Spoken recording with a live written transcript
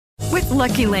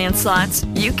Lucky Land Slots,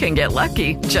 you can get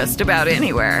lucky just about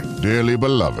anywhere. Dearly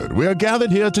beloved, we are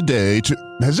gathered here today to...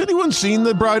 Has anyone seen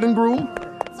the bride and groom?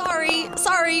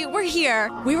 Sorry, we're here.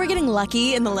 We were getting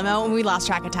lucky in the limo and we lost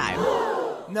track of time.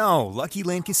 No, Lucky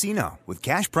Land Casino, with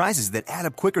cash prizes that add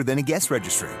up quicker than a guest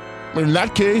registry. In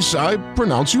that case, I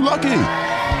pronounce you lucky.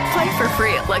 Play for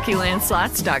free at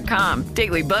LuckyLandSlots.com.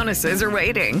 Daily bonuses are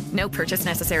waiting. No purchase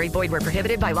necessary. Void where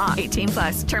prohibited by law.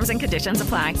 18+. Terms and conditions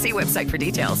apply. See website for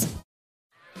details.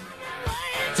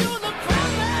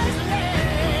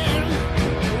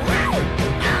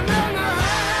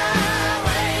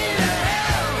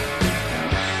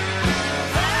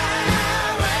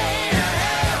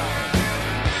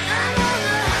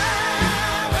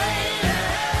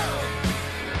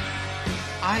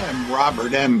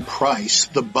 Robert M. Price,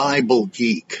 the Bible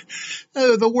geek.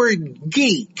 The word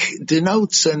geek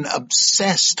denotes an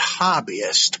obsessed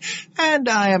hobbyist, and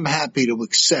I am happy to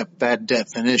accept that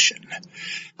definition.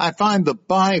 I find the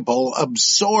Bible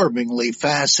absorbingly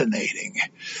fascinating.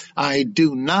 I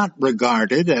do not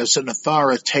regard it as an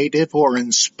authoritative or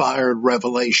inspired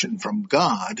revelation from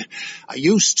God. I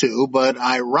used to, but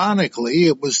ironically,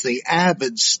 it was the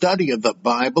avid study of the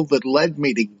Bible that led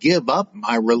me to give up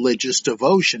my religious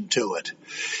devotion to it.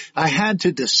 I had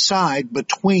to decide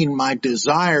between my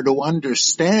desire to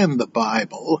understand the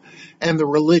Bible and the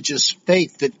religious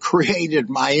faith that created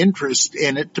my interest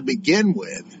in it to begin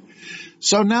with.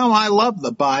 So now I love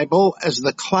the Bible as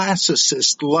the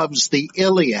classicist loves the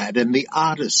Iliad and the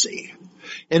Odyssey.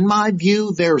 In my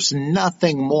view, there's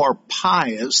nothing more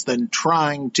pious than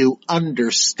trying to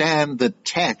understand the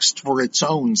text for its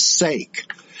own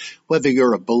sake. Whether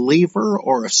you're a believer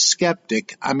or a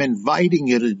skeptic, I'm inviting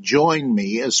you to join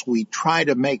me as we try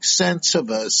to make sense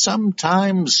of a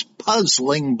sometimes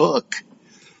puzzling book.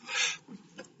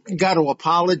 Got to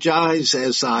apologize,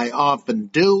 as I often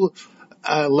do,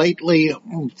 lately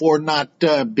for not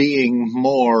being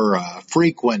more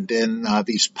frequent in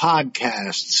these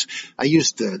podcasts. I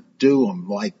used to do them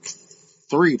like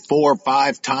 3, 4,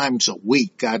 5 times a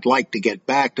week. I'd like to get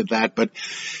back to that, but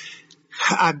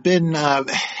I've been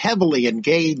heavily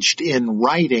engaged in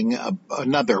writing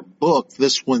another book.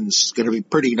 This one's going to be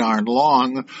pretty darn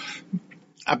long.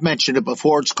 I've mentioned it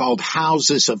before. It's called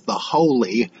Houses of the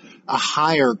Holy, a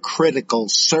higher critical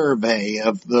survey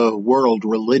of the world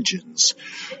religions.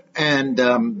 And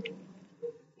I'm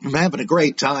having a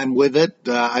great time with it.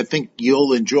 I think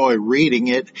you'll enjoy reading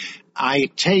it.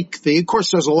 I take of course,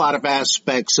 there's a lot of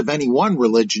aspects of any one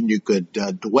religion you could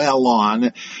dwell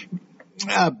on.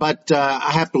 But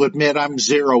I have to admit I'm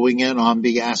zeroing in on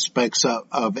the aspects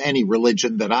of any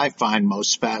religion that I find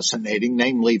most fascinating,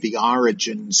 namely the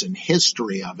origins and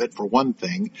history of it, for one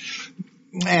thing,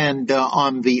 and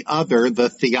on the other, the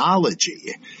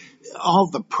theology. All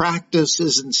the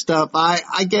practices and stuff,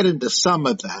 I get into some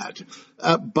of that,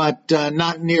 but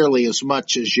not nearly as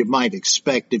much as you might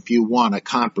expect if you want a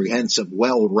comprehensive,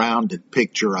 well-rounded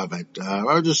picture of it.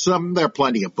 There are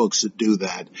plenty of books that do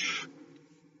that.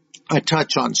 I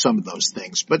touch on some of those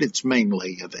things, but it's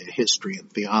mainly the history and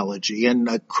theology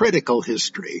and critical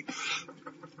history.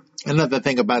 Another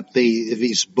thing about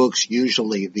these books,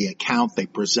 usually the account they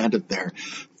presented their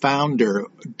founder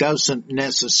doesn't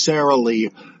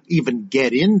necessarily even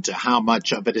get into how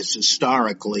much of it is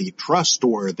historically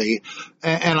trustworthy.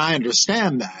 And I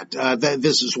understand that.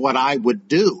 This is what I would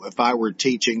do if I were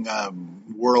teaching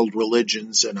world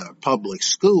religions in a public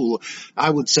school. I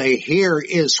would say, here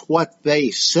is what they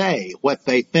say, what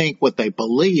they think, what they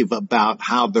believe about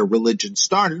how their religion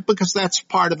started, because that's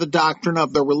part of the doctrine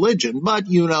of the religion. But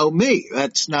you know me,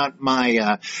 that's not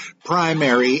my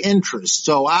primary interest.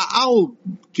 So I'll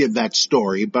give that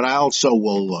story, but I also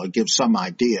will give some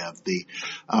idea of the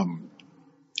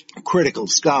critical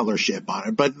scholarship on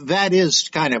it. But that is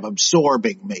kind of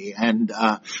absorbing me, and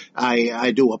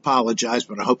I do apologize,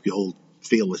 but I hope you'll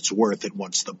feel it's worth it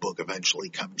once the book eventually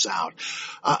comes out.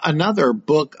 Another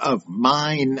book of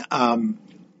mine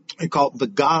called The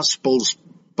Gospels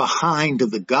Behind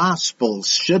the Gospels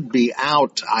should be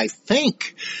out, I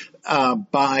think,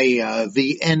 by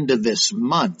the end of this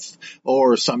month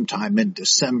or sometime in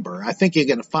December. I think you're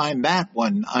going to find that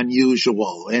one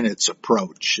unusual in its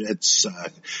approach. It's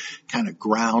kind of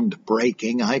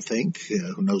groundbreaking, I think.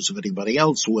 Who knows if anybody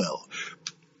else will.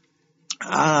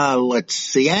 Let's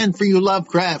see. And for you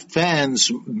Lovecraft fans,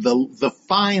 the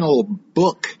final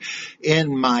book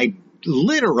in my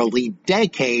literally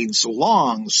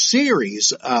decades-long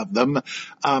series of them,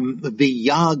 the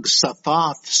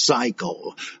Yog-Sothoth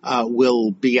cycle,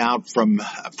 will be out from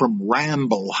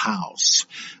Ramble House.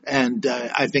 And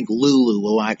I think Lulu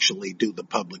will actually do the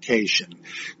publication.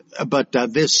 But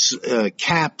this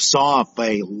caps off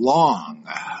a long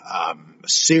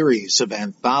series of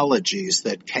anthologies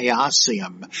that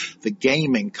Chaosium, the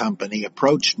gaming company,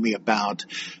 approached me about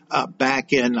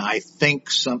back in, I think,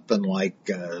 something like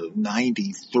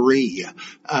 93.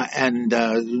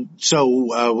 The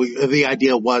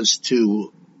idea was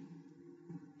to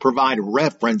provide a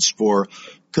reference for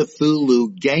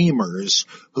Cthulhu gamers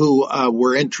who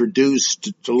were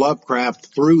introduced to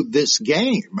Lovecraft through this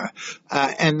game.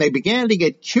 And they began to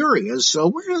get curious. So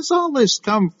where does all this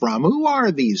come from? Who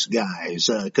are these guys?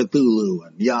 Cthulhu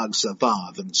and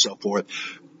Yog-Sothoth and so forth.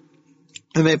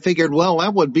 And they figured, well,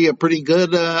 that would be a pretty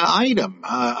good item,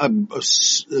 a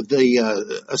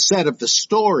set of the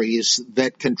stories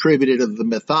that contributed to the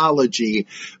mythology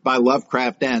by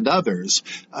Lovecraft and others,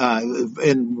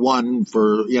 and one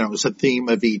for, it was a theme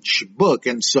of each book.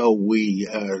 And so we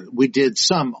did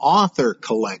some author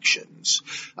collections,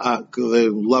 the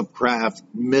Lovecraft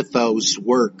mythos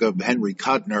work of Henry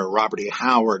Kuttner, Robert E.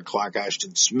 Howard, Clark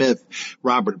Ashton Smith,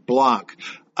 Robert Bloch.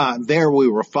 There we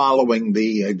were following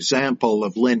the example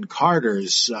of Lynn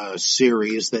Carter's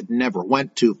series that never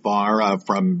went too far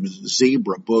from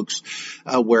Zebra Books,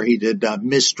 where he did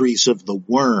Mysteries of the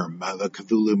Worm, the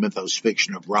Cthulhu mythos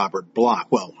fiction of Robert Bloch.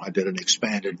 Well, I did an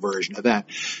expanded version of that.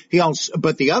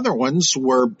 But the other ones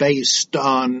were based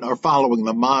on or following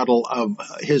the model of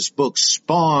his book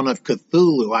Spawn of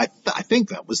Cthulhu. I think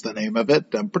that was the name of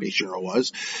it. I'm pretty sure it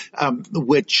was,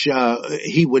 which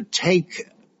he would take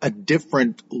a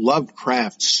different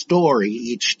Lovecraft story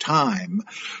each time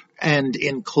and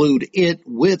include it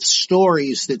with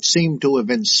stories that seem to have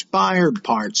inspired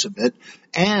parts of it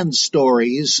and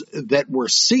stories that were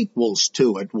sequels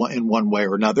to it in one way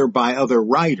or another by other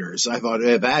writers. I thought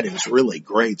that is really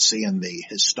great, seeing the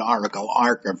historical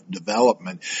arc of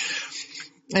development.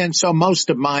 And so most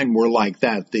of mine were like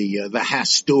that, the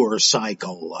Hastur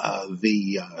cycle,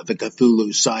 the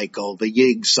Cthulhu cycle, the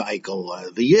Yig cycle,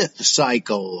 the Ith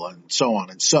cycle, and so on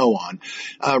and so on.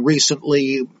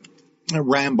 Recently,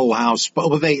 Ramble House,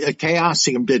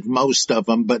 Chaosium did most of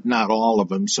them, but not all of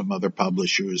them. Some other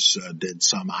publishers did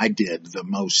some. I did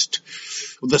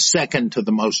the second to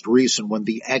the most recent one,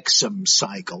 the Exum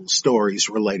cycle, stories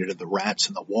related to the rats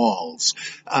in the walls.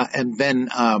 And then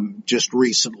just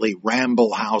recently,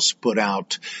 Ramble House put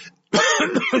out,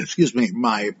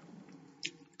 my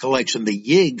collection, the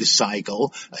Yig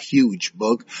cycle, a huge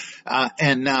book,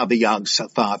 and now the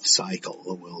Yog-Sothoth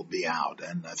cycle will be out,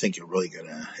 and I think you're really going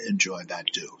to enjoy that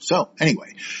too. So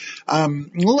anyway,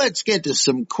 let's get to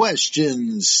some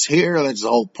questions here. That's the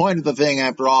whole point of the thing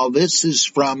after all. This is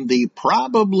from the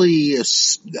probably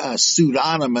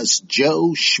pseudonymous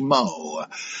Joe Schmo.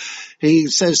 He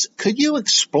says, could you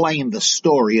explain the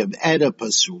story of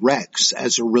Oedipus Rex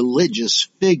as a religious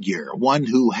figure, one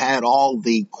who had all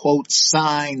the, quote,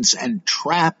 signs and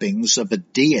trappings of a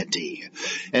deity,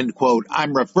 end quote?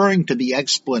 I'm referring to the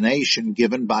explanation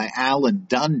given by Alan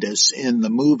Dundes in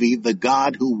the movie The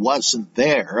God Who Wasn't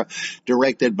There,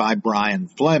 directed by Brian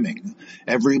Fleming.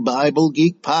 Every Bible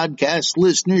Geek podcast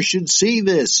listener should see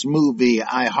this movie.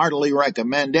 I heartily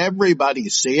recommend everybody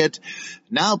see it.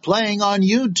 Now playing on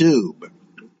YouTube.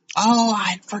 Oh,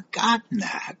 I'd forgotten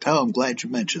that. Oh, I'm glad you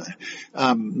mentioned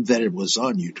that it was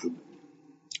on YouTube.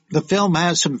 The film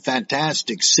has some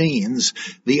fantastic scenes.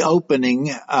 The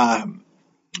opening,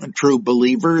 True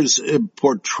Believers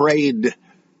portrayed...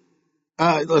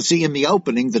 in the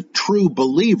opening, the true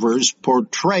believers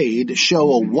portrayed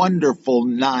show a wonderful,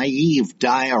 naive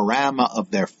diorama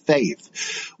of their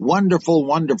faith. Wonderful,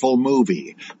 wonderful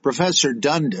movie. Professor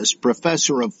Dundes,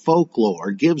 professor of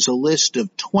folklore, gives a list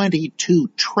of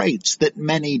 22 traits that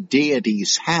many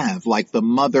deities have, like the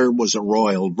mother was a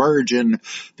royal virgin,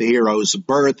 the hero's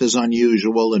birth is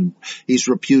unusual, and he's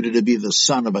reputed to be the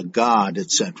son of a god,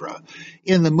 etc.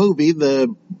 In the movie,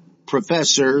 the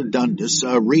Professor Dundes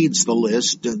reads the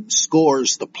list and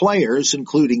scores the players,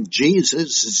 including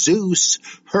Jesus, Zeus,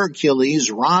 Hercules,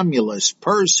 Romulus,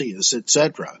 Perseus,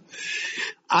 etc.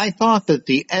 I thought that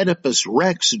the Oedipus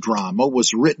Rex drama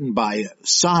was written by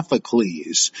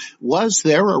Sophocles. Was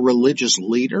there a religious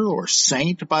leader or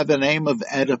saint by the name of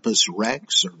Oedipus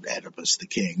Rex, or Oedipus the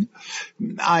king?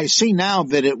 I see now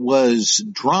that it was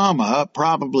drama,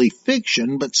 probably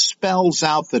fiction, but spells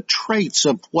out the traits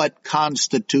of what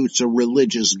constitutes a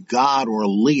religious god or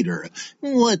leader.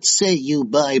 What say you,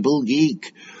 Bible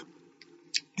Geek?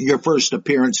 Your first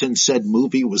appearance in said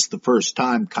movie was the first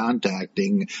time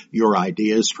contacting your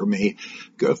ideas for me,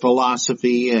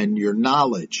 philosophy and your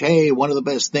knowledge. Hey, one of the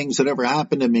best things that ever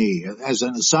happened to me. As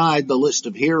an aside, the list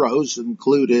of heroes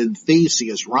included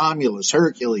Theseus, Romulus,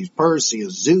 Hercules,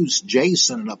 Perseus, Zeus,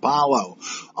 Jason, and Apollo.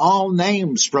 All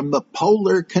names from the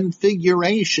polar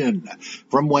configuration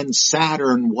from when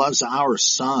Saturn was our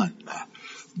sun.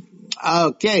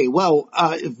 Okay, well,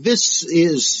 this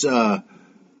is...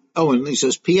 Oh, and he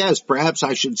says, P.S., perhaps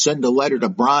I should send a letter to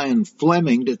Brian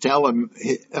Fleming to tell him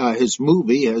his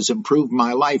movie has improved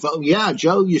my life. Oh, yeah,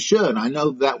 Joe, you should. I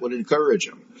know that would encourage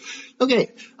him.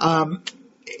 Okay,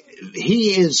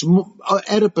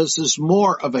 Oedipus is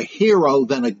more of a hero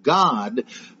than a god,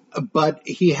 but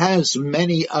he has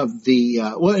many of the,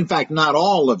 well, in fact, not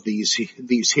all of these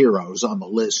heroes on the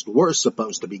list were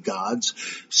supposed to be gods.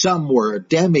 Some were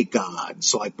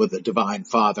demigods, like with a divine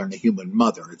father and a human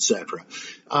mother, etc.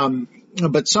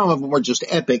 But some of them were just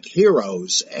epic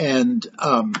heroes, and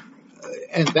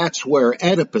that's where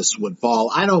Oedipus would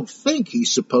fall. I don't think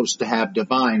he's supposed to have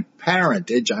divine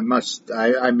parentage. I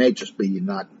may just be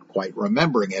not quite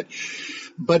remembering it.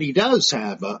 But he does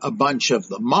have a bunch of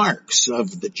the marks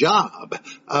of the job.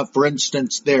 For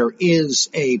instance, there is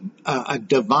a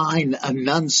divine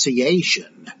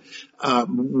annunciation.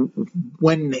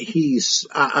 When he's,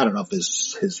 I don't know if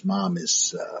his mom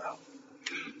is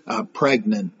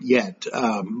pregnant yet,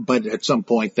 but at some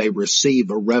point they receive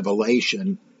a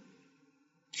revelation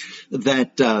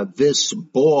that this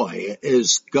boy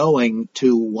is going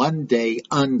to one day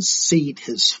unseat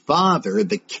his father,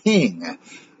 the king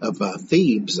of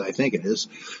Thebes, I think it is,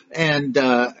 and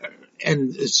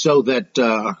so that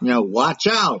watch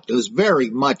out is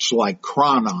very much like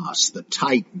Kronos, the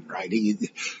Titan, right?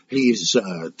 He's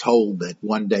told that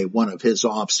one day one of his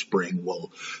offspring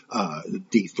will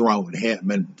dethrone him,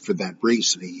 and for that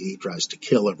reason he tries to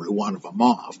kill every one of them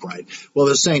off, right? Well,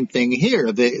 the same thing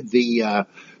here. The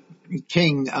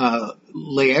King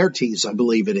Laertes, I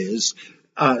believe it is,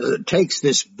 takes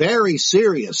this very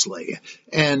seriously,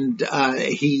 and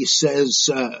he says,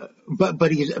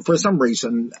 but he, for some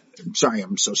reason, sorry,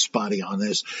 I'm so spotty on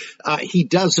this, he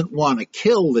doesn't want to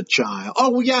kill the child.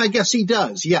 Oh, yeah, I guess he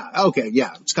does. Yeah, okay,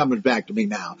 yeah, it's coming back to me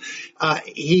now.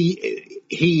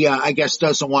 He I guess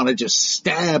doesn't want to just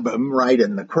stab him right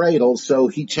in the cradle, so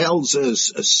he tells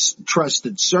his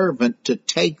trusted servant to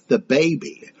take the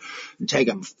baby and take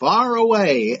him far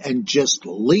away and just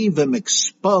leave him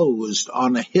exposed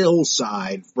on a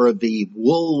hillside for the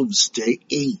wolves to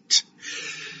eat.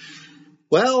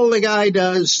 Well, the guy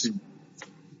does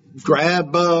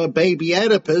grab baby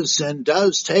Oedipus and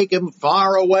does take him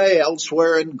far away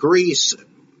elsewhere in Greece,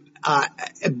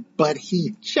 but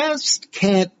he just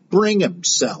can't bring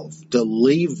himself to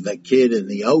leave the kid in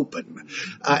the open.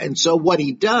 And so what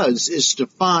he does is to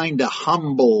find a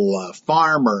humble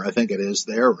farmer, I think it is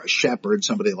there, or a shepherd,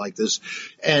 somebody like this,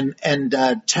 and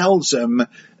tells him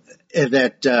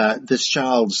that this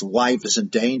child's life is in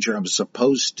danger. I'm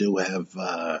supposed to have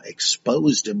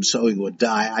exposed him so he would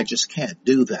die. I just can't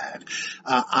do that.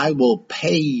 I will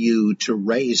pay you to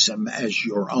raise him as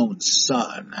your own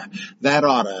son. That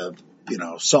ought to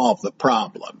solve the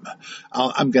problem.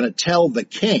 I'm going to tell the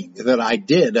king that I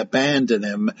did abandon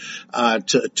him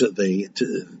to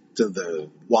the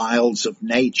wilds of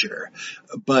nature,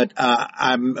 but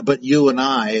you and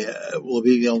I will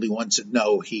be the only ones that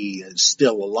know he is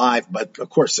still alive. But of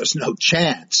course, there's no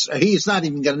chance. He's not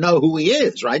even going to know who he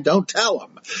is, right? Don't tell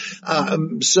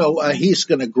him. So he's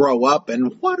going to grow up,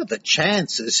 and what are the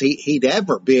chances he'd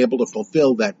ever be able to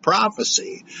fulfill that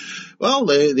prophecy? Well,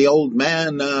 the old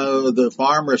man, the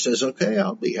farmer, says, okay,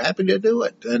 I'll be happy to do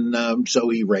it. And so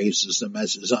he raises him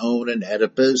as his own, and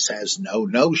Oedipus has no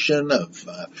notion of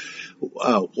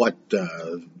what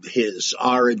his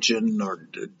origin or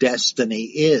destiny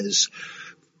is.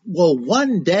 Well,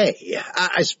 one day,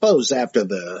 I suppose after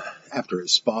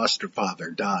his foster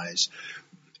father dies,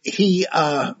 he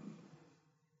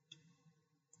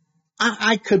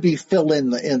I could be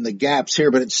filling in the gaps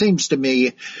here, but it seems to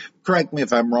me, correct me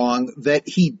if I'm wrong, that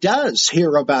he does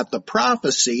hear about the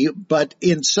prophecy, but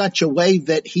in such a way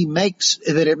that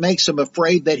it makes him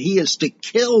afraid that he is to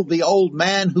kill the old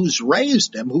man who's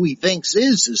raised him, who he thinks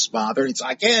is his father. He's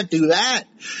like, I can't do that.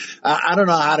 I don't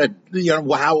know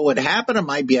how it would happen. It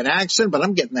might be an accident, but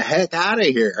I'm getting the heck out of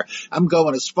here. I'm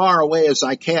going as far away as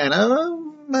I can.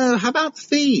 How about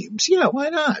Thebes? Yeah, why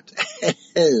not?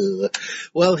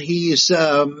 Well, he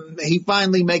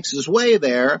finally makes his way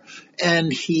there,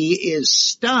 and he is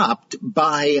stopped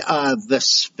by the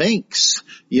Sphinx.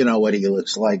 You know what he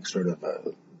looks like, sort of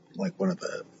like one of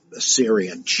the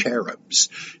Syrian cherubs.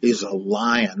 He's a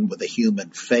lion with a human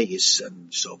face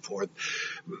and so forth.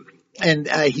 And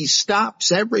he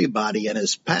stops everybody in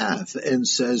his path and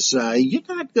says, you're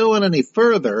not going any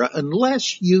further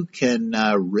unless you can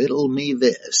riddle me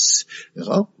this.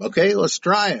 Oh, okay, let's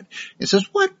try it. He says,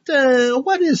 what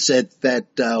is it that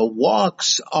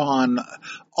walks on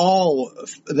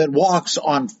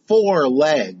four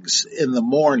legs in the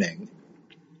morning,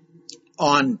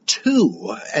 on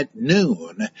two at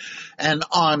noon, and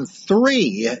on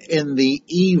three in the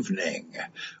evening?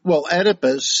 Well,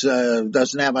 Oedipus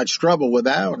doesn't have much trouble with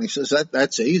that one. He says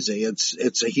that's easy.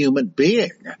 It's a human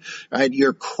being, right?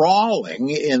 You're crawling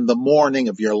in the morning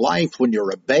of your life when you're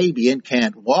a baby and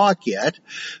can't walk yet,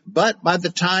 but by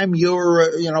the time you're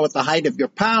at the height of your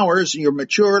powers, you're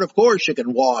matured. Of course, you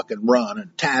can walk and run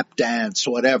and tap dance,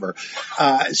 whatever.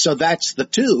 So that's the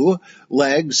two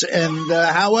legs, and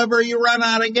however you run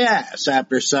out of gas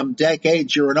after some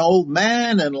decades, you're an old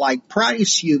man, and like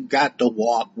Price, you've got to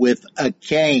walk with a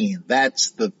cane.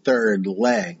 That's the third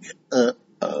leg.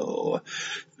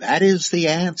 That is the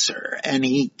answer. And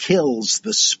he kills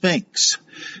the Sphinx,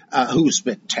 who's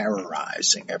been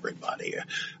terrorizing everybody.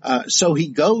 So he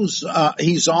goes,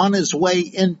 he's on his way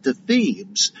into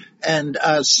Thebes, and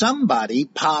somebody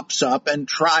pops up and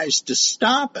tries to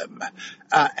stop him.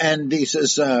 And he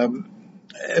says,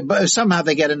 but somehow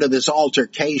they get into this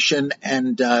altercation,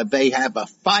 and they have a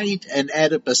fight, and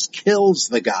Oedipus kills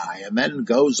the guy and then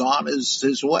goes on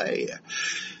his way.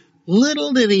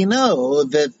 Little did he know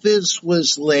that this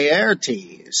was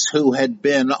Laertes, who had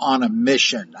been on a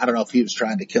mission. I don't know if he was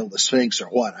trying to kill the Sphinx or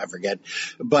what, I forget.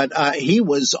 But he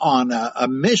was on a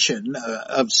mission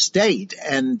of state,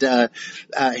 and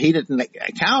he didn't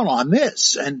count on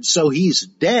this. And so he's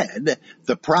dead.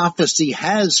 The prophecy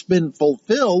has been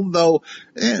fulfilled, though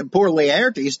poor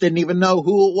Laertes didn't even know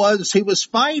who it was he was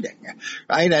fighting,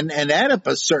 right? And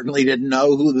Oedipus certainly didn't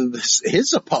know who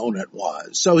his opponent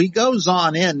was. So he goes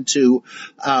on into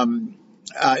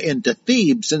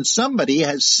Thebes, and somebody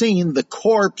has seen the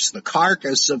corpse, the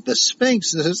carcass of the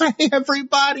Sphinx, and says, "Hey,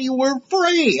 everybody, we're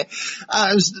free.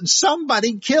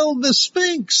 Somebody killed the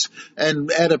Sphinx." And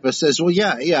Oedipus says, "Well,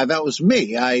 yeah, that was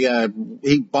me.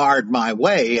 He barred my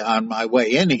way on my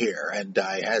way in here, and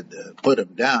I had to put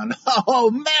him down."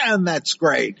 Oh man, that's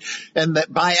great. And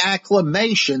that by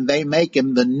acclamation, they make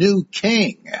him the new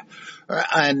king.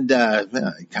 And I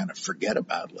kind of forget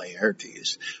about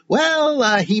Laertes.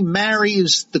 Well, he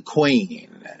marries the queen,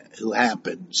 who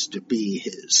happens to be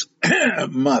his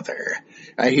mother.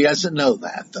 He doesn't know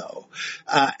that, though.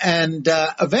 And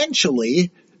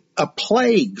eventually, a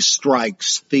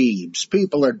strikes Thebes.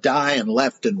 People are dying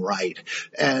left and right.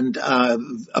 And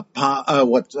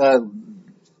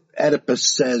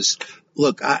Oedipus says,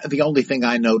 "Look, the only thing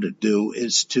I know to do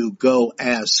is to go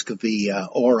ask the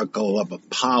oracle of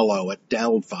Apollo at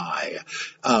Delphi,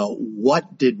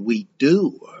 what did we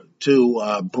do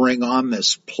to bring on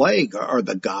this plague? Are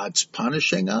the gods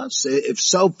punishing us? If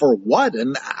so, for what?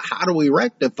 And how do we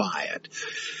rectify it?"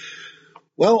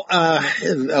 Well,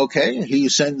 okay, he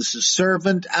sends a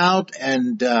servant out,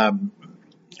 and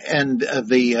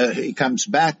he comes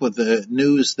back with the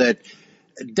news that,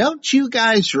 "Don't you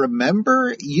guys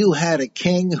remember you had a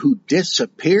king who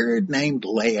disappeared named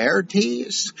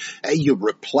Laertes? You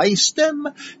replaced him?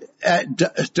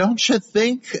 Don't you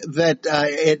think that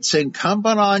it's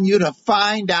incumbent on you to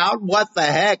find out what the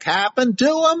heck happened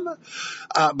to him?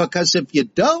 Because if you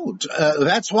don't,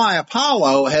 that's why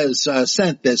Apollo has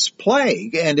sent this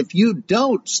plague. And if you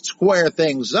don't square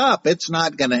things up, it's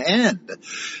not going to end."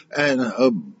 And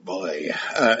oh boy,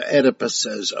 Oedipus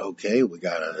says, "Okay, we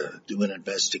got to do an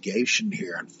investigation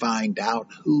here and find out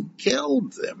who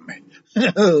killed them."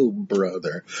 Oh,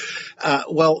 brother.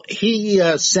 Well, he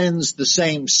sends the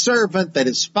same servant that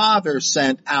his father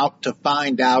sent out to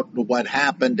find out what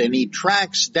happened, and he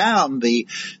tracks down the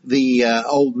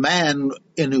old man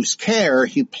in whose care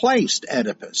he placed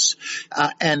Oedipus.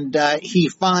 And he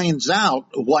finds out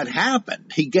what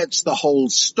happened. He gets the whole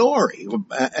story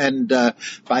and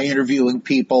by interviewing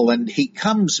people, and he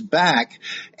comes back,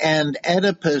 and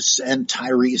Oedipus and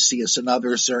Tiresias and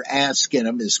others are asking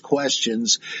him his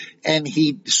questions, and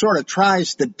he sort of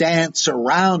tries to dance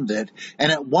around it.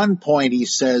 And at one point he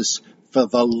says, "For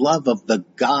the love of the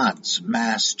gods,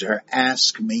 master,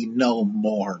 ask me no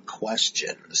more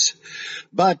questions."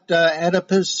 But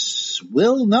Oedipus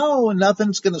will know, and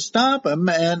nothing's going to stop him.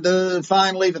 And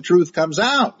finally the truth comes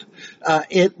out.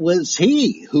 It was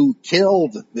he who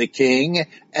killed the king,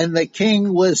 and the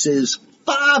king was his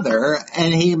father,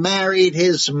 and he married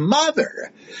his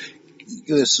mother.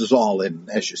 this is all in,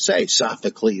 as you say,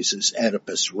 Sophocles'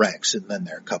 Oedipus Rex, and then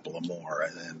there are a couple of more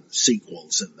and then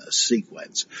sequels in the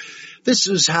sequence. This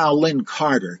is how Lynn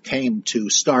Carter came to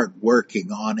start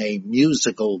working on a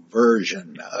musical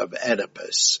version of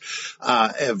Oedipus.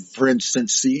 For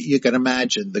instance, you can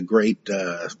imagine the great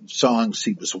songs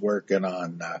he was working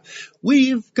on.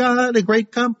 We've got a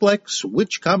great complex.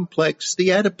 Which complex?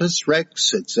 The Oedipus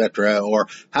Rex, etc. Or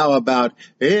how about,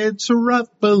 it's rough,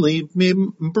 believe me,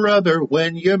 brother,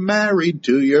 when you're married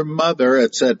to your mother,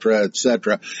 etc.,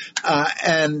 etc.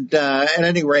 And at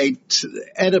any rate,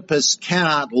 Oedipus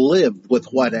cannot live with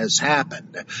what has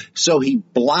happened. So he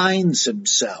blinds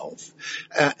himself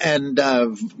and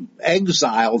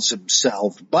exiles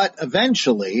himself, but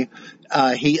eventually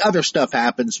other stuff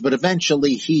happens, but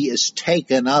eventually he is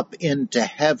taken up into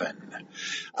heaven.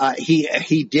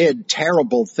 He did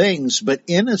terrible things, but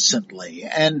innocently,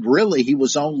 and really he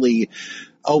was only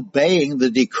obeying the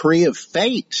decree of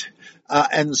fate.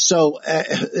 And so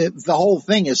the whole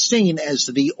thing is seen as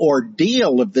the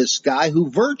ordeal of this guy who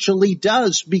virtually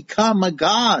does become a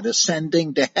god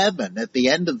ascending to heaven at the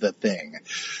end of the thing.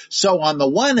 So on the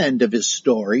one end of his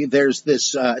story, there's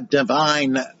this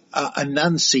divine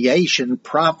annunciation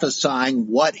prophesying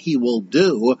what he will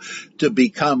do to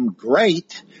become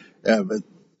great.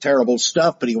 Terrible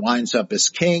stuff, but he winds up as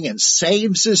king and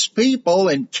saves his people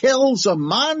and kills a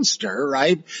monster,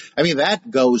 right? I mean,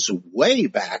 that goes way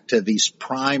back to these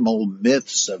primal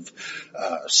myths of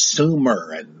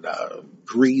Sumer and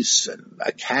Greece and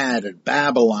Akkad and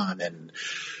Babylon and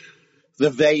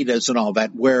the Vedas and all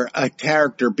that, where a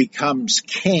character becomes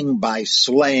king by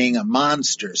slaying a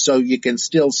monster. So you can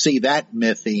still see that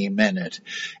mytheme in it.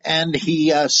 And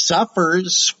he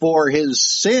suffers for his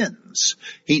sins.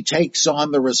 He takes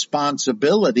on the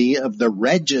responsibility of the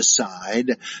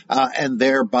regicide and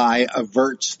thereby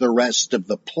averts the rest of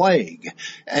the plague.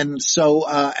 And so,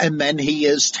 and then he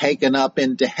is taken up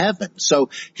into heaven. So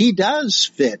he does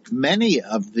fit many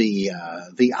of the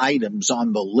items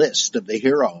on the list of the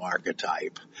hero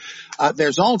archetype.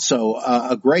 There's also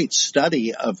a great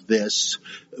study of this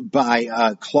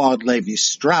by Claude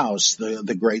Lévi-Strauss,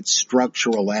 the great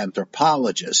structural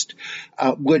anthropologist,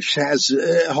 which has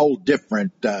a whole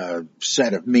different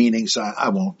set of meanings. I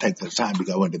won't take the time to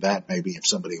go into that. Maybe if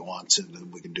somebody wants it,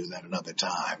 then we can do that another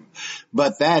time.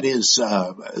 But that is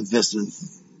this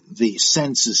is the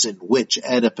senses in which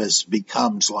Oedipus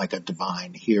becomes like a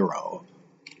divine hero.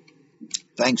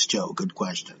 Thanks, Joe. Good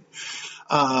question.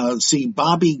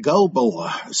 Bobby Goebel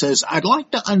says, I'd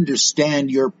like to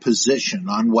understand your position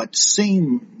on what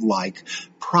seem like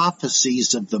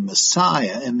prophecies of the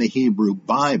Messiah in the Hebrew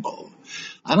Bible.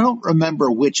 I don't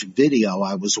remember which video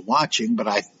I was watching, but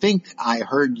I think I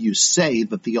heard you say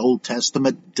that the Old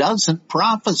Testament doesn't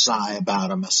prophesy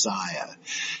about a Messiah.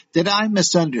 Did I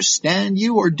misunderstand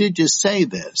you, or did you say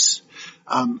this?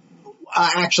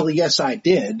 Actually, yes, I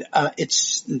did.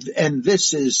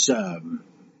 This is,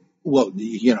 well,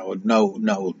 you know,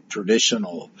 no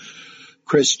traditional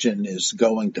Christian is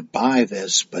going to buy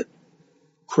this, but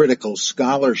critical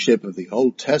scholarship of the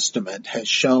Old Testament has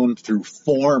shown through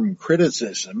form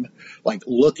criticism, like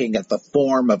looking at the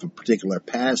form of a particular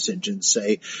passage and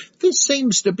say, this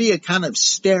seems to be a kind of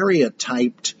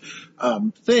stereotyped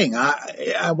thing.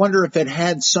 I wonder if it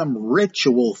had some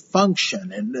ritual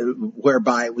function and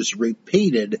whereby it was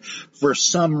repeated for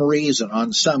some reason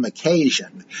on some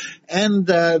occasion. And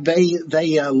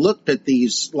they looked at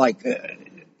these like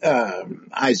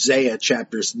Isaiah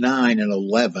chapters 9 and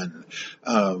 11.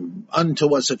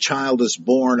 Unto us a child is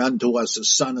born, unto us a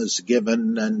son is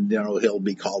given, and, you know, he'll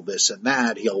be called this and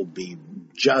that. He'll be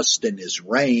just in his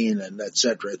reign, and et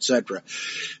cetera, et cetera.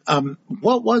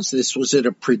 What was this? Was it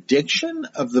a prediction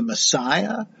of the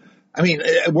Messiah? I mean,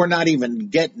 we're not even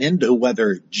getting into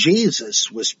whether Jesus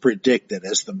was predicted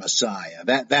as the Messiah.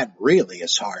 That really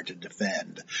is hard to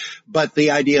defend. But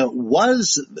the idea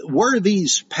were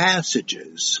these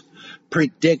passages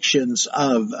predictions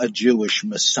of a Jewish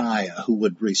Messiah who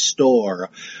would restore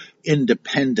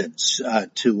independence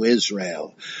to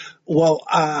Israel? Well,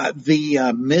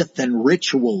 the myth and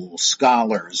ritual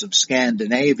scholars of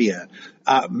Scandinavia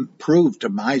proved to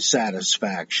my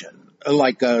satisfaction.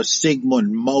 Like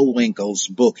Sigmund Mowinckel's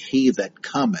book, He That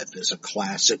Cometh, is a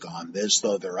classic on this,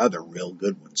 though there are other real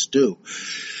good ones too,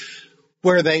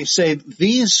 where they say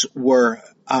these were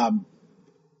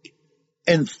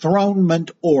enthronement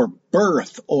or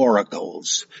birth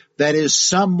oracles. That is,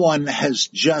 someone has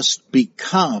just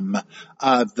become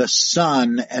the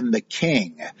son and the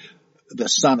king. the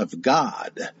Son of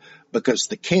God, because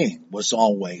the king was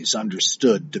always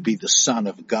understood to be the Son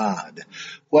of God,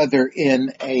 whether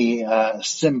in a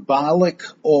symbolic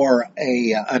or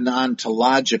an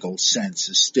ontological sense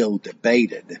is still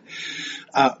debated.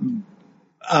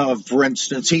 For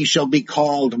instance, he shall be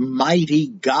called Mighty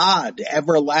God,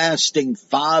 Everlasting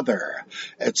Father,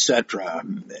 etc.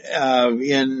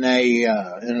 In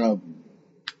a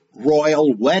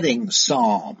royal wedding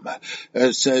psalm,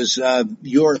 it says,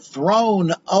 your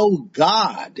throne, O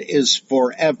God, is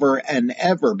forever and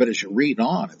ever. But as you read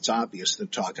on, it's obvious they're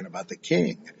talking about the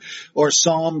king. Or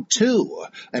Psalm 2,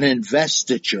 an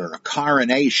investiture, a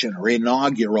coronation, or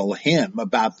inaugural hymn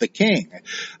about the king.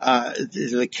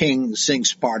 The king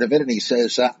sings part of it, and he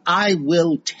says, I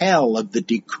will tell of the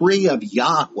decree of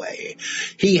Yahweh.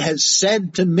 He has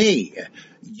said to me,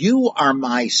 you are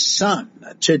my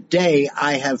son. Today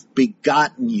I have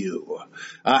begotten you.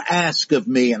 Ask of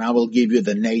me, and I will give you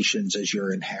the nations as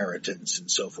your inheritance,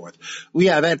 and so forth. Well,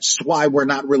 yeah, that's why we're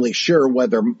not really sure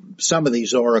whether some of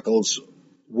these oracles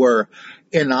were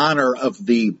in honor of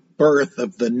the birth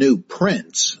of the new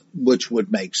prince, which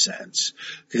would make sense.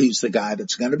 He's the guy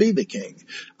that's going to be the king.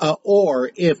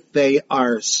 Or if they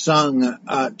are sung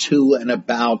to and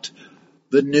about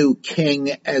the new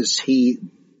king as he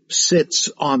sits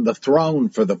on the throne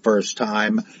for the first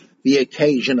time, the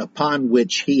occasion upon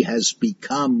which he has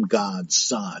become God's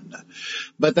son.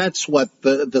 But that's what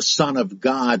the Son of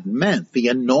God meant, the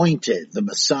anointed, the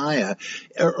Messiah.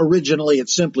 Originally, it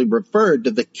simply referred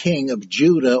to the king of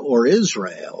Judah or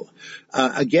Israel.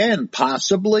 Again,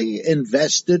 possibly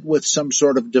invested with some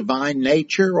sort of divine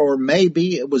nature, or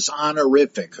maybe it was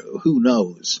honorific, who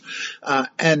knows.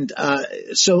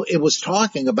 So it was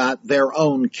talking about their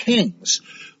own kings.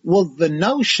 Well, the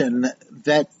notion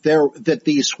that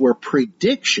these were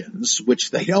predictions,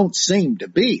 which they don't seem to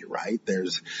be, right?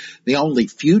 There's the only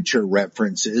future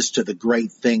references to the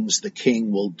great things the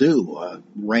king will do,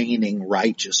 reigning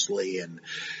righteously and,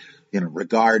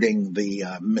 regarding the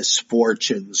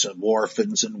misfortunes of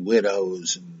orphans and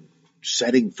widows and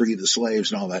setting free the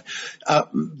slaves and all that.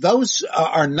 Those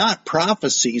are not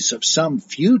prophecies of some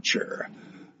future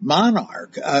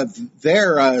monarch.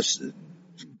 They're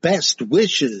best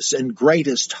wishes and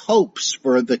greatest hopes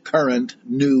for the current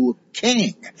new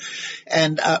king.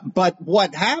 But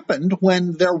what happened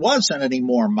when there wasn't any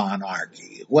more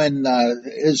monarchy? When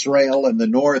Israel in the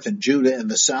north and Judah in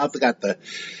the south got the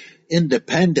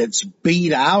independence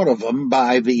beat out of them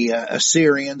by the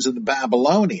Assyrians and the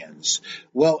Babylonians.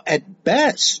 Well, at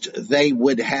best, they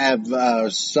would have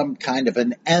some kind of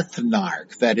an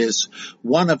ethnarch, that is,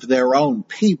 one of their own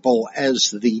people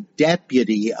as the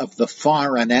deputy of the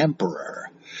foreign emperor.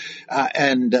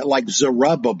 And like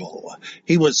Zerubbabel,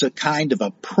 he was a kind of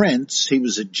a prince. He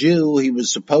was a Jew. He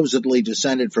was supposedly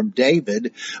descended from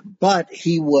David, but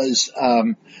he was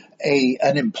an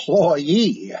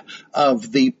employee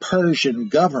of the Persian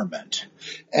government.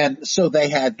 And so they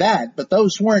had that, but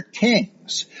those weren't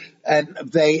kings. And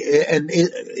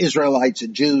Israelites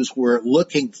and Jews were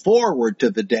looking forward to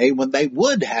the day when they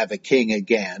would have a king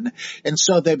again. And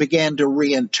so they began to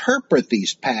reinterpret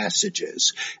these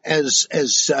passages as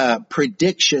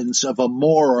predictions of a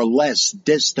more or less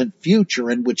distant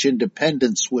future in which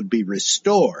independence would be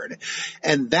restored.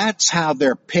 And that's how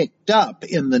they're picked up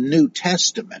in the New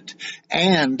Testament.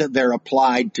 And they're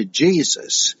applied to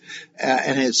Jesus.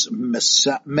 And his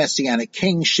messianic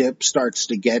kingship starts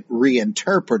to get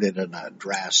reinterpreted in a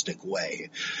drastic way.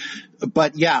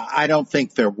 But yeah, I don't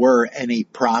think there were any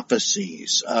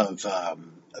prophecies of a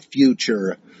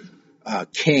future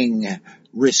king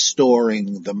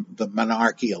restoring the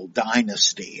monarchical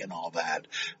dynasty and all that.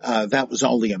 That was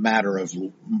only a matter of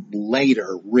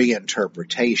later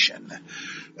reinterpretation.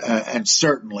 And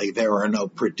certainly there are no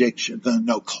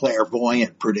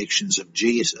clairvoyant predictions of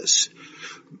Jesus.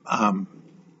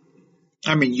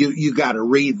 You got to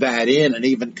read that in, and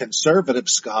even conservative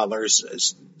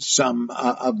scholars, some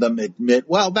of them admit,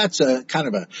 well, that's a kind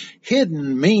of a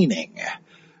hidden meaning.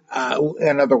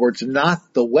 In other words,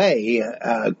 not the way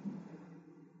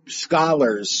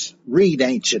scholars read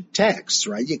ancient texts,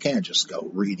 right? You can't just go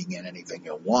reading in anything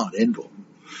you want into them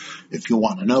if you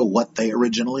want to know what they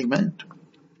originally meant.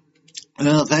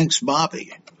 Thanks,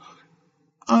 Bobby.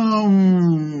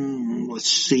 Let's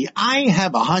see. I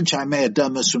have a hunch I may have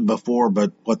done this one before,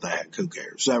 but what the heck, who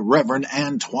cares? Reverend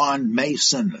Antoine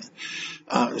Mason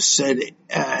said,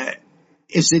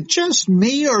 is it just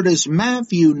me, or does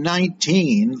Matthew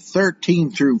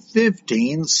 19:13 through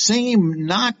 15 seem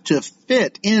not to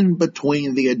fit in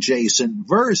between the adjacent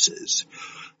verses?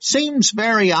 Seems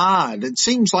very odd. It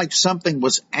seems like something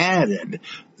was added,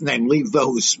 namely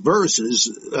those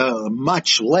verses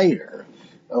much later.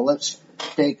 So let's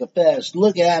take a fast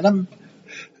look at them.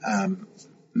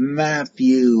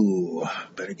 Matthew.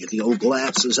 Better get the old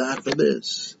glasses out for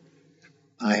this.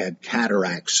 I had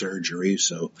cataract surgery,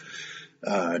 so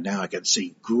now I can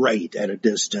see great at a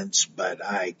distance, but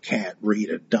I can't read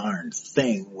a darn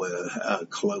thing with a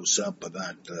close-up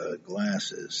without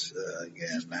glasses.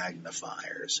 Again,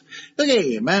 magnifiers.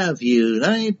 Okay, Matthew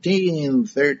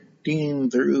 19:13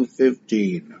 through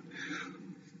 15.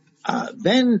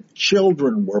 Then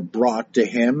children were brought to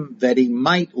him that he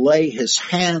might lay his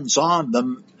hands on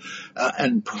them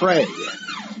and pray,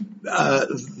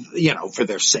 for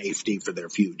their safety, for their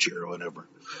future, or whatever.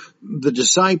 The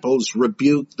disciples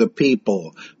rebuked the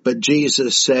people, but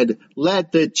Jesus said,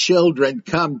 "Let the children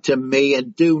come to me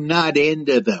and do not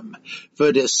hinder them,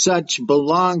 for to such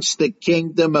belongs the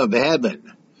kingdom of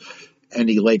heaven." And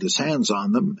he laid his hands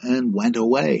on them and went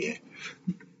away.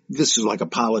 This is like a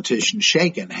politician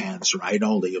shaking hands, right?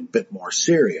 Only a bit more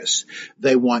serious.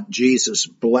 They want Jesus'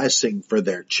 blessing for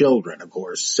their children, of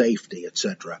course, safety,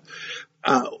 etc.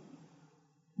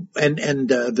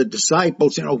 The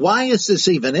disciples, why is this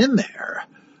even in there?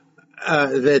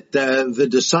 That the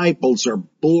disciples are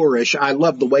boorish. I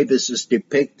love the way this is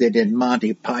depicted in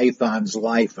Monty Python's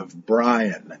Life of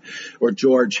Brian, where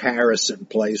George Harrison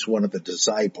plays one of the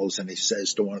disciples and he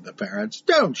says to one of the parents,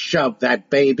 "Don't shove that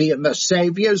baby in the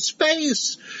Savior's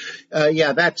face."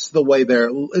 That's the way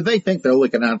they think they're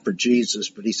looking out for Jesus,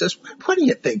 but he says, "What do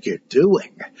you think you're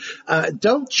doing?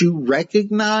 Don't you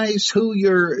recognize who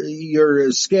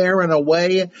you're scaring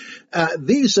away?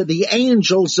 These are the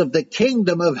angels of the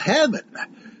kingdom of heaven.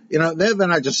 They're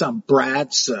not just some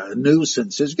brats,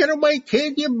 nuisances. Get away,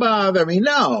 kid, you bother me."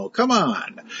 No, come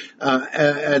on.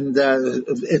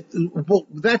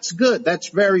 That's good. That's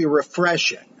very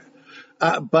refreshing.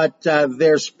 But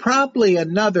there's probably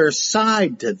another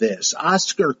side to this.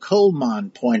 Oscar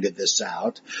Cullmann pointed this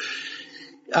out.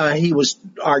 He was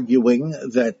arguing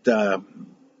that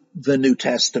the New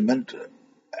Testament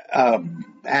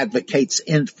advocates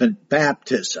infant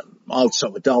baptism,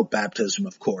 also adult baptism,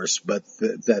 of course, but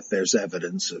that there's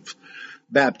evidence of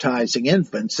baptizing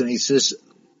infants. And he says,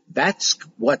 that's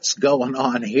what's going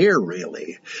on here,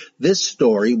 really. This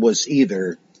story was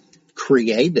either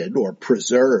created or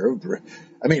preserved.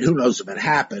 I mean, who knows if it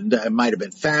happened? It might have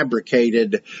been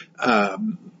fabricated,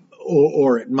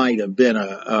 or it might have been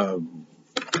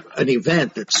an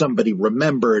event that somebody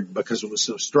remembered because it was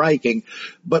so striking.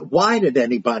 But why did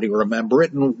anybody remember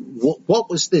it, and what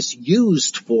was this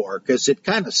used for? Because it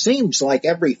kind of seems like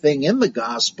everything in the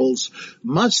Gospels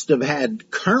must have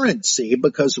had currency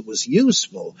because it was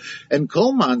useful. And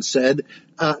Cullmann said,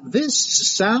 this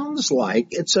sounds like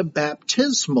it's a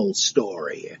baptismal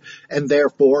story, and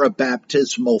therefore a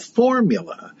baptismal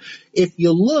formula. If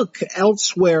you look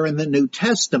elsewhere in the New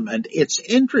Testament, it's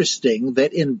interesting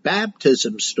that in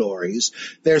baptism stories,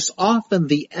 there's often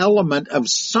the element of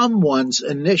someone's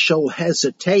initial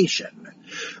hesitation.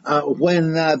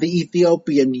 When the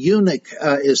Ethiopian eunuch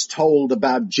is told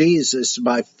about Jesus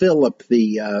by Philip,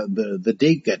 the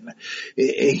deacon,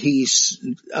 he's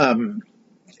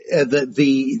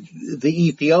the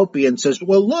Ethiopian says,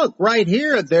 "Well, look, right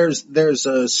here, there's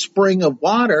a spring of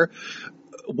water.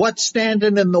 What's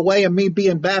standing in the way of me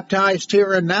being baptized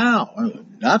here and now?"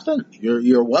 "Nothing.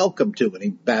 You're welcome to." And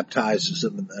he baptizes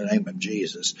them in the name of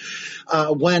Jesus.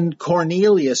 When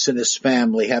Cornelius and his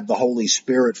family have the Holy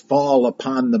Spirit fall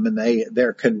upon them and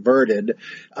they're converted,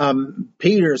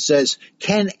 Peter says,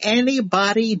 "Can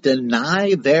anybody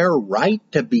deny their right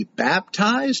to be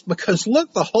baptized? Because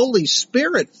look, the Holy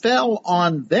Spirit fell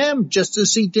on them just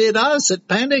as he did us at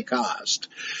Pentecost."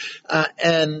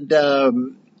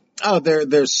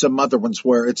 There's some other ones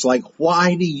where it's like,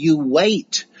 why do you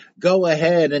wait? Go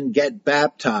ahead and get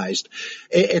baptized.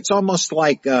 It's almost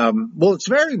like, it's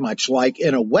very much like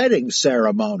in a wedding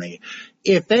ceremony.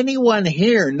 If anyone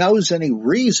here knows any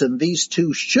reason these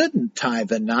two shouldn't tie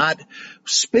the knot,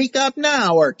 speak up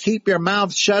now or keep your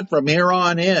mouth shut from here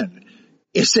on in.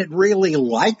 Is it really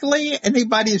likely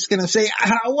anybody's going to say,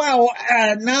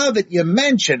 now that you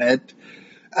mention it,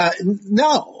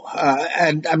 no.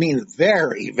 And I mean,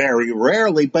 very, very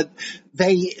rarely, but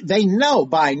they know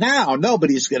by now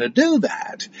nobody's going to do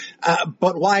that.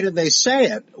 But why do they say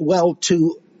it? Well,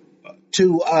 to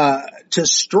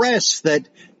stress that,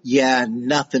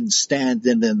 nothing's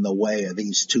standing in the way of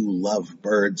these two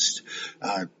lovebirds,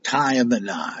 tying the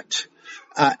knot.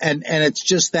 And it's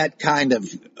just that kind of,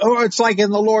 or it's like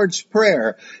in the Lord's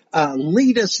Prayer,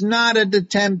 lead us not into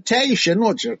temptation,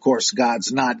 which of course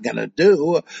God's not going to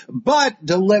do, but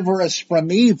deliver us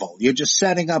from evil. You're just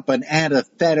setting up an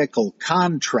antithetical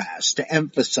contrast to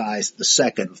emphasize the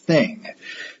second thing.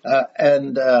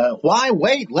 Why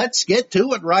wait? Let's get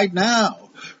to it right now.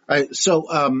 Right, so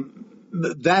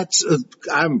that's,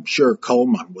 I'm sure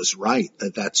Coleman was right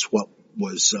that that's what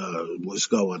was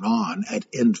going on at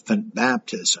infant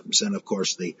baptisms. And of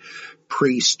course the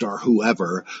priest or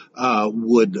whoever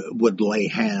would lay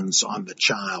hands on the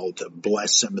child to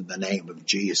bless him in the name of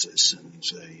Jesus and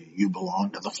say, you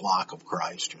belong to the flock of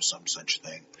Christ, or some such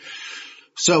thing.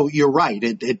 So you're right,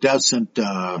 it doesn't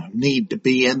need to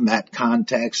be in that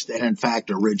context, and in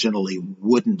fact originally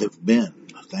wouldn't have been.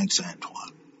 Thanks,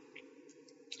 Antoine.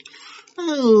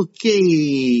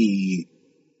 Okay.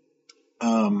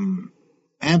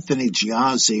 Anthony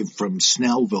Giazzi from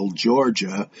Snellville,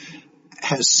 Georgia,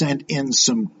 has sent in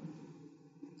some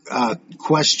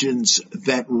questions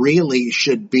that really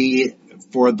should be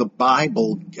for the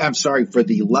Bible. I'm sorry, for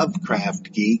the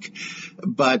Lovecraft Geek,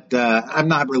 but I'm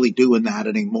not really doing that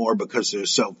anymore because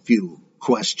there's so few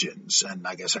questions, and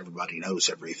I guess everybody knows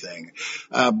everything.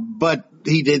 But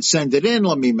he did send it in.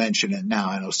 Let me mention it now.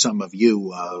 I know some of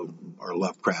you are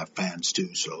Lovecraft fans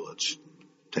too, so let's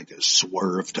take a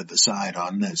swerve to the side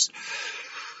on this.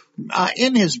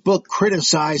 In his book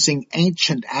criticizing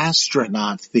ancient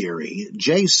astronaut theory,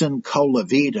 Jason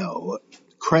Colavito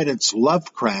credits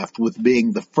Lovecraft with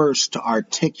being the first to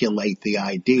articulate the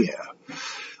idea.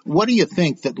 What do you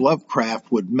think that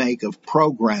Lovecraft would make of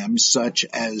programs such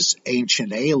as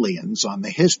Ancient Aliens on the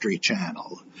History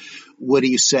Channel? Would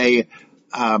he say,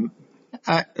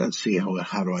 let's see,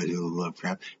 how do I do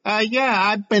Lovecraft? Yeah,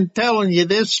 I've been telling you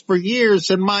this for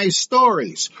years in my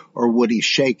stories. Or would he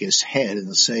shake his head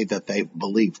and say that they've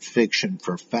believed fiction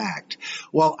for fact?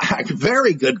 Well,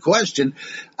 very good question.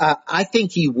 I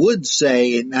think he would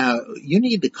say, now, you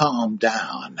need to calm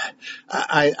down.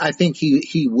 I think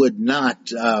he would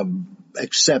not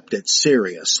accept it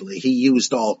seriously. He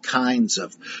used all kinds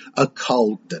of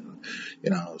occult and,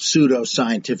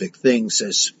 pseudoscientific things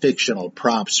as fictional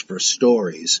props for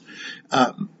stories.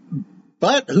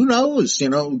 But who knows,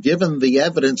 given the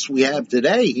evidence we have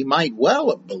today, he might well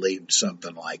have believed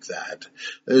something like that.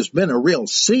 There's been a real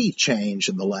sea change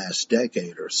in the last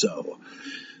decade or so.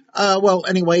 Well,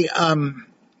 anyway,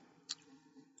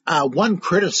 one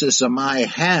criticism I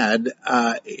had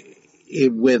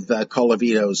with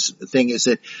Colavito's thing is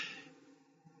that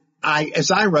as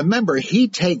I remember, he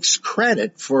takes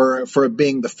credit for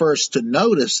being the first to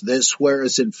notice this,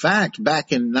 whereas in fact,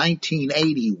 back in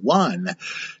 1981,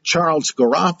 Charles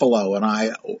Garofalo and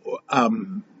I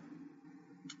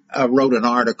wrote an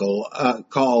article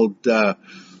called, what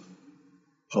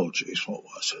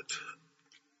was it?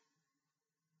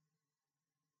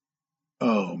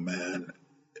 Oh, man.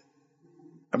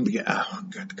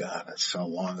 Good God, that's so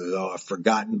long ago, I've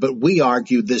forgotten. But we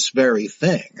argued this very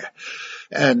thing.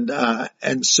 And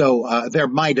so there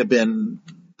might have been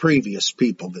previous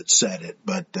people that said it,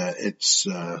 but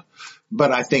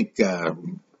but I think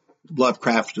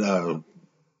Lovecraft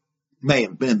may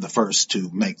have been the first to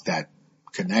make that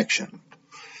connection.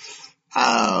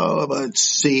 Let's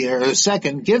see here.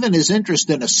 Second, given his interest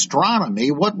in astronomy,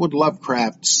 what would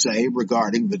Lovecraft say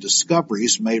regarding the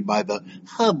discoveries made by the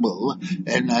Hubble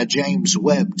and James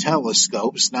Webb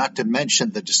telescopes, not to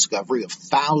mention the discovery of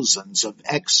thousands of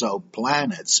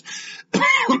exoplanets,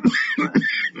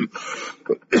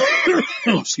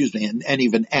 excuse me, and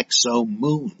even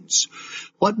exomoons?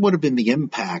 What would have been the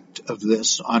impact of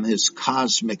this on his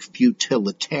cosmic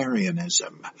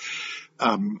futilitarianism?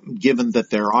 Given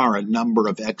that there are a number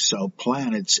of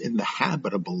exoplanets in the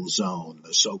habitable zone,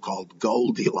 the so-called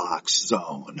Goldilocks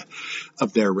zone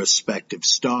of their respective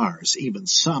stars, even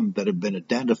some that have been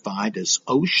identified as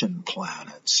ocean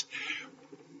planets.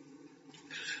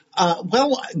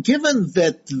 Well, given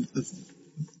that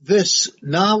this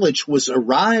knowledge was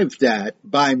arrived at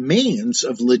by means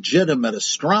of legitimate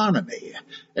astronomy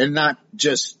and not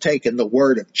just taking the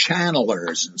word of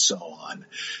channelers and so on,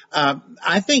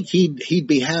 I think he'd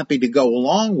be happy to go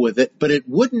along with it, but it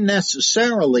wouldn't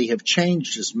necessarily have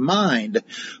changed his mind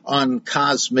on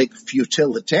cosmic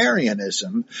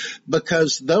futilitarianism,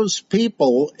 because those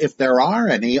people, if there are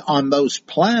any, on those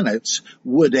planets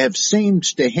would have seemed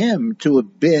to him to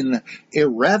have been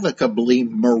irrevocably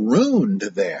marooned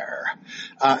there.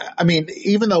 I mean,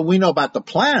 even though we know about the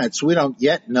planets, we don't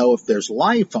yet know if there's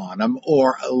life on them,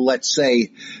 or let's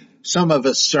say some of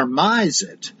us surmise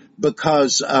it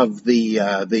because of the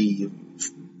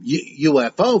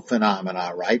UFO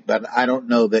phenomena, right? But I don't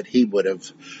know that he would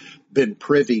have been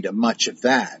privy to much of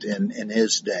that in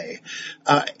his day.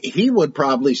 He would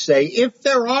probably say, if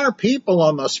there are people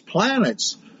on those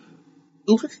planets,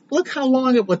 look how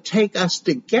long it would take us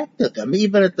to get to them,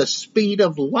 even at the speed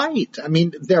of light. I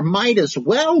mean, there might as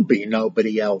well be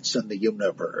nobody else in the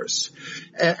universe.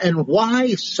 And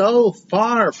why so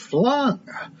far flung?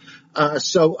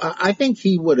 So I think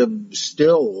he would have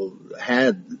still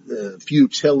had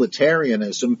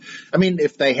futilitarianism. I mean,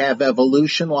 if they have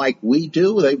evolution like we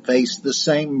do, they face the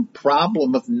same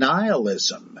problem of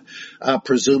nihilism.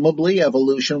 Presumably,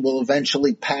 evolution will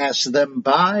eventually pass them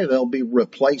by. They'll be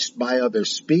replaced by other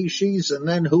species, and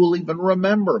then who'll even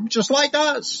remember them? Just like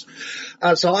us.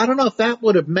 So I don't know if that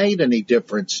would have made any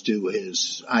difference to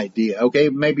his idea. Okay,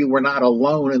 maybe we're not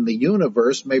alone in the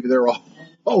universe. Maybe there are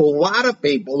a lot of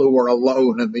people who are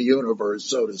alone in the universe,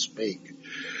 so to speak.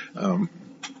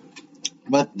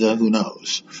 But who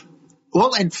knows?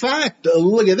 Well, in fact,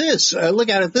 look at this. Look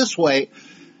at it this way.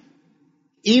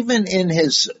 Even in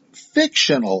his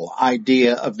fictional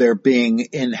idea of there being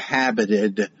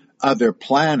inhabited other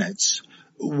planets,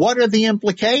 what are the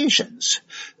implications?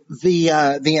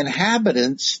 The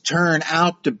inhabitants turn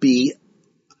out to be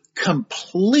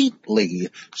completely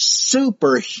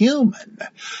superhuman,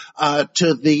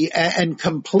 and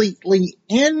completely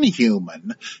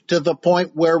inhuman, to the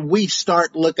point where we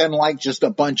start looking like just a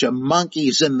bunch of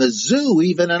monkeys in the zoo,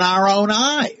 even in our own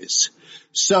eyes.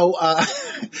 So,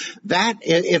 that,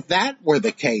 if that were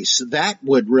the case, that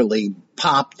would really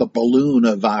pop the balloon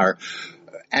of our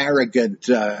arrogant,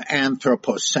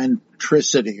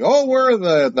 anthropocentricity. Oh, we're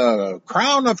the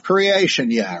crown of creation.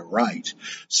 Yeah, right.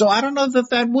 So I don't know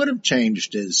that would have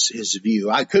changed his view.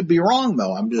 I could be wrong,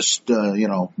 though. I'm just,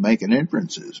 making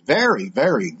inferences. Very,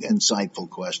 very insightful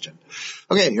question.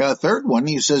 Okay, third one,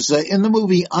 he says, in the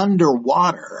movie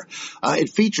Underwater, it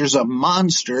features a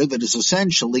monster that is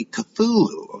essentially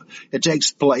Cthulhu. It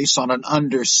takes place on an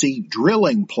undersea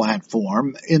drilling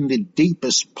platform in the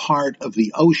deepest part of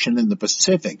the ocean in the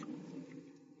Pacific.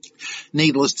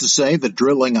 Needless to say, the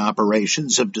drilling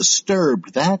operations have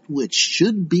disturbed that which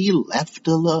should be left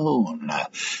alone.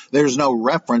 There's no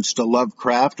reference to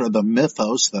Lovecraft or the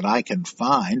mythos that I can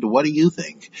find. What do you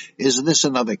think? Is this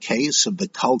another case of the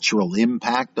cultural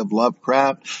impact of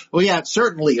Lovecraft? Well, yeah, it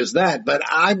certainly is that, but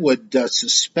I would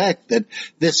suspect that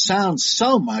this sounds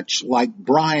so much like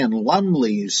Brian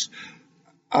Lumley's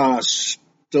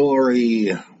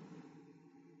story.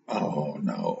 Oh,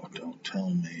 no, don't tell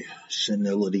me.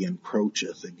 Senility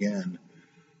encroacheth again.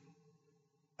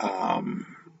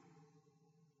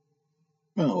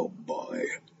 Oh, boy.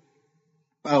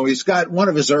 Oh, he's got one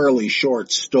of his early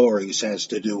short stories has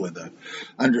to do with the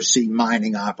undersea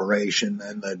mining operation,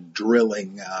 and the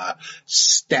drilling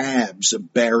stabs a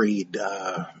buried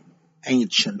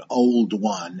ancient old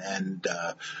one, and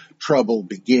trouble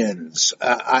begins.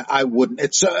 I wouldn't.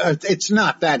 It's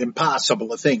not that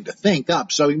impossible a thing to think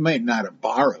up. So he may not have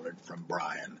borrowed it from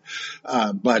Brian,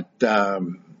 but I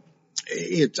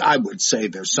would say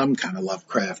there's some kind of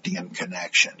Lovecraftian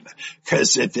connection.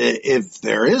 Because if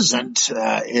there isn't,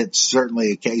 it's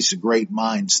certainly a case of great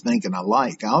minds thinking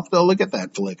alike. I'll have to look at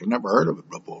that flick. I've never heard of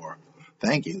it before.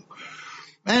 Thank you.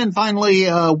 And finally,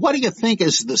 what do you think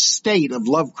is the state of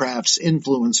Lovecraft's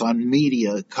influence on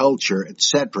media, culture,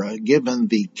 etc., given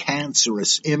the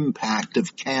cancerous impact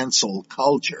of cancel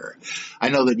culture? I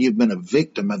know that you've been a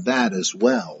victim of that as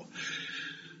well.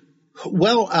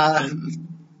 Well, I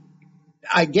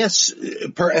guess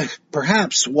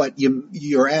perhaps what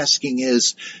you're asking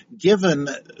is, given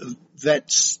that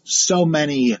so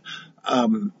many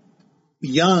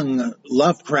young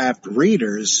Lovecraft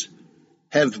readers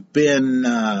have been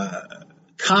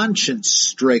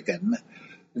conscience-stricken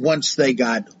once they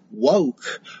got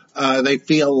woke, they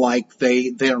feel like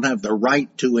they don't have the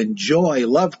right to enjoy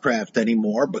Lovecraft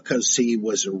anymore because he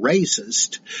was a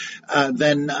racist,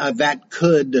 then that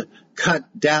could cut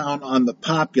down on the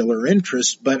popular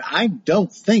interest, but I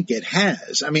don't think it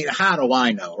has. I mean, how do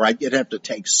I know, right? You'd have to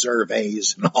take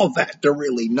surveys and all that to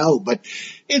really know, but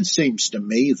it seems to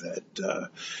me that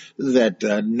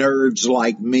nerds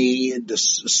like me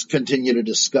continue to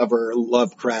discover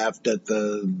Lovecraft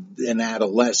in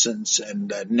adolescence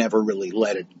and never really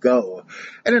let it go.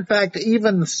 And in fact,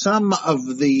 even some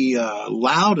of the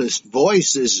loudest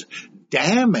voices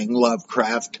damning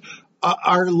Lovecraft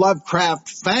are Lovecraft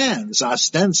fans,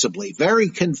 ostensibly, very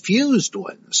confused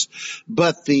ones.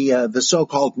 But the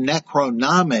so-called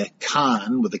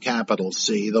Necronomicon, with a capital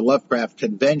C, the Lovecraft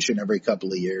convention every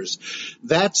couple of years,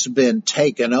 that's been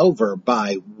taken over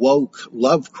by woke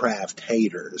Lovecraft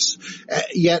haters.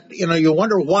 Yet, you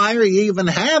wonder, why are you even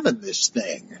having this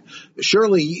thing?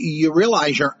 Surely you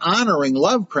realize you're honoring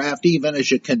Lovecraft even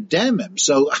as you condemn him.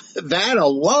 So that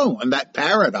alone, that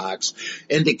paradox,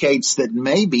 indicates that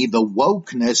maybe the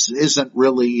wokeness isn't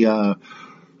really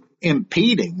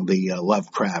impeding the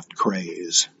Lovecraft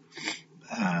craze.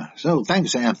 So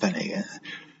thanks, Anthony.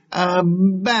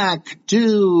 Back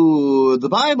to the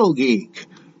Bible Geek.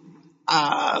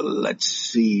 Let's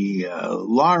see.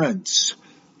 Lawrence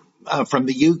from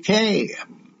the UK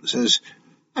says,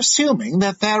 assuming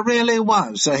that there really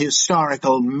was a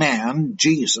historical man,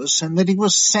 Jesus, and that he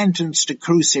was sentenced to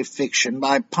crucifixion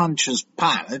by Pontius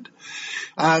Pilate,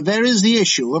 there is the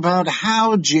issue about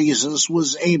how Jesus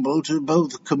was able to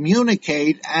both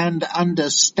communicate and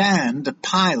understand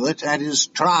Pilate at his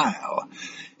trial.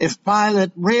 If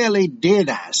Pilate really did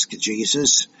ask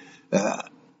Jesus,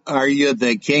 are you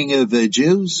the king of the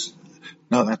Jews?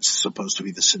 No, that's supposed to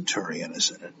be the centurion,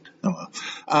 isn't it?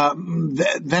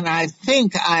 Then I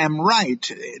think I am right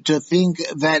to think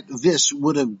that this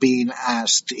would have been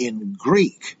asked in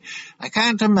Greek. I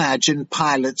can't imagine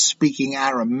Pilate speaking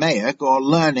Aramaic or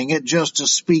learning it just to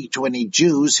speak to any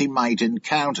Jews he might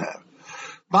encounter.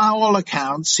 By all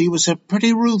accounts, he was a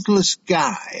pretty ruthless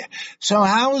guy. So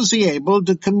how was he able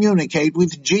to communicate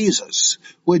with Jesus?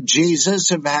 Would Jesus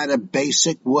have had a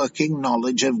basic working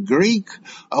knowledge of Greek,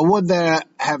 or would there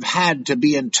have had to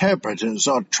be interpreters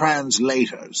or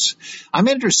translators? I'm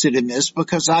interested in this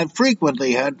because I've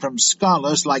frequently heard from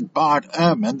scholars like Bart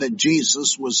Ehrman that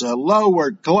Jesus was a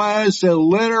lower-class,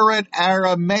 illiterate,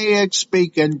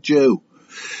 Aramaic-speaking Jew.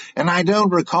 And I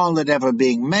don't recall it ever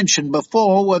being mentioned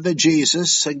before whether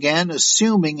Jesus, again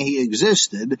assuming he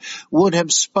existed, would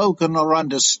have spoken or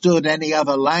understood any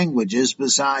other languages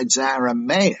besides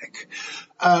Aramaic.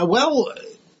 Well,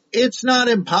 it's not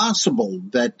impossible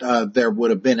that there would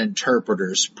have been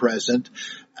interpreters present.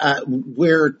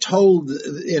 We're told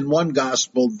in one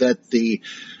gospel that the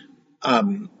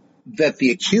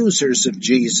accusers of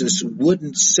Jesus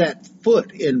wouldn't set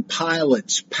foot in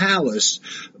Pilate's palace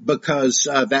because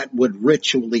that would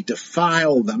ritually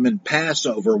defile them, and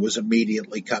Passover was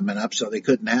immediately coming up, so they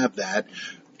couldn't have that.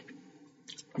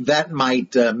 That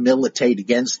might militate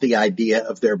against the idea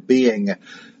of there being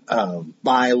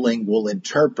bilingual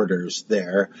interpreters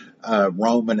there,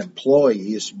 Roman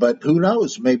employees, but who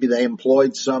knows, maybe they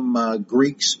employed some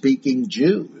Greek-speaking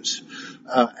Jews.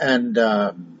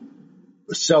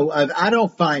 So I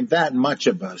don't find that much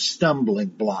of a stumbling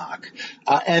block.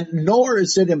 And nor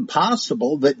is it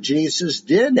impossible that Jesus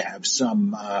did have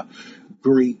some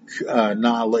Greek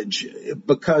knowledge,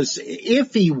 because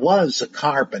if he was a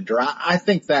carpenter, I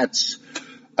think that's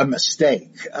a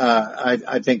mistake.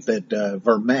 I think that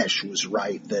Vermesh was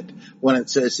right, that when it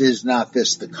says, is not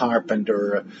this the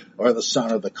carpenter or the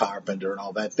son of the carpenter and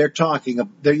all that,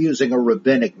 they're using a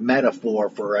rabbinic metaphor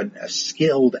for a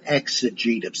skilled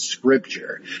exegete of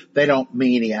scripture. They don't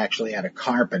mean he actually had a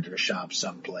carpenter shop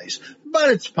someplace, but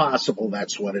it's possible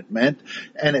that's what it meant.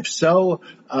 And if so,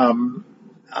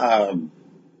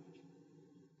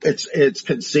 it's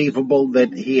conceivable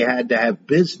that he had to have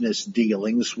business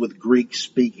dealings with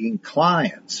Greek-speaking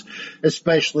clients,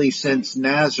 especially since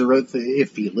Nazareth,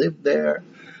 if he lived there,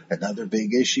 another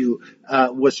big issue,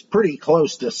 was pretty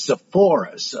close to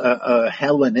Sepphoris, a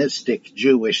Hellenistic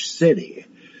Jewish city.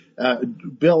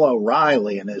 Bill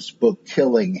O'Reilly, in his book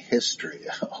Killing History,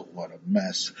 oh, what a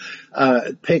mess,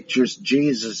 pictures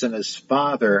Jesus and his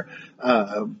father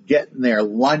getting their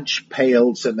lunch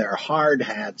pails and their hard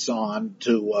hats on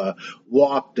to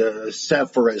walk to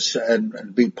Sepphoris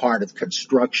and be part of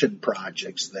construction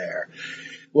projects there.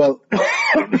 Well,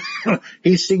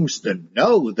 he seems to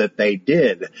know that they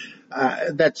did.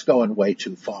 That's going way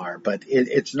too far, but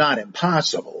it's not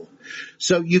impossible.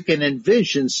 So you can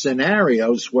envision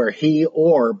scenarios where he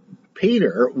or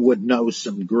Peter would know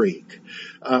some Greek,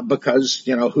 because,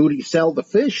 who'd he sell the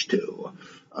fish to?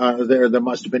 There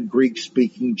must have been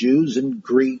Greek-speaking Jews and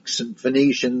Greeks and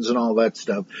Phoenicians and all that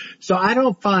stuff. So I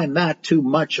don't find that too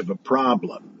much of a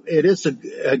problem. It is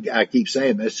I keep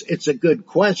saying this, it's a good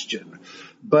question,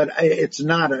 but it's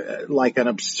not like an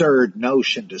absurd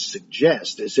notion to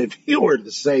suggest, as if you were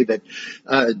to say that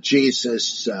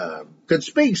Jesus could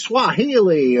speak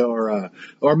Swahili or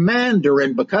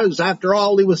Mandarin because, after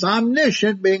all, he was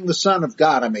omniscient, being the Son of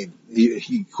God. I mean,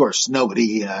 of course,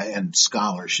 nobody in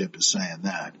scholarship is saying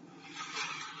that.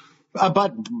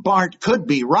 But Barth could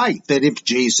be right that if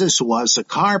Jesus was a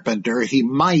carpenter,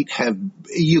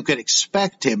 you could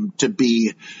expect him to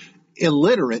be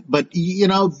illiterate. But,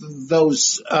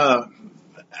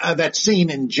 that scene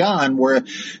in John where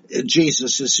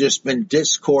Jesus has just been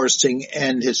discoursing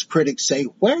and his critics say,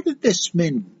 where did this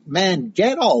man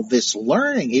get all this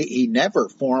learning? He never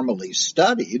formally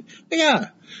studied. Yeah,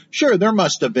 sure, there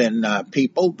must have been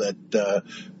people that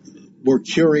were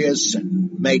curious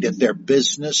and made it their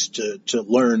business to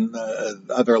learn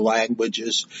other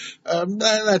languages.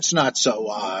 That's not so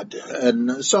odd.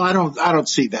 And so I don't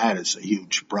see that as a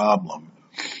huge problem.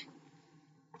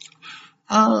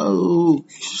 Okay,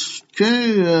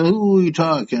 who are we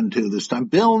talking to this time?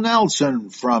 Bill Nelson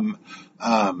from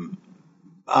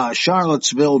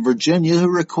Charlottesville, Virginia, who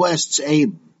requests a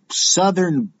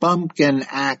Southern bumpkin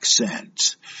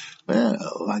accent.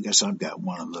 Well, I guess I've got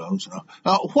one of those.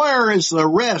 Where is the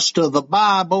rest of the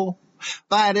Bible?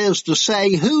 That is to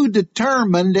say, who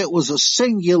determined it was a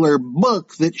singular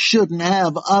book that shouldn't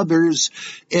have others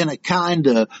in a kind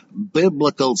of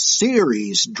biblical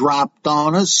series dropped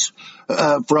on us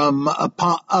from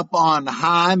up on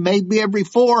high, maybe every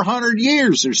 400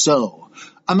 years or so?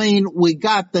 I mean, we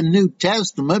got the New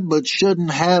Testament, but shouldn't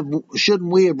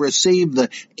we have received the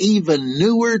even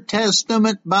newer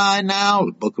Testament by now?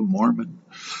 The Book of Mormon,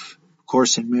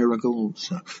 Course in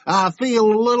Miracles. I feel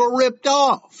a little ripped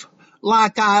off,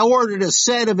 like I ordered a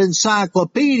set of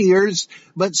encyclopedias,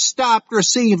 but stopped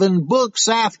receiving books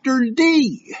after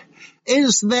D.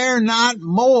 Is there not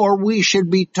more we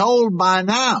should be told by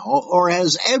now, or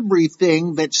has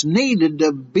everything that's needed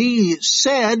to be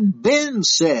said been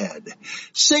said?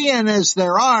 Seeing as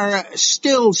there are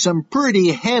still some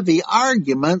pretty heavy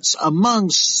arguments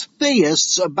amongst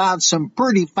theists about some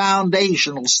pretty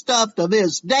foundational stuff to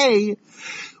this day,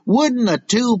 wouldn't a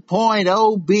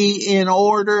 2.0 be in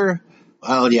order?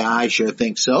 Well, yeah, I sure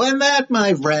think so. And that,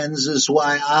 my friends, is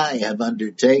why I have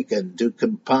undertaken to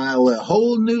compile a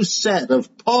whole new set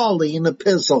of Pauline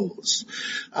epistles.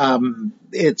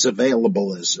 It's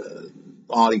available as an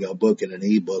audio book and an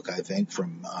ebook, I think,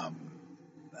 from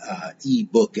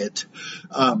eBook It.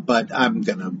 But I'm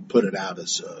going to put it out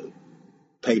as a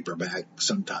paperback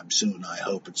sometime soon. I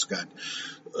hope it's got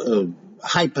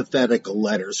hypothetical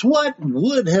letters. What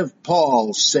would have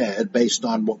Paul said, based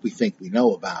on what we think we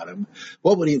know about him?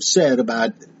 What would he have said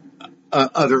about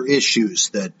other issues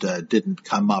that didn't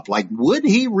come up? Like, would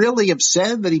he really have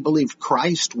said that he believed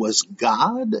Christ was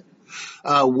God?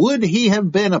 Would he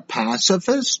have been a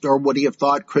pacifist, or would he have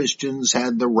thought Christians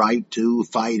had the right to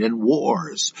fight in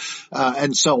wars,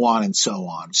 and so on and so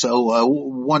on? So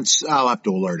once I'll have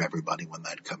to alert everybody when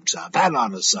that comes out. That ought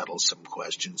to settle some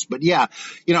questions. But yeah,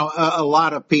 a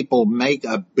lot of people make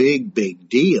a big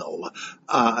deal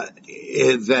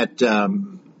that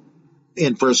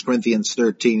in 1 Corinthians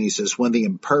 13, he says, when the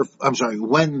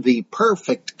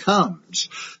perfect comes,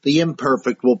 the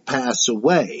imperfect will pass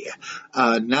away.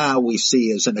 Now we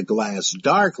see as in a glass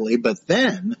darkly, but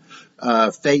then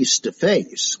face to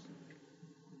face.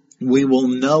 We will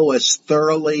know as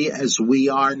thoroughly as we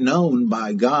are known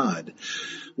by God.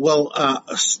 Well,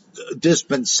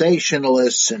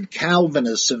 dispensationalists and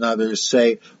Calvinists and others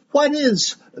say, what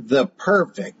is the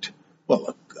perfect?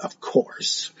 Well, of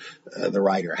course, the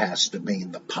writer has to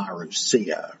mean the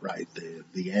parousia, right?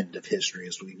 The end of history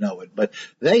as we know it. But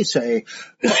they say,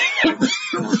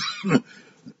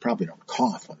 probably don't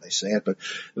cough when they say it, but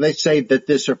they say that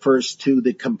this refers to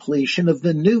the completion of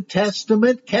the New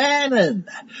Testament canon.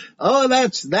 Oh,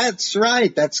 that's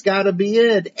right. That's got to be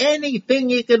it. Anything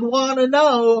you could want to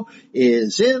know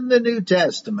is in the New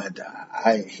Testament.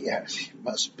 Yes, you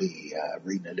must be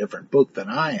reading a different book than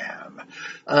I am.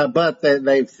 But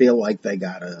they feel like they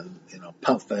got to,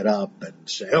 puff it up and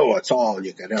say, oh, it's all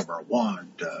you could ever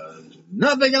want.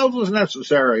 Nothing else is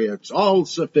necessary. It's all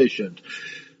sufficient,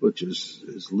 which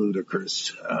is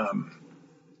ludicrous.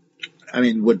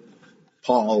 Would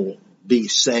Paul be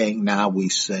saying now we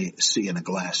see in a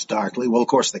glass darkly? Well, of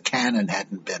course, the canon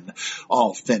hadn't been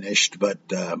all finished, but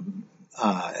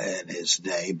in his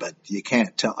day, but you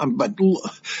can't tell. But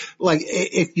like,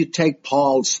 if you take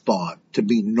Paul's thought to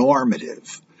be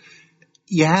normative,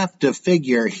 you have to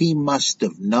figure he must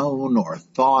have known or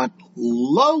thought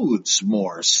loads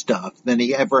more stuff than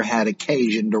he ever had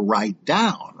occasion to write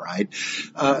down, right?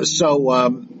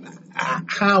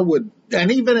 How would,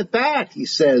 and even at that, he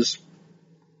says,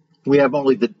 we have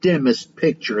only the dimmest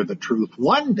picture of the truth.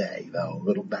 One day, though,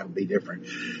 that'll be different.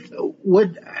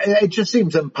 It just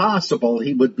seems impossible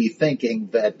he would be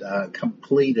thinking that a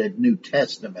completed New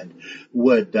Testament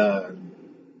would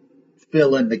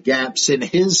fill in the gaps in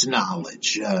his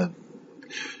knowledge.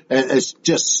 It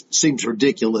just seems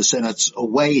ridiculous, and it's a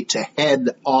way to head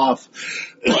off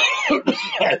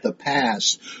at the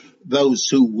pass those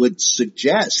who would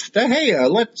suggest, hey,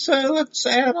 let's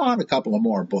add on a couple of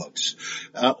more books.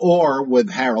 Or with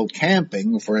Harold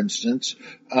Camping, for instance,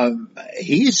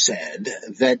 he said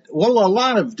that, well, a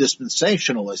lot of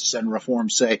dispensationalists and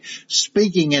reform say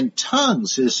speaking in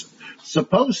tongues is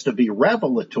supposed to be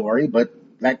revelatory, but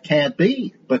that can't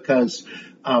be, because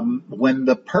when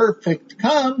the perfect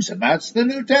comes, and that's the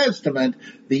New Testament,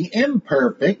 the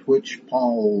imperfect, which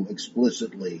Paul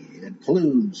explicitly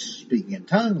includes speaking in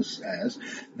tongues as,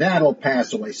 that'll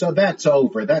pass away. So that's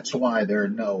over. That's why there are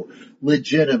no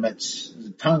legitimate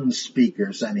tongue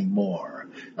speakers anymore.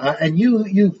 And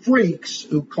you freaks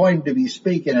who claim to be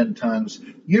speaking in tongues,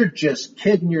 you're just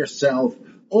kidding yourself,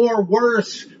 or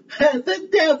worse, the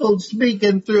devil's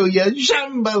speaking through you.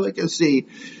 Shambhalikasi.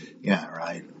 Yeah,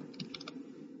 right.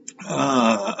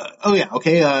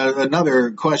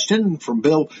 Another question from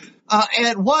Bill.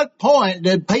 At what point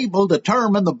did people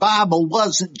determine the Bible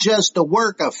wasn't just a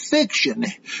work of fiction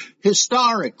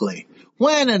historically?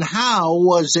 When and how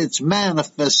was its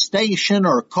manifestation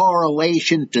or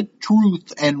correlation to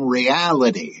truth and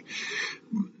reality?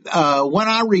 When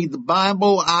I read the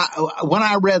Bible,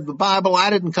 I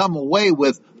didn't come away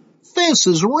with, this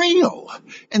is real.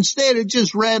 Instead, it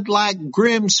just read like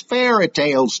Grimm's fairy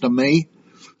tales to me.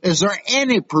 Is there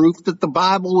any proof that the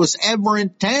Bible was ever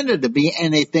intended to be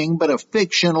anything but a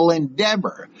fictional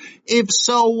endeavor? If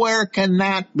so, where can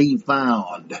that be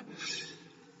found?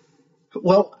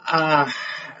 Well,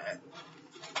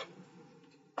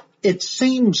 it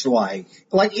seems like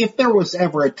if there was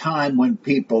ever a time when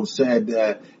people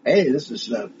said, hey, this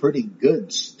is pretty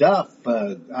good stuff,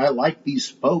 I like these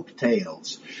folk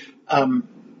tales.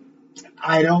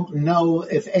 I don't know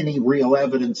if any real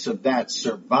evidence of that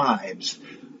survives.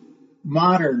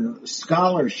 Modern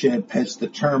scholarship has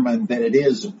determined that it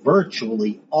is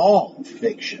virtually all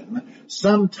fiction,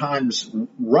 sometimes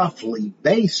roughly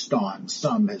based on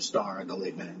some historical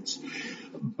events.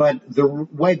 But the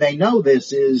way they know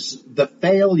this is the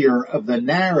failure of the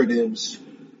narratives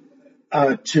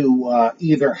to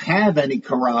either have any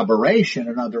corroboration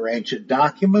in other ancient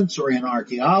documents or in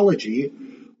archaeology,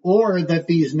 or that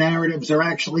these narratives are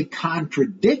actually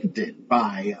contradicted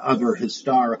by other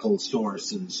historical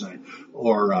sources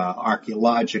or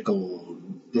archaeological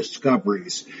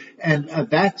discoveries. And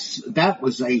that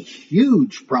was a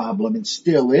huge problem and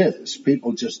still is.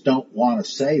 People just don't want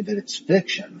to say that it's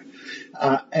fiction.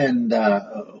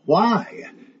 Why?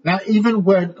 Now, even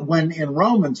when in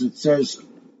Romans it says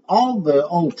all the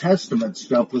Old Testament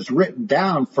stuff was written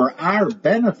down for our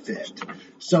benefit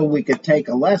so we could take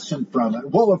a lesson from it.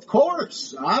 Well, of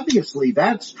course, obviously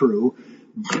that's true.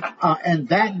 And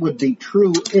that would be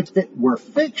true if it were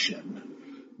fiction.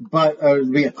 But it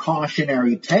would be a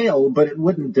cautionary tale, but it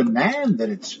wouldn't demand that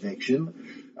it's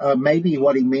fiction. Maybe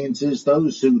what he means is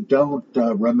those who don't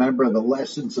remember the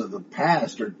lessons of the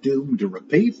past are doomed to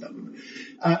repeat them.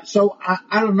 So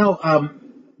I don't know.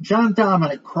 John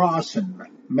Dominic Crossan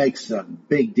makes a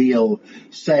big deal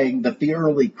saying that the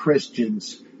early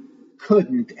Christians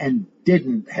couldn't and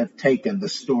didn't have taken the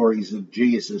stories of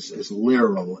Jesus as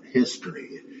literal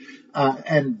history.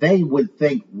 And they would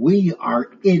think we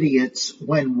are idiots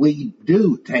when we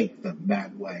do take them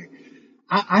that way.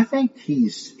 I think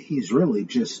he's really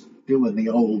just doing the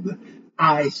old,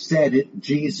 I said it,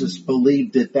 Jesus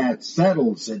believed it, that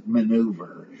settles it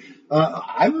maneuver.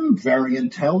 I'm very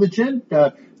intelligent.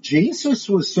 Jesus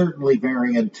was certainly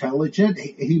very intelligent.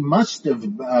 He must have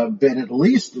been at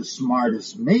least as smart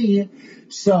as me.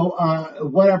 So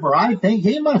whatever I think,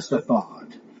 he must have thought.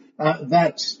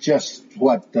 That's just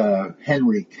what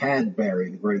Henry Cadbury,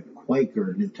 the great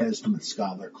Quaker New Testament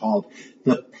scholar, called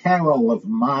the peril of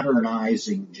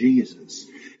modernizing Jesus.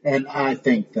 And I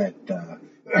think that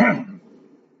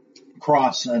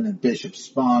Crossan and Bishop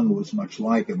Spong, who was much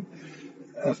like him,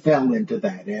 fell into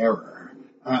that error.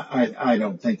 I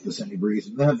don't think there's any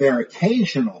reason. There are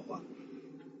occasional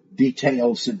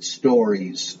details and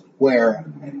stories where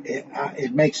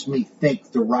it makes me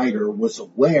think the writer was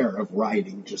aware of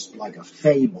writing just like a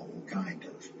fable, kind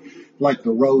of, like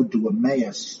the Road to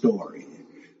Emmaus story,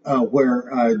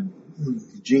 where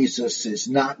Jesus is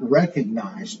not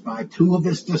recognized by two of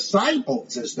his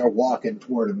disciples as they're walking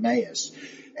toward Emmaus.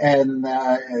 And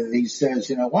he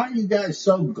says, why are you guys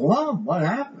so glum? What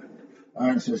happened?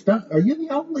 And says, are you the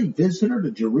only visitor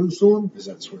to Jerusalem? Because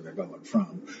that's where they're going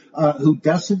from, who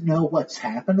doesn't know what's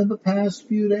happened in the past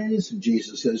few days? And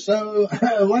Jesus says, so,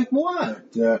 like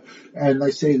what? And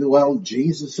they say, well,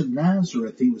 Jesus of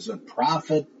Nazareth, he was a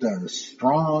prophet,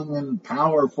 strong and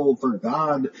powerful for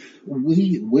God.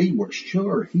 We were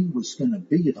sure he was going to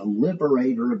be the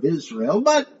liberator of Israel,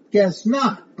 but guess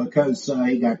not, because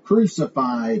he got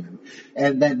crucified,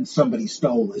 and then somebody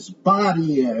stole his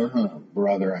body.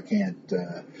 Brother, I can't,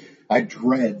 I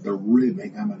dread the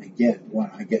ribbing I'm going to get when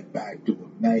I get back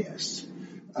to Emmaus.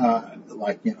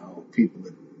 People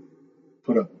that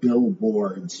put up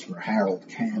billboards for Harold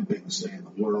Camping saying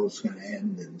the world's going to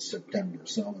end in September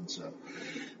so-and-so.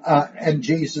 And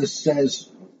Jesus says,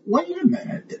 wait a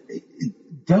minute,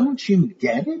 don't you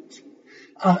get it?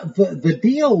 The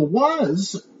deal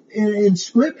was in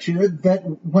Scripture that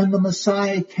when the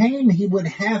Messiah came, he would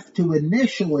have to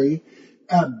initially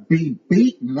be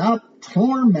beaten up,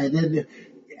 tormented,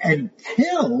 and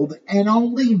killed, and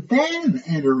only then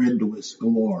enter into his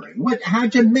glory.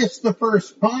 How'd you miss the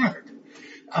first part?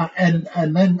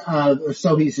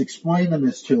 So he's explaining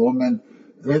this to them, and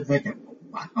they're thinking,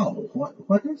 wow,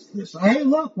 what is this? Hey,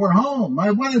 look, we're home.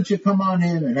 Why don't you come on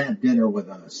in and have dinner with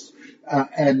us?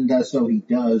 So he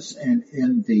does, and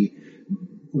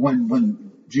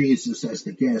when Jesus, as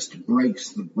the guest, breaks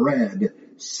the bread,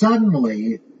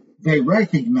 suddenly they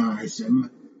recognize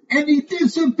him, and he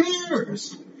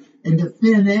disappears into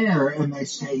thin air, and they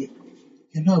say,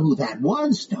 you know who that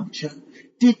was, don't you?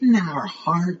 Didn't our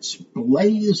hearts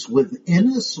blaze within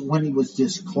us when he was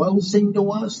disclosing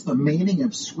to us the meaning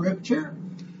of Scripture?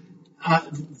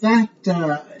 That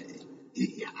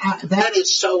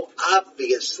is so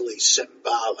obviously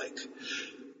symbolic.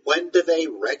 When do they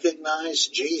recognize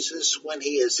Jesus? When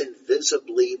he is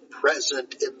invisibly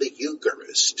present in the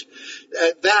Eucharist.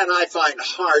 That I find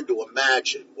hard to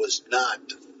imagine was not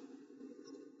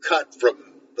cut from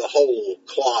the whole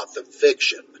cloth of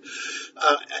fiction.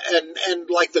 And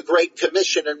like the Great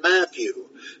Commission in Matthew,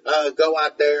 go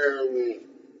out there,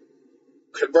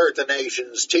 convert the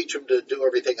nations, teach them to do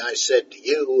everything I said to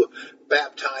you,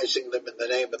 baptizing them in the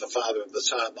name of the Father, and the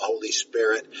Son, and the Holy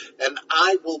Spirit, and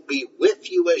I will be with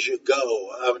you as you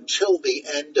go until the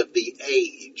end of the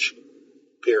age.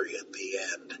 Period. The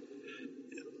end.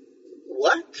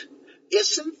 What?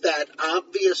 Isn't that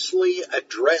obviously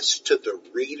addressed to the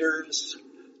readers,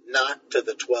 not to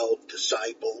the 12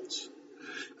 disciples?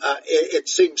 It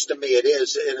seems to me it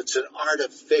is, and it's an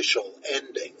artificial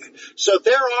ending. So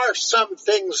there are some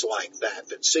things like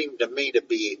that seem to me to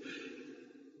be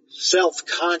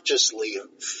self-consciously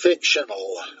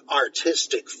fictional,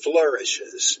 artistic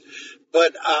flourishes.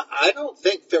 But I don't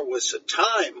think there was a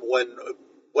time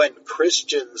when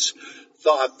Christians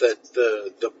thought that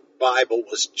the Bible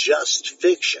was just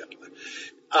fiction.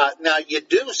 Now, you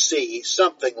do see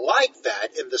something like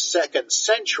that in the 2nd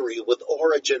century with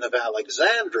Origen of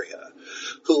Alexandria,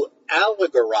 who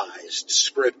allegorized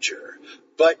Scripture.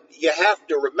 But you have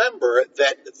to remember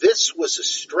that this was a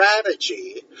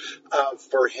strategy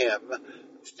for him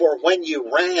for when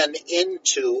you ran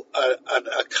into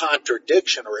a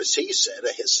contradiction, or as he said,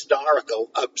 a historical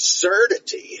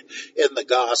absurdity in the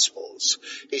Gospels.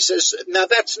 He says, now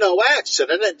that's no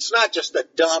accident. It's not just a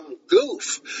dumb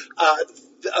goof.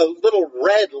 A little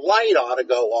red light ought to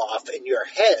go off in your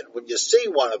head when you see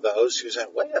one of those. You say,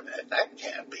 wait a minute, that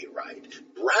can't be right.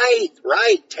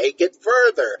 Right, take it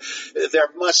further. There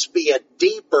must be a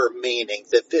deeper meaning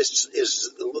that this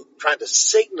is trying to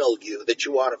signal you that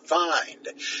you ought to find,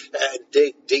 and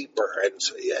dig deeper. And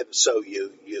so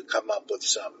you come up with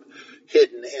some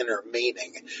hidden inner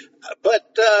meaning.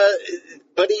 But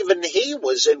even he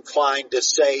was inclined to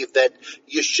say that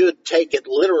you should take it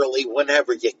literally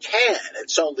whenever you can.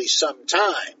 It's only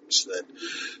sometimes that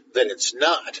it's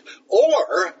not.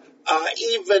 Or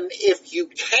even if you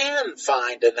can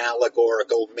find an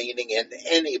allegorical meaning in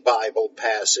any Bible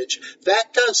passage,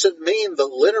 that doesn't mean the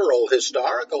literal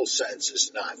historical sense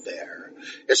is not there.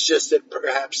 It's just that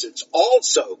perhaps it's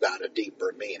also got a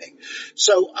deeper meaning.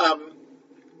 So,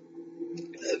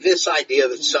 this idea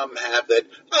that some have that,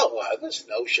 this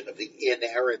notion of the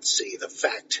inerrancy, the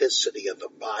facticity of the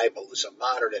Bible is a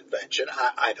modern invention,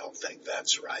 I don't think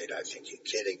that's right. I think you're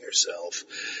kidding yourself.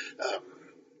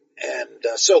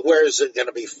 So where is it going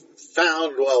to be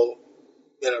found? Well,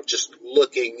 just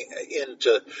looking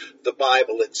into the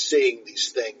Bible and seeing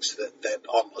these things that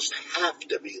almost have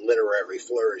to be literary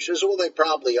flourishes. Well, they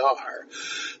probably are.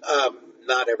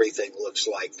 Not everything looks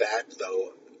like that,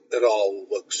 though. It all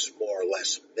looks more or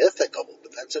less mythical,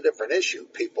 but that's a different issue.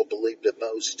 People believed in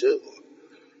those too.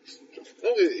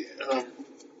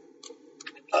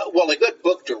 Well, a good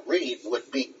book to read would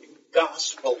be,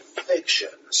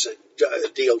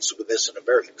 deals with this in a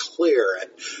very clear and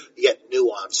yet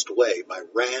nuanced way by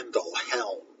Randall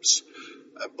Helms.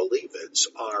 I believe it's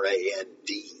Randel,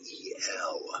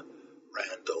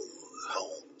 Randall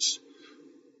Helms.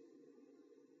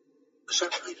 Is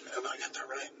that right? Have I got the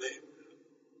right name?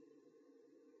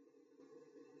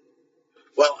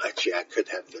 Well, actually, I could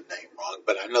have the name wrong,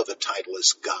 but I know the title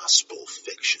is Gospel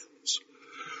Fictions.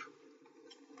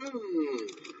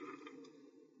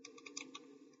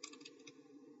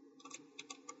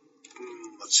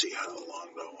 Let's see, how long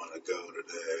do I want to go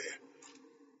today?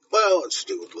 Well, let's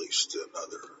do at least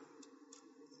another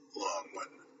long one.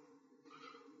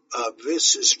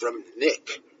 This is from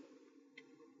Nick.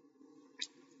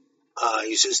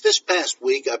 He says, this past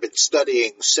week I've been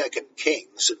studying 2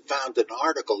 Kings and found an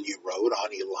article you wrote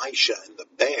on Elisha and the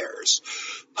bears,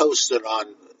 posted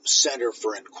on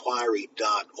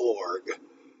centerforinquiry.org,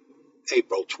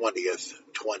 April 20th,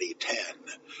 2010,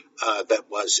 that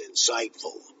was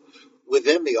insightful.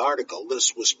 Within the article,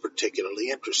 this was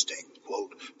particularly interesting.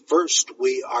 Quote, first,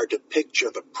 we are to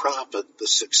picture the prophet, the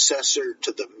successor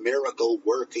to the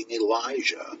miracle-working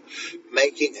Elijah,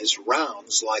 making his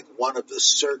rounds like one of the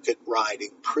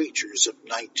circuit-riding preachers of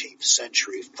 19th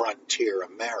century frontier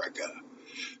America.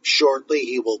 Shortly,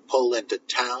 he will pull into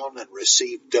town and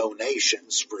receive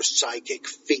donations for psychic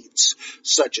feats,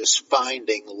 such as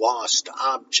finding lost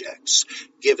objects,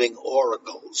 giving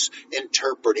oracles,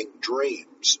 interpreting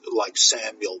dreams, like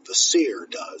Samuel the seer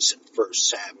does in 1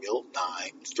 Samuel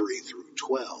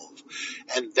 9:3-12,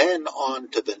 and then on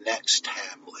to the next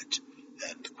hamlet,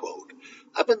 end quote.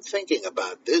 I've been thinking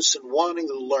about this and wanting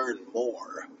to learn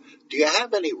more. Do you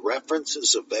have any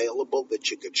references available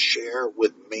that you could share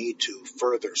with me to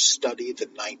further study the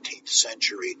 19th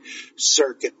century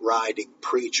circuit-riding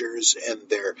preachers and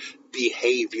their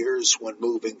behaviors when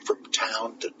moving from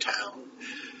town to town?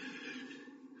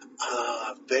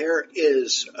 There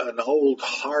is an old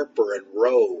Harper and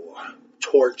Row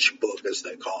torch book, as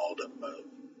they called them,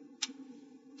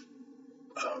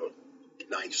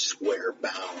 nice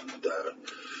square-bound,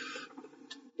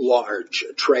 large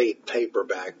trade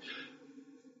paperback.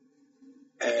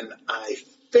 And I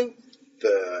think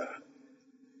the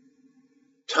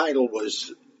title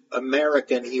was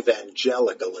American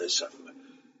Evangelicalism.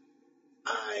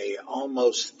 I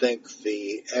almost think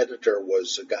the editor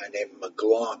was a guy named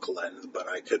McLaughlin, but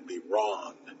I could be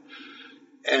wrong.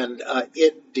 And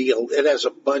it has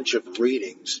a bunch of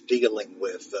readings dealing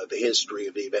with the history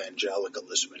of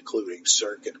evangelicalism, including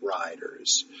circuit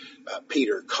riders,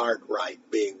 Peter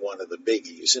Cartwright being one of the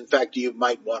biggies. In fact, you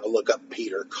might want to look up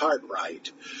Peter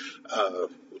Cartwright,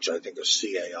 which I think is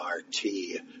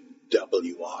Cartwright.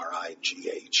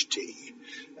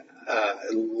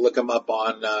 Look him up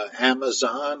on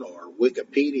Amazon or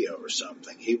Wikipedia or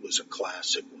something. He was a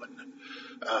classic one.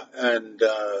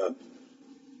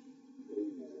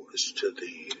 As to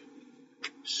the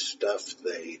stuff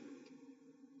they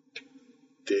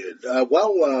did.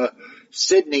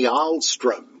 Sidney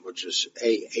Alstrom, which is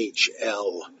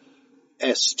Alstrom,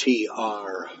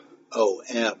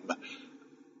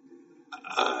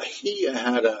 he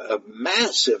had a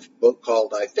massive book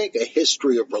called, I think, A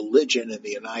History of Religion in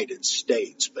the United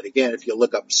States. But again, if you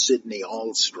look up Sidney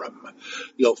Alstrom,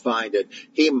 you'll find it.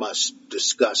 He must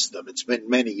discuss them. It's been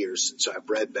many years since I've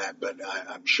read that, but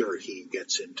I'm sure he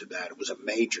gets into that. It was a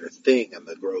major thing in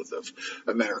the growth of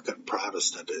American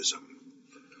Protestantism.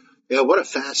 Yeah, what a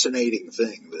fascinating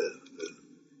thing,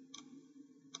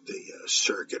 the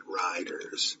circuit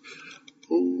riders.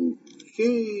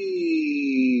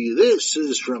 Okay, this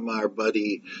is from our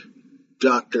buddy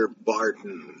Dr.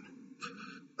 Barton.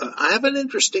 I have an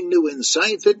interesting new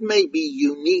insight that may be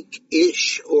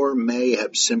unique-ish or may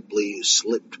have simply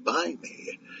slipped by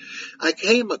me. I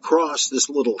came across this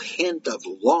little hint of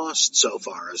lost, so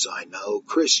far as I know,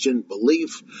 Christian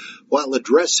belief while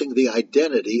addressing the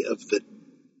identity of the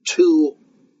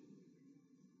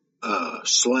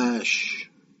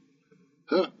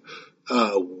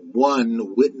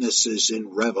one witnesses in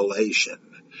Revelation.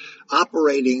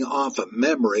 Operating off of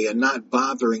memory and not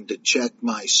bothering to check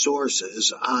my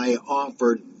sources, I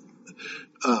offered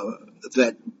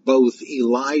that both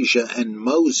Elijah and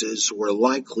Moses were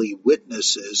likely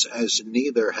witnesses, as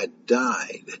neither had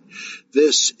died.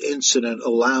 This incident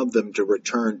allowed them to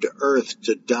return to earth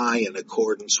to die in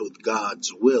accordance with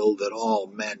God's will that all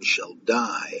men shall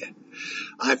die.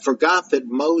 I forgot that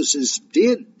Moses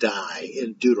did die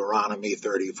in Deuteronomy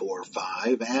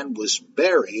 34:5 and was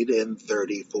buried in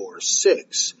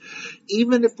 34:6.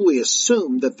 Even if we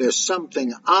assume that there's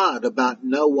something odd about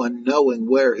no one knowing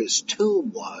where his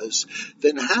tomb was,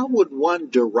 then how would one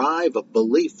derive a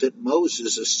belief that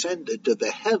Moses ascended to the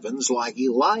heavens like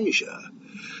Elijah?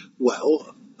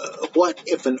 Well, what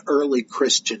if an early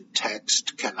Christian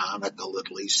text, canonical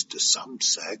at least to some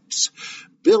sects,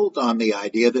 built on the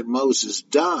idea that Moses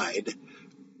died,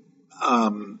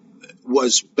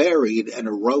 was buried and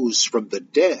arose from the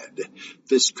dead?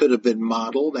 This could have been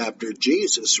modeled after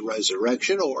Jesus'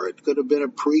 resurrection, or it could have been a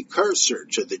precursor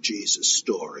to the Jesus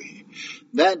story.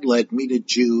 That led me to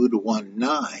Jude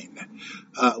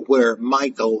 1:9, where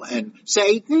Michael and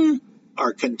Satan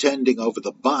are contending over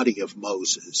the body of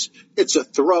Moses. It's a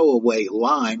throwaway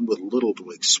line with little to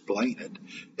explain it.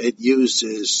 It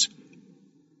uses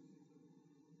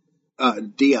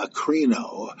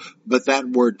diakrino, but that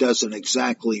word doesn't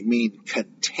exactly mean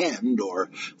contend or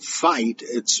fight.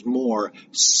 It's more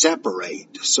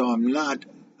separate. So I'm not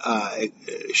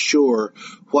sure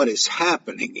what is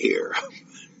happening here.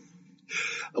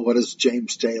 What does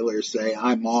James Taylor say?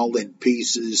 I'm all in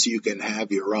pieces. You can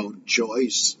have your own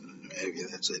choice. Maybe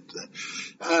that's it.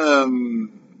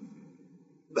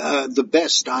 The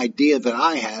best idea that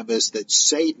I have is that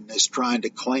Satan is trying to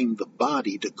claim the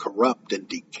body to corrupt and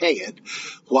decay it,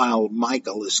 while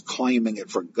Michael is claiming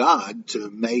it for God to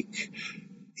make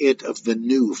it of the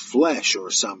new flesh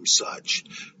or some such.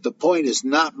 The point is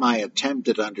not my attempt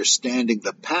at understanding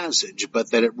the passage,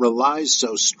 but that it relies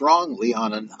so strongly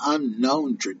on an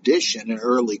unknown tradition in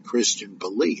early Christian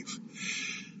belief.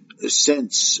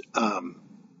 Since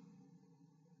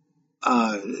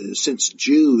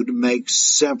Jude makes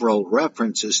several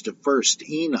references to first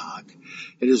Enoch,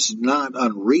 it is not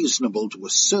unreasonable to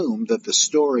assume that the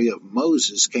story of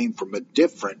Moses came from a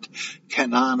different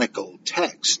canonical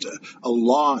text, a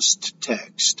lost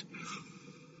text.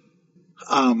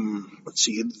 Let's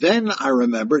see. Then I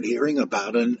remembered hearing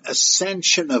about an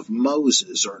ascension of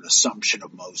Moses, or an assumption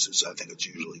of Moses, I think it's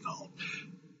usually called.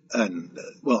 And,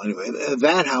 well, anyway,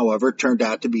 that, however, turned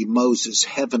out to be Moses'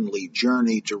 heavenly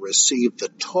journey to receive the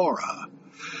Torah.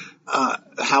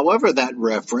 However, that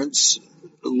reference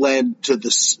led to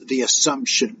the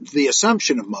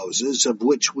assumption of Moses, of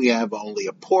which we have only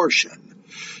a portion.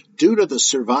 Due to the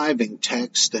surviving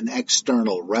text and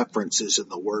external references in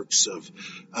the works of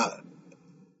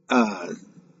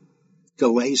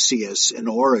Galasius in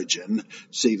Origin,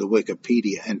 see the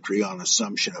Wikipedia entry on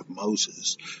Assumption of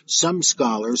Moses, some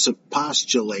scholars have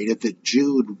postulated that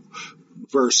Jude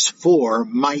verse 4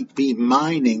 might be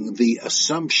mining the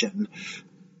assumption,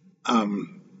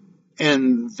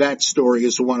 and that story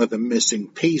is one of the missing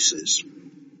pieces.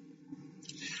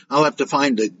 I'll have to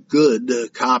find a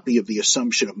good copy of the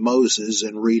Assumption of Moses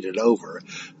and read it over.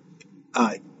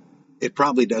 It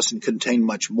probably doesn't contain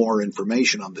much more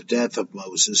information on the death of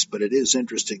Moses, but it is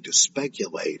interesting to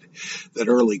speculate that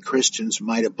early Christians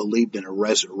might have believed in a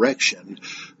resurrection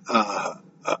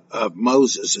of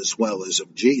Moses as well as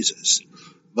of Jesus.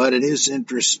 But it is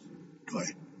interesting.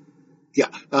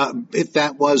 If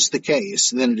that was the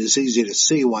case, then it is easy to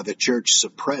see why the church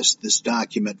suppressed this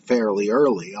document fairly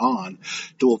early on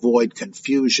to avoid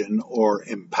confusion or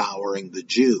empowering the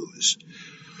Jews.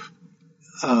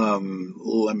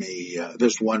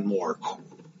 There's one more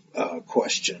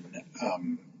question.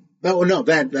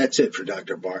 That's it for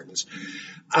Dr. Barthes.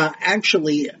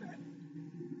 Actually,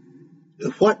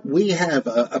 what we have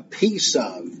a piece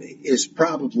of is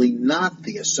probably not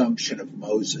the Assumption of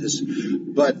Moses,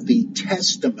 but the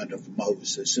Testament of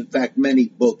Moses. In fact, many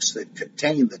books that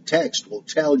contain the text will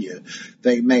tell you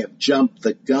they may have jumped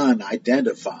the gun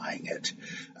identifying it.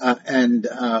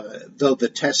 Though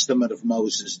the Testament of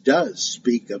Moses does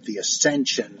speak of the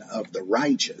ascension of the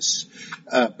righteous,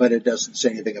 but it doesn't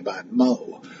say anything about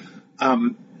Mo.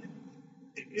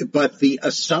 But the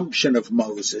Assumption of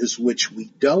Moses, which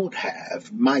we don't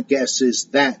have, my guess is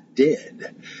that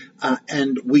did.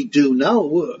 And we do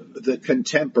know the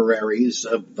contemporaries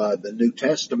of the New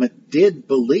Testament did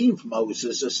believe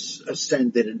Moses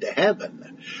ascended into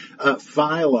heaven.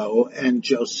 Philo and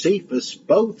Josephus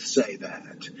both say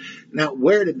that. Now,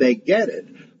 where did they get it?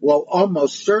 Well,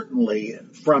 almost certainly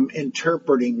from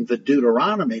interpreting the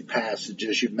Deuteronomy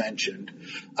passages you mentioned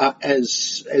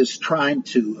as trying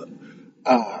to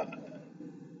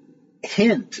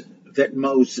hint that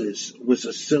Moses was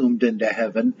assumed into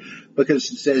heaven, because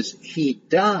it says he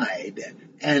died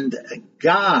and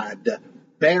God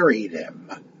buried him.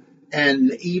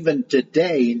 And even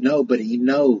today, nobody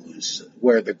knows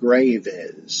where the grave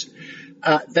is.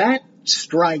 That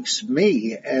strikes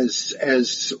me as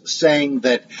saying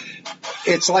that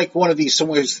it's like one of these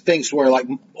things where, like,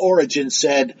 Origen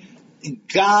said,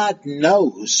 God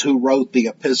knows who wrote the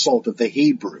epistle to the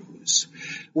Hebrews.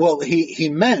 Well, he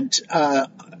meant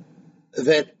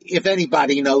that if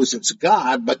anybody knows, it's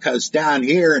God, because down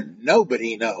here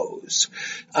nobody knows.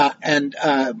 And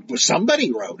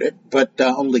somebody wrote it, but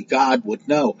only God would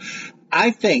know.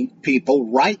 I think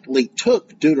people rightly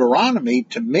took Deuteronomy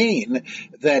to mean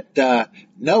that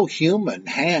no human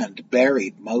hand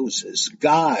buried Moses.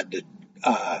 God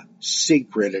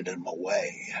secreted him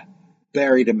away,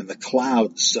 buried him in the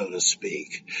clouds, so to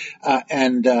speak.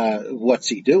 And what's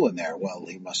he doing there? Well,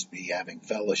 he must be having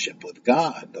fellowship with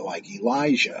God, like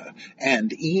Elijah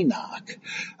and Enoch.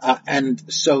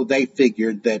 And so they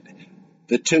figured that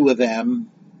the two of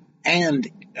them and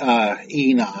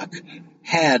Enoch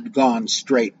had gone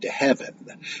straight to heaven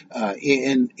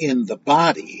in the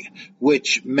body,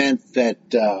 which meant that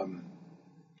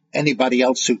anybody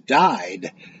else who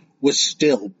died was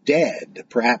still dead,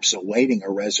 perhaps awaiting a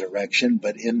resurrection.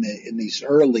 But in these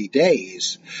early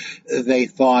days, they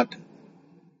thought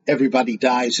everybody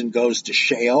dies and goes to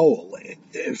Sheol.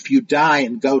 If you die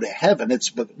and go to heaven,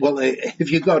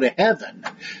 if you go to heaven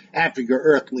after your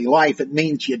earthly life, it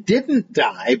means you didn't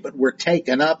die, but were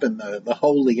taken up in the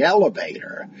holy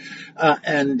elevator.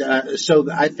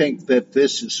 So I think that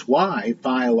this is why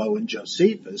Philo and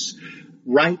Josephus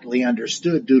rightly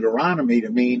understood Deuteronomy to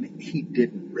mean he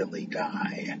didn't really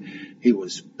die. He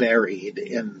was buried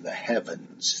in the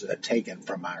heavens, taken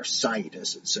from our sight,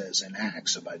 as it says in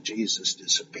Acts about Jesus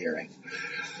disappearing.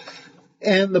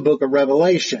 And the book of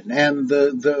Revelation and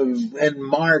and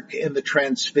Mark in the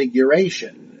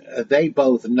Transfiguration, they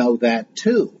both know that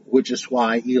too, which is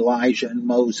why Elijah and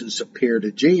Moses appear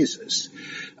to Jesus,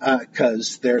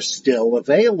 because they're still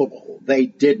available. They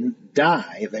didn't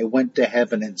die. They went to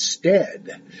heaven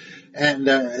instead. And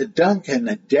Duncan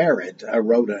Derrida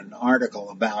wrote an article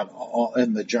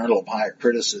in the Journal of Higher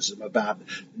Criticism about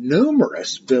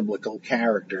numerous biblical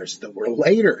characters that were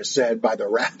later said by the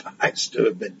rabbis to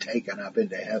have been taken up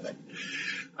into heaven.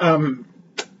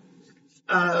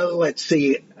 Let's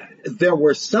see. There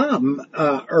were some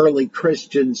early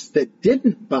Christians that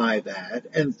didn't buy that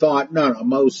and thought, no,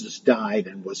 Moses died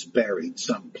and was buried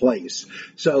someplace.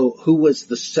 So who was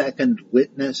the second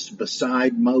witness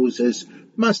beside Moses?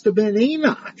 Must have been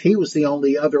Enoch. He was the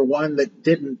only other one that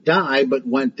didn't die but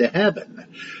went to heaven.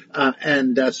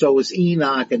 So was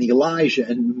Enoch and Elijah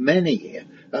and many.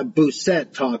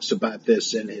 Bousset talks about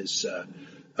this in his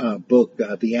book,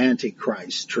 The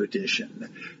Antichrist Tradition.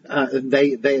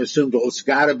 They assumed, well, it's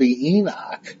got to be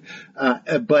Enoch.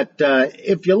 But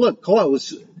if you look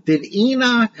close, did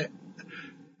Enoch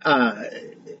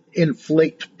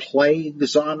inflict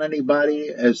plagues on anybody?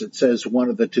 As it says, one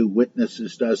of the two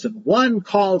witnesses doesn't. One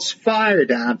calls fire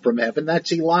down from heaven.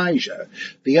 That's Elijah.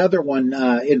 The other one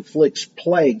inflicts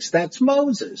plagues. That's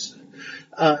Moses.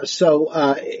 So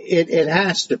it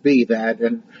has to be that,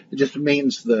 and it just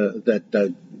means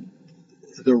that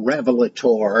the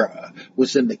revelator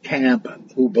was in the camp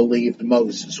who believed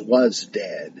Moses was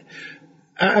dead.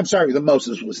 I'm sorry, that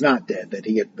Moses was not dead, that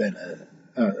he had been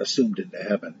assumed into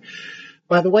heaven.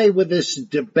 By the way, with this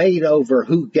debate over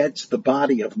who gets the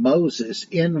body of Moses,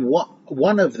 in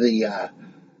one of the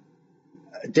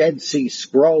Dead Sea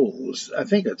Scrolls, I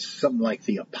think it's something like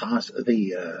the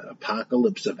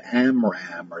Apocalypse of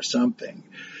Amram or something,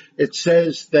 it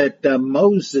says that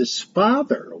Moses'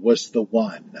 father was the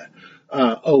one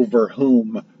over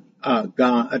whom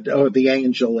God, or the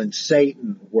angel and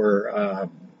Satan were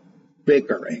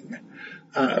bickering.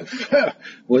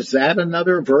 Was that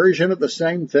another version of the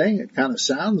same thing? It kind of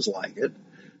sounds like it.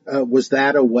 Was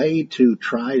that a way to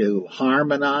try to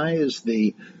harmonize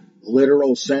the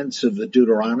literal sense of the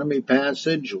Deuteronomy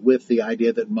passage with the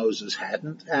idea that Moses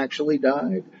hadn't actually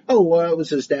died? Oh, it was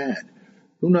his dad.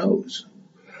 Who knows?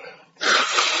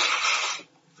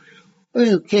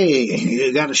 Okay,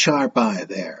 you got a sharp eye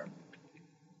there.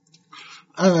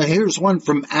 Here's one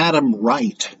from Adam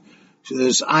Wright.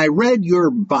 Says, I read your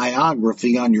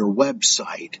biography on your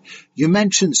website. You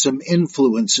mentioned some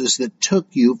influences that took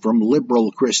you from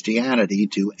liberal Christianity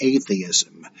to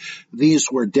atheism.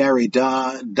 These were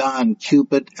Derrida, Don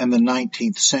Cupitt, and the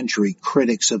 19th century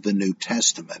critics of the New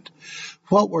Testament.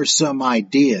 What were some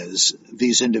ideas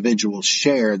these individuals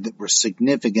shared that were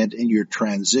significant in your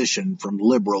transition from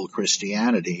liberal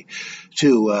Christianity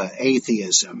to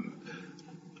atheism?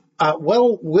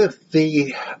 With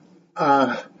the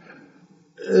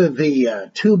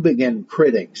Tübingen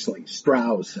critics like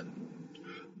Strauss and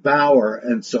Bauer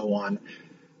and so on,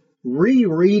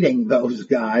 rereading those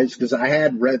guys, because I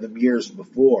had read them years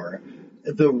before,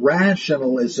 the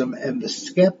rationalism and the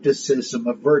skepticism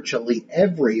of virtually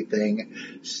everything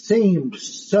seemed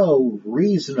so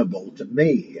reasonable to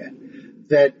me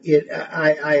that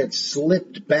I had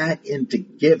slipped back into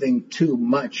giving too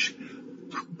much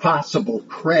possible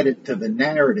credit to the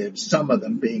narrative, some of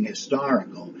them being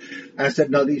historical. I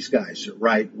said, no, these guys are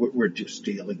right. We're just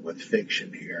dealing with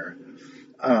fiction here.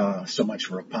 So much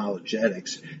for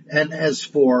apologetics. And as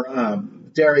for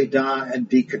Derrida and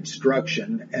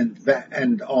deconstruction,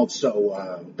 and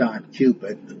also Don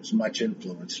Cupitt, who's much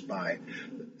influenced by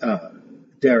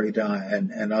Derrida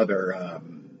and other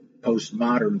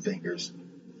postmodern thinkers,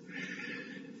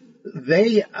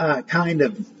 they kind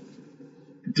of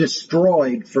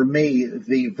destroyed for me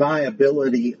the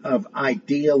viability of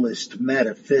idealist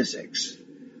metaphysics,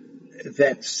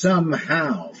 that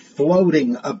somehow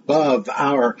floating above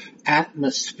our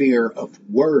atmosphere of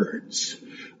words,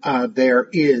 there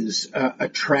is a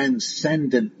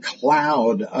transcendent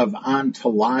cloud of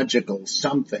ontological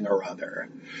something or other,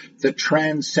 the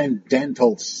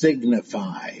transcendental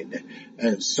signified,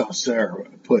 as Saussure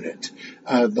put it.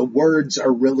 The words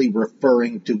are really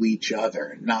referring to each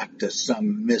other, not to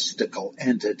some mystical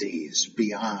entities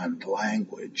beyond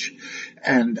language.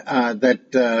 And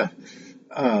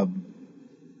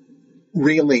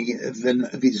really,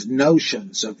 these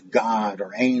notions of God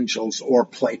or angels or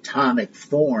Platonic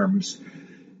forms,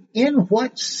 in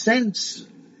what sense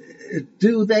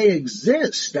do they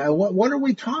exist? What are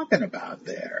we talking about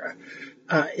there?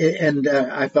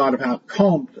 I thought of how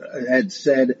Comte had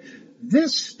said,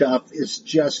 this stuff is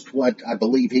just what I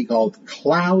believe he called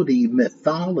cloudy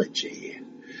mythology.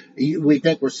 We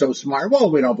think we're so smart.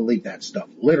 Well, we don't believe that stuff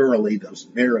literally, those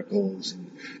miracles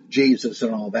and Jesus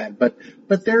and all that.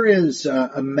 But there is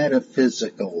a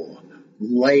metaphysical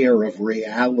layer of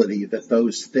reality that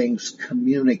those things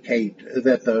communicate,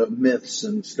 that the myths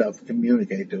and stuff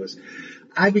communicate to us.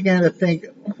 I began to think,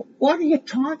 what are you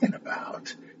talking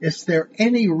about? Is there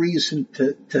any reason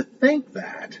to think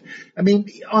that? I mean,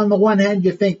 on the one hand,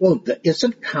 you think, well,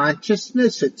 isn't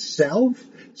consciousness itself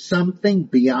something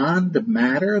beyond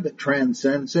matter that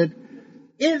transcends it?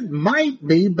 It might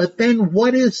be, but then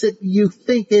what is it you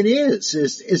think it is?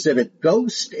 Is it a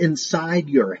ghost inside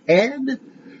your head?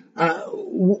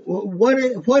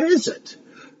 What is it?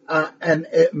 And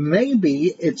maybe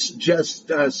it's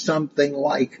just something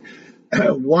like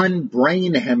one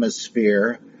brain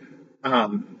hemisphere,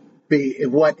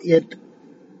 what it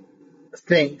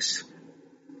thinks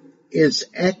is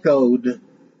echoed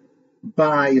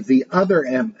by the other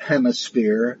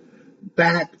hemisphere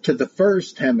back to the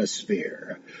first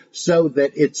hemisphere, so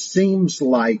that it seems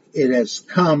like it has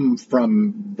come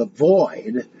from the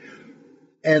void,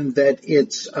 and that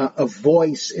it's a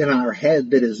voice in our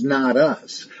head that is not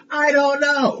us. I don't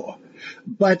know.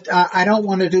 But I don't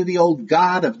want to do the old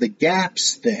God of the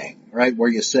gaps thing, right, where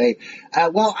you say,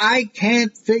 well, I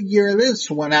can't figure this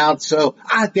one out, so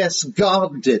I guess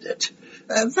God did it.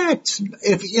 That's,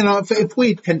 if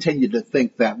we'd continue to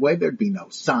think that way, there'd be no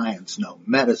science, no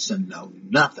medicine, no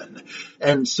nothing.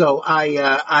 And so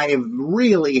I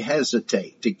really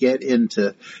hesitate to get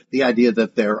into the idea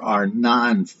that there are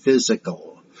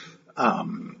non-physical,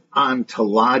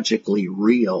 ontologically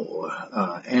real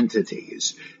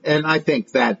entities. And I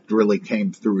think that really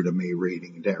came through to me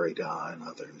reading Derrida and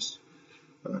others.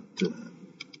 But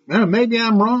maybe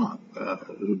I'm wrong.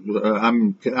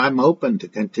 I'm open to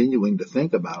continuing to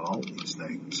think about all these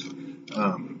things.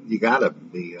 You got to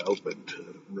be open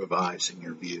to revising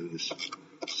your views,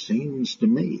 seems to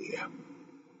me.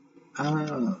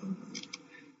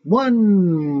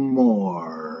 One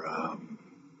more.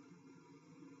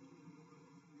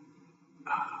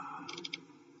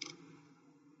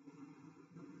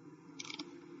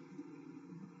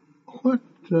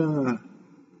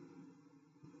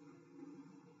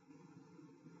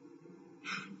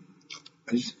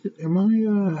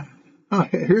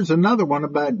 Here's another one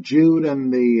about Jude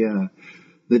and the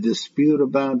dispute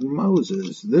about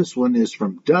Moses. This one is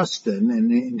from Dustin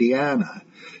in Indiana.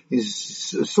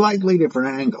 It's a slightly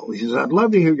different angle. He says, I'd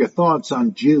love to hear your thoughts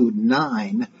on Jude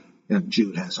 9. And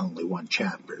Jude has only one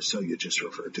chapter, so you just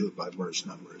refer to it by verse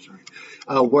numbers,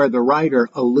 right? Where the writer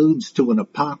alludes to an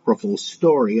apocryphal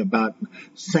story about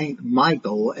Saint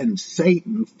Michael and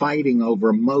Satan fighting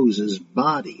over Moses'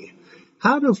 body.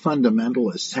 How do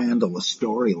fundamentalists handle a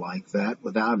story like that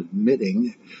without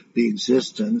admitting the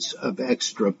existence of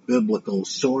extra-biblical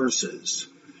sources?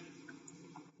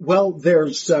 Well,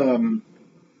 there's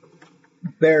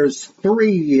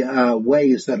three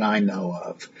ways that I know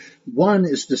of. One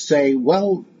is to say,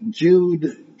 well,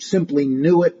 Jude simply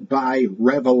knew it by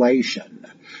revelation,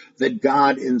 that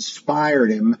God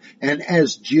inspired him. And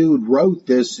as Jude wrote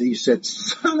this, he said,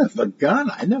 son of a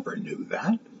gun, I never knew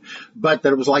that. But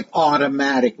that it was like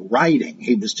automatic writing.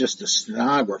 He was just a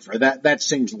stenographer. That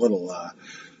seems a little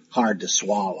hard to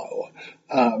swallow.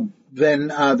 Then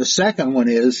the second one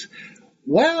is,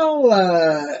 well,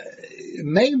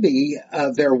 maybe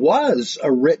there was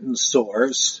a written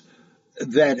source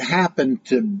that happened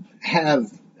to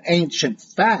have ancient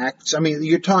facts. I mean,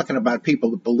 you're talking about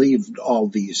people that believed all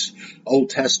these Old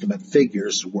Testament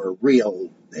figures were real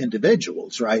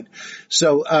individuals, right?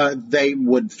 So they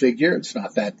would figure it's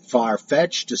not that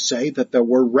far-fetched to say that there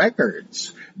were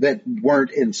records that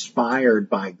weren't inspired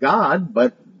by God,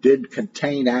 but did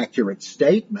contain accurate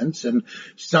statements, and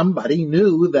somebody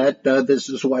knew that this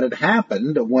is what had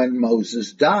happened when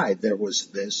Moses died. There was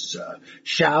this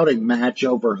shouting match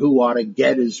over who ought to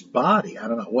get his body. I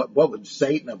don't know, what would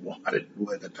Satan have wanted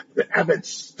with it? Have it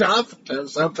stuffed or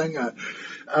something?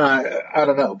 I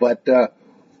don't know, but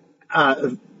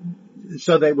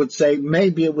so they would say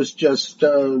maybe it was just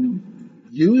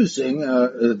using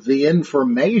the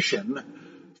information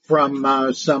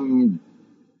from some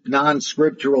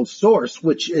non-scriptural source,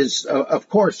 which is, of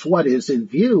course, what is in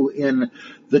view in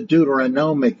the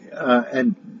Deuteronomic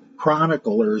and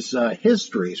chroniclers'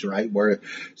 histories, right, where it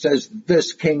says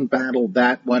this king battled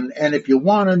that one. And if you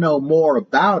want to know more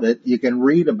about it, you can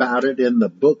read about it in the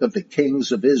book of the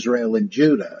kings of Israel and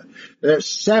Judah. There's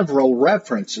several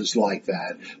references like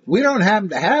that. We don't happen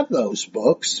to have those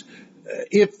books.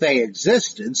 If they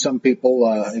existed, some people,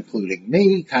 including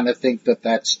me, kind of think that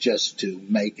that's just to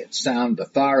make it sound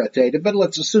authoritative, but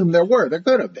let's assume there were. There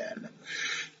could have been,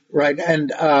 right?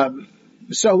 And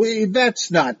so that's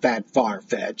not that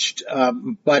far-fetched.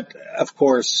 But, of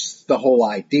course, the whole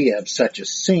idea of such a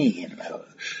scene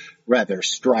rather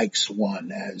strikes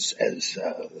one as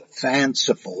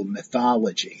fanciful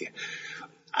mythology.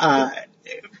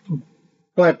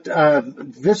 But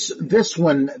this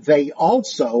one they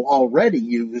also already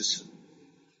use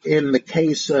in the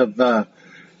case of the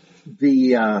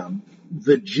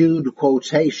Jude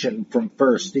quotation from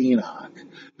First Enoch.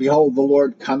 Behold, the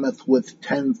Lord cometh with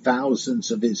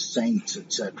 10,000s of his saints,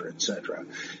 etc., etc.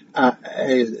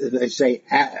 They say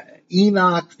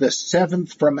Enoch, the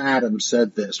seventh from Adam,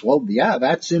 said this. Well, yeah,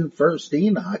 that's in First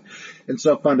Enoch, and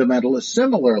so fundamentalists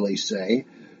similarly say,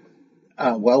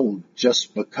 well,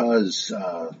 just because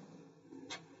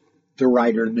the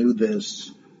writer knew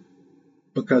this,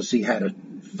 because he had a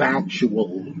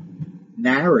factual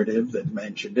narrative that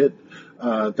mentioned it,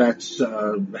 that's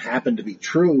happened to be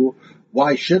true,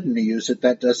 why shouldn't he use it?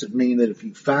 That doesn't mean that if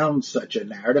he found such a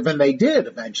narrative, and they did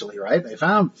eventually, right? They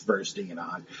found First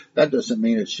Enoch. That doesn't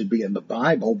mean it should be in the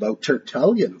Bible, though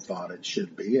Tertullian thought it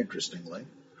should be, interestingly.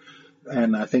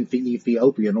 And I think the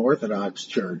Ethiopian Orthodox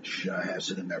Church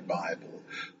has it in their Bible.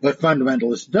 But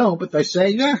fundamentalists don't, but they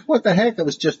say, yeah, what the heck, it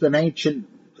was just an ancient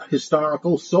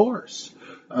historical source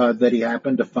that he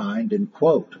happened to find and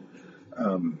quote.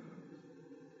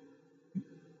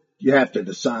 You have to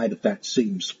decide if that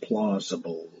seems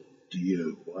plausible to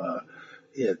you.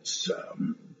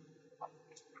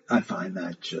 I find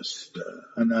that just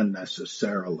an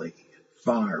unnecessarily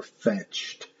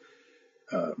far-fetched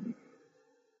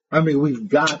I mean, we've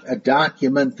got a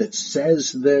document that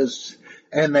says this,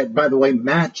 and that, by the way,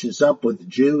 matches up with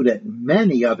Jude at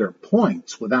many other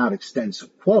points without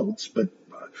extensive quotes, but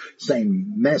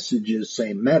same messages,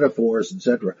 same metaphors,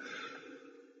 etc.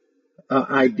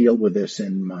 I deal with this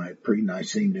in my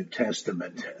pre-Nicene New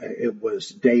Testament. It was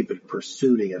David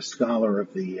Pursuti, a scholar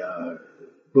of the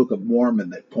Book of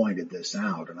Mormon, that pointed this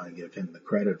out, and I give him the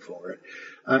credit for it.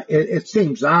 It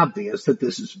seems obvious that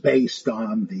this is based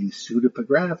on the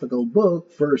pseudepigraphical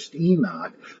book, First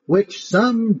Enoch, which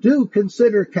some do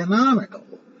consider canonical.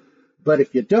 But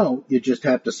if you don't, you just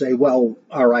have to say, well,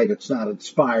 all right, it's not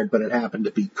inspired, but it happened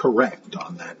to be correct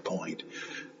on that point.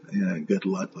 Yeah, good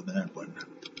luck with that one.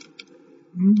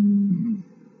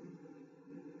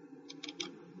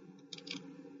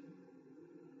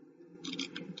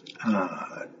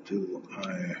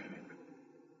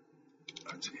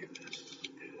 Let's see this.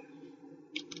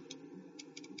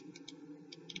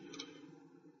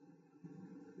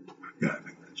 Yeah, I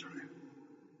think that's right.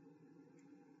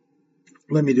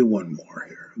 Let me do one more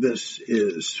here. This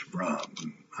is from,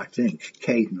 I think,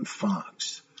 Caden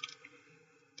Fox.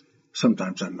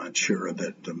 Sometimes I'm not sure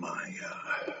that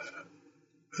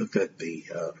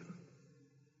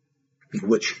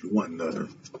which one the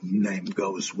name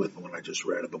goes with the one I just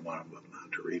read, or the one I'm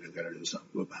about to read. I've got to do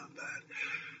something about that.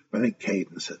 But I think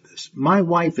Caden said this. My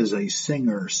wife is a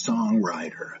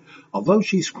singer-songwriter. Although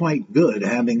she's quite good,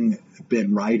 having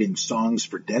been writing songs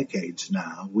for decades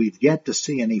now, we've yet to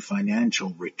see any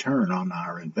financial return on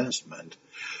our investment,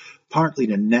 partly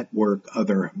to network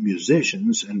other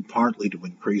musicians and partly to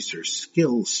increase her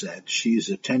skill set. She's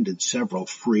attended several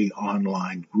free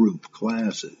online group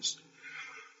classes.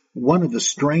 One of the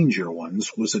stranger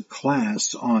ones was a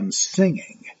class on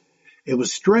singing. It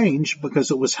was strange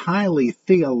because it was highly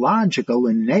theological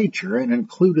in nature and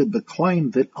included the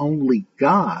claim that only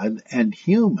God and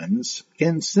humans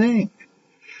can sing.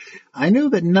 I knew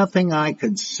that nothing I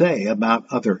could say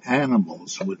about other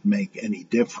animals would make any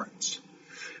difference.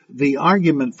 The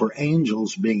argument for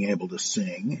angels being able to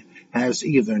sing has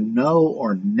either no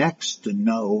or next to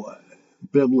no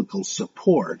biblical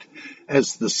support,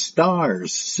 as the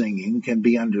stars singing can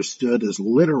be understood as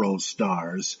literal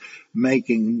stars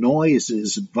making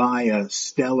noises via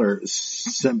stellar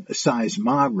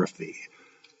seismography.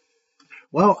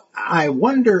 Well, I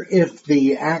wonder if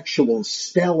the actual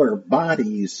stellar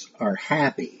bodies are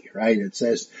happy, right? It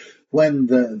says, when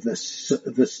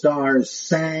the stars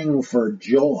sang for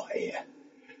joy.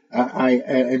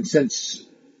 And since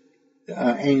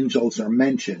angels are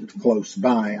mentioned close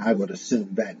by, I would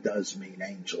assume that does mean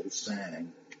angels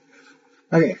sang.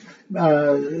 Okay,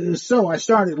 so I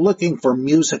started looking for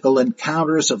musical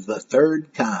encounters of the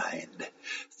third kind.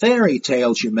 Fairy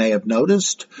tales, you may have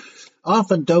noticed,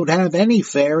 often don't have any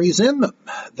fairies in them.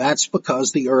 That's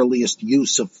because the earliest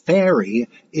use of fairy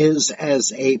is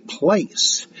as a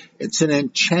place. It's an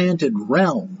enchanted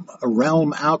realm, a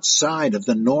realm outside of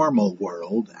the normal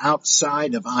world,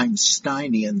 outside of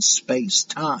Einsteinian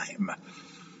space-time.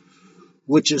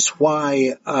 Which is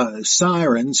why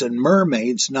sirens and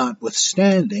mermaids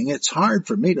notwithstanding, it's hard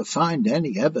for me to find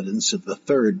any evidence of the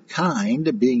third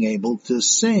kind being able to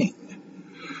sing.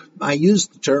 I use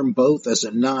the term both as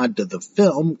a nod to the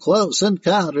film Close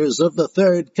Encounters of the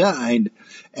Third Kind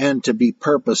and to be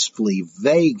purposefully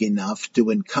vague enough to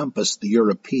encompass the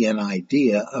European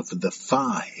idea of the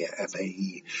Fae,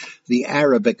 F-A-E, the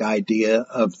Arabic idea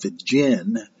of the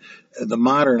jinn, the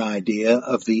modern idea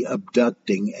of the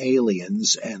abducting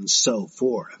aliens, and so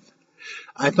forth.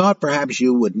 I thought perhaps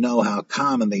you would know how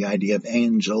common the idea of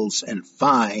angels and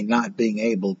Fae not being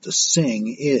able to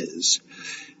sing is.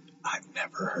 I've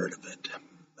never heard of it.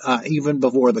 Even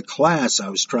before the class, I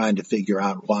was trying to figure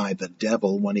out why the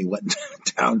devil, when he went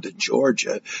down to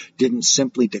Georgia, didn't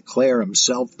simply declare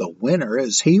himself the winner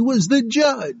as he was the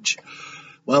judge.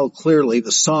 Well, clearly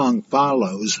the song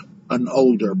follows an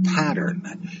older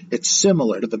pattern. It's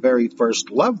similar to the very first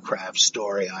Lovecraft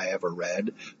story I ever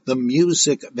read, The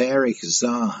Music of Erich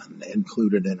Zahn,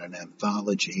 included in an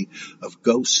anthology of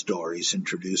ghost stories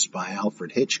introduced by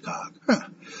Alfred Hitchcock.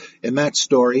 In that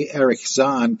story, Erich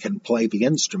Zahn can play the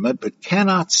instrument but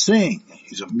cannot sing.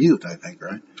 He's a mute, I think,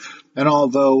 right? And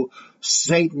although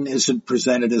Satan isn't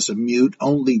presented as a mute,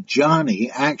 only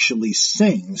Johnny actually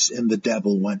sings in The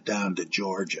Devil Went Down to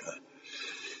Georgia.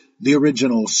 The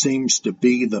original seems to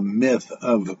be the myth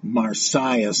of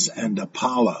Marsyas and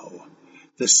Apollo.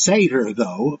 The satyr,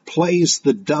 though, plays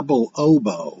the double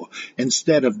oboe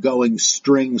instead of going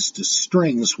strings to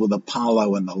strings with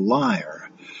Apollo and the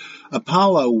lyre.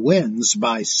 Apollo wins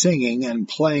by singing and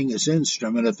playing his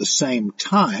instrument at the same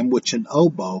time, which an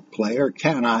oboe player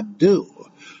cannot do,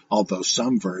 although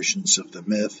some versions of the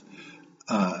myth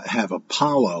have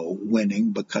Apollo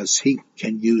winning because he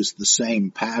can use the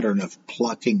same pattern of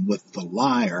plucking with the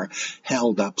lyre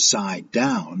held upside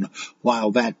down,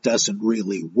 while that doesn't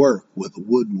really work with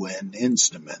woodwind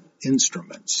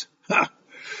instruments.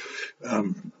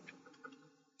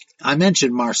 I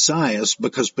mentioned Marsyas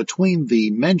because between the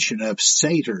mention of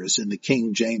satyrs in the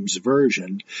King James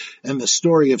Version and the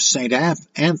story of St.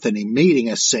 Anthony meeting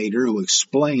a satyr who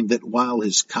explained that while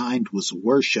his kind was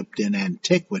worshipped in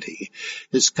antiquity,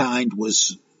 his kind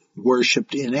was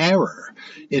worshipped in error,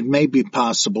 it may be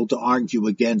possible to argue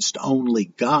against only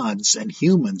gods and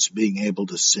humans being able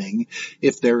to sing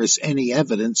if there is any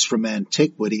evidence from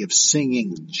antiquity of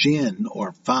singing jinn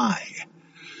or fae.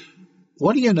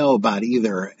 What do you know about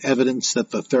either evidence that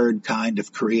the third kind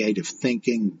of creative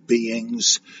thinking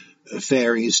beings,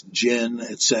 fairies, jinn,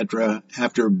 etc.,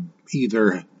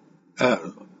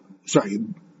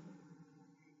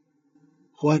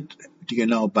 what do you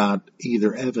know about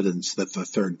either evidence that the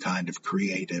third kind of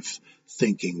creative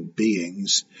thinking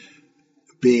beings,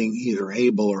 being either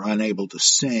able or unable to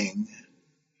sing,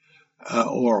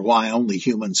 or why only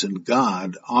humans and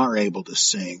God are able to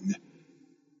sing?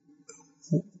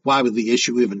 Why would the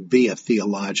issue even be a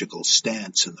theological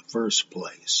stance in the first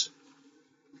place?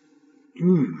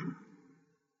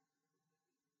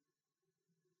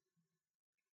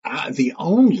 The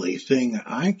only thing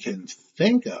I can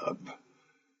think of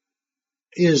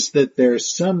is that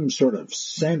there's some sort of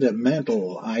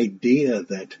sentimental idea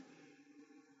that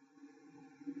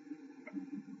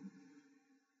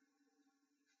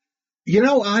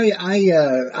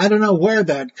I don't know where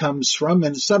that comes from,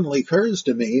 and it suddenly occurs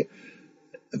to me.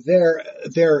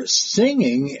 They're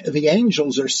singing, the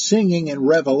angels are singing in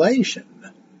Revelation,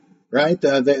 right?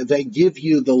 They give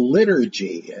you the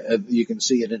liturgy. You can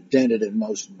see it indented in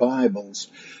most Bibles.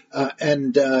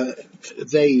 And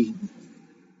they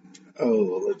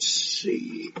let's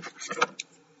see.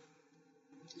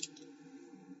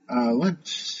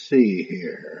 Let's see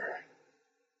here.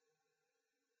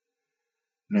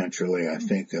 Naturally, I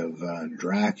think of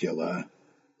Dracula.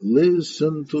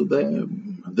 Listen to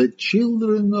them, the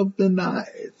children of the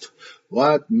night.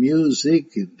 What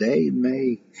music they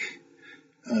make.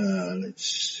 Let's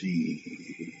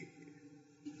see.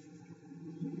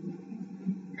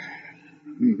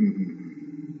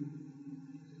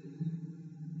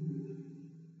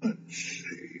 Let's see.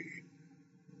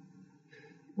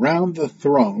 Round the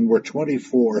throne were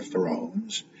 24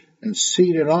 thrones, and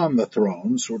seated on the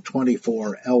thrones were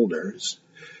 24 elders,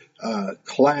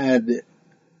 clad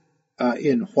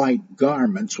in white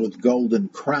garments with golden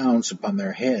crowns upon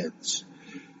their heads.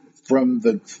 From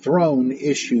the throne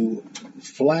issue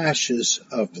flashes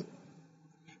of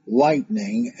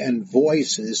lightning and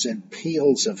voices and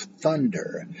peals of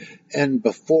thunder, and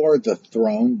before the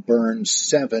throne burn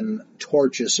 7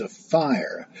 torches of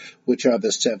fire, which are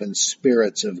the 7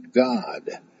 spirits of God.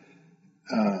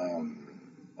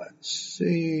 Let's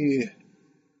see.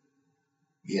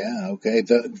 Yeah, okay.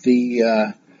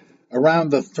 Around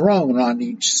the throne, on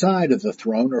each side of the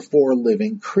throne, are 4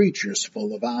 living creatures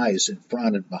full of eyes in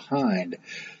front and behind.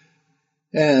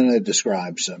 And it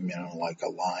describes them, like a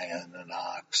lion, an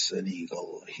ox, an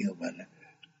eagle, a human.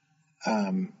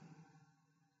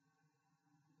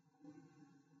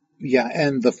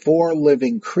 And the 4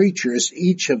 living creatures,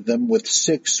 each of them with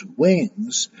 6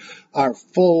 wings, are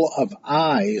full of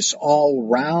eyes all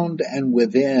round and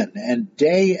within, and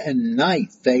day and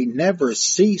night they never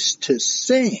cease to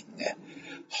sing.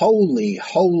 Holy,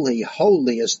 holy,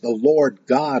 holy is the Lord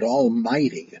God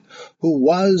Almighty, who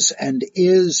was and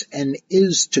is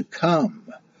to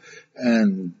come.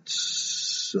 And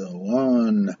so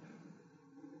on.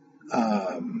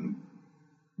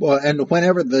 And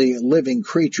whenever the living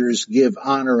creatures give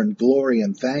honor and glory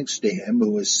and thanks to him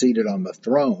who is seated on the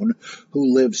throne,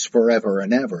 who lives forever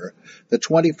and ever, the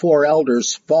 24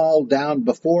 elders fall down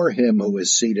before him who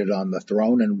is seated on the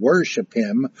throne and worship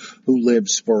him who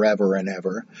lives forever and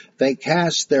ever. They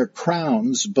cast their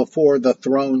crowns before the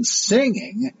throne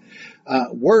singing,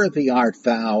 worthy art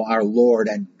thou, our Lord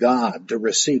and God, to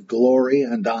receive glory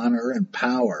and honor and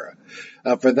power.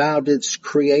 For thou didst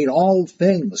create all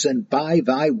things, and by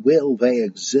thy will they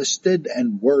existed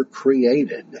and were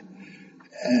created.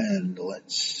 And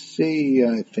let's see,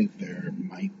 I think there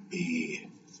might be...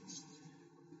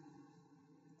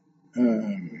 let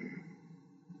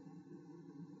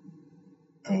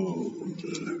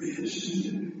me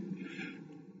see.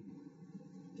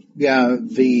 Yeah,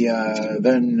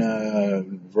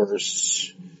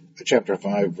 chapter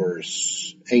 5,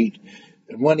 verse 8.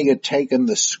 And when he had taken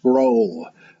the scroll,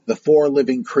 the 4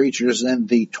 living creatures and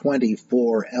the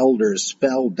 24 elders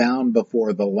fell down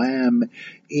before the Lamb,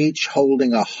 each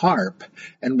holding a harp,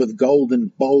 and with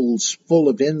golden bowls full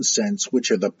of incense,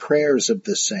 which are the prayers of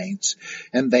the saints.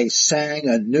 And they sang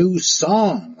a new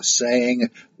song, saying,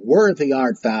 Worthy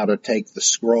art thou to take the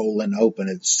scroll and open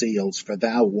its seals, for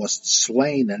thou wast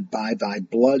slain, and by thy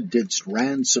blood didst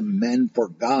ransom men for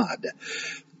God,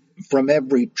 from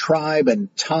every tribe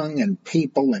and tongue and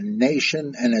people and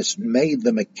nation, and hast made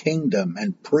them a kingdom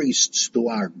and priests to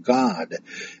our God,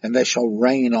 and they shall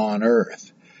reign on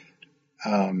earth.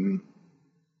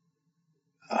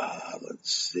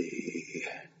 Let's see.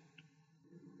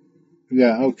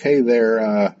 Yeah, okay,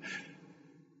 the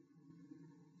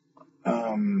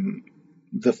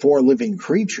 4 living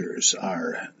creatures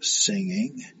are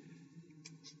singing.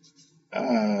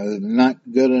 Not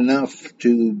good enough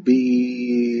to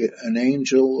be an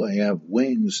angel. They have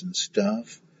wings and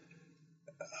stuff.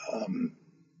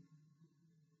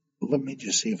 Let me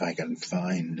just see if I can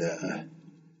find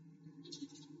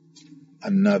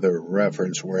another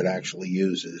reference where it actually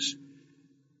uses.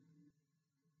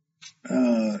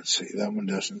 Let's see, that one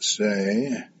doesn't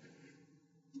say.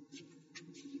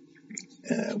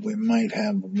 We might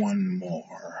have one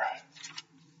more.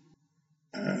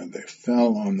 They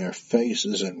fell on their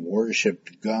faces and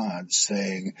worshipped God,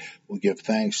 saying, We give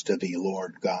thanks to thee,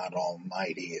 Lord God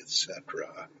Almighty,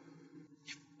 etc.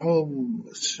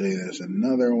 Let's see, there's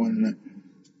another one.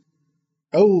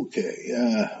 Okay,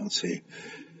 let's see.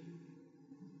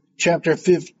 Chapter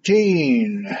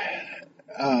 15.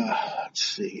 Let's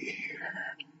see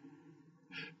here.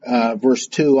 Verse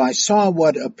 2, I saw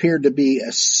what appeared to be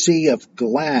a sea of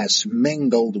glass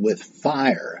mingled with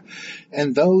fire,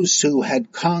 and those who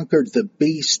had conquered the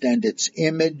beast and its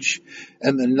image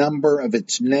and the number of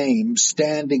its name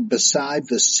standing beside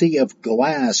the sea of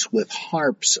glass with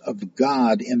harps of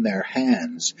God in their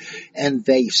hands. And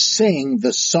they sing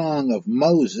the song of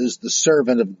Moses, the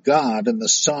servant of God, and the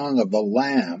song of the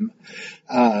Lamb,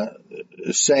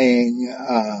 saying,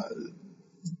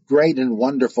 Great and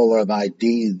wonderful are thy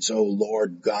deeds, O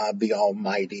Lord God the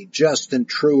Almighty. Just and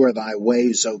true are thy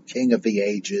ways, O King of the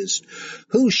ages.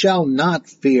 Who shall not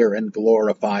fear and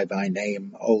glorify thy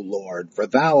name, O Lord? For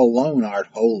thou alone art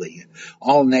holy.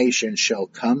 All nations shall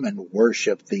come and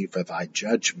worship thee, for thy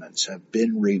judgments have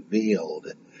been revealed.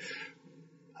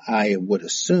 I would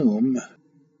assume...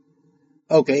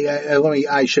 Okay,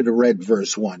 I should have read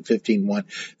verse 1, 15:1.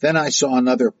 Then I saw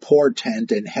another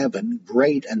portent in heaven,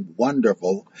 great and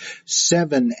wonderful,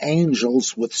 7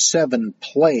 angels with 7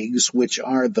 plagues, which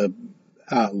are the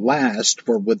last,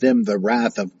 for with them the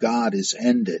wrath of God is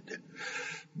ended.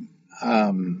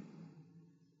 Well,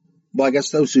 I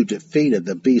guess those who defeated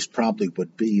the beast probably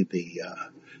would be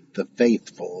the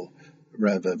faithful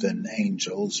rather than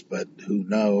angels, but who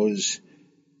knows?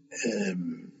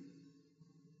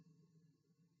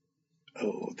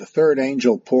 The third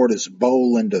angel poured his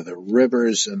bowl into the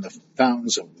rivers and the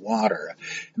fountains of water,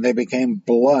 and they became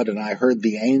blood, and I heard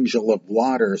the angel of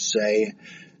water say,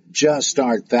 Just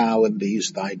art thou in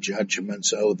these thy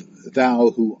judgments, O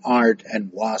thou who art and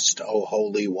wast, O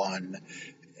Holy One.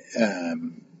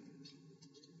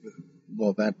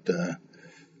 That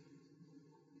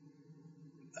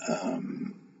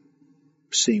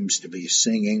seems to be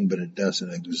singing, but it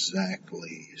doesn't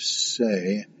exactly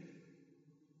say.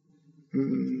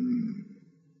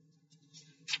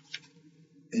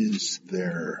 Is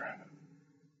there...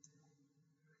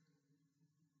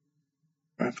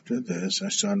 After this, I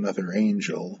saw another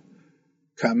angel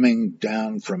coming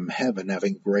down from heaven,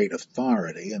 having great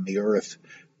authority, and the earth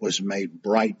was made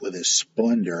bright with his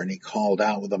splendor, and he called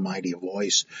out with a mighty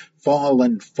voice,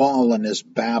 Fallen, fallen is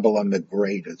Babylon the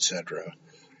Great, etc.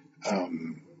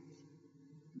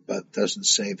 But doesn't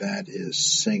say that is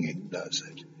singing, does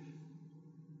it?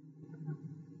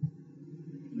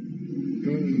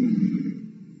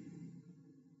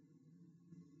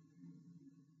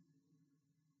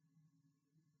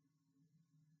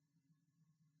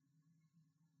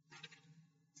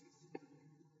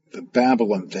 The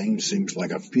Babylon thing seems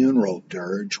like a funeral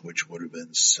dirge, which would have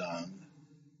been sung.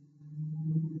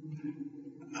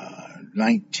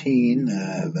 19,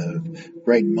 the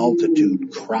great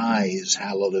multitude cries,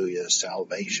 Hallelujah,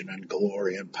 salvation and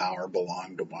glory and power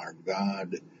belong to our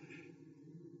God.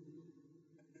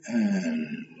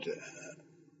 And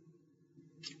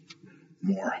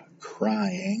more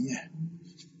crying.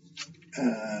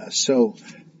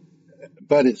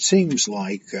 But it seems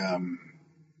like,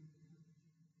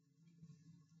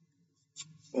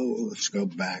 let's go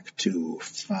back to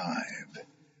 5.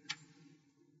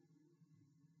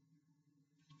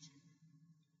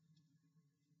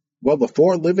 Well, the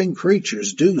 4 living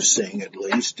creatures do sing, at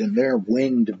least, in their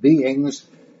winged beings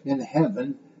in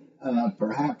heaven.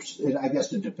 Perhaps, I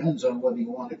guess it depends on whether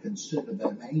you want to consider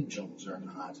them angels or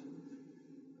not.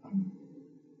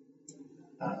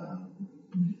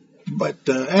 But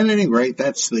at any rate,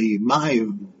 that's my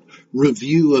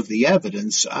review of the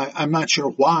evidence. I'm not sure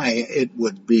why it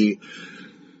would be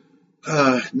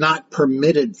not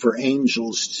permitted for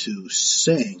angels to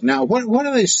sing. Now, what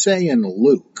do they say in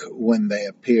Luke when they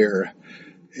appear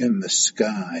in the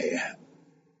sky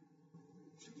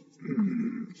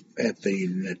at the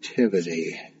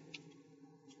Nativity?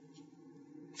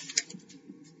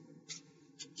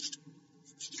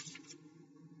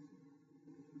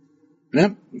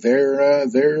 Yep,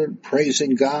 they're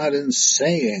praising God and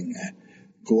saying,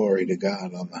 Glory to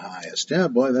God on the highest. Yeah,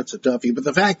 boy, that's a toughie. But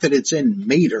the fact that it's in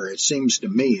meter, it seems to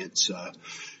me it's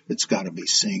got to be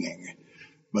singing.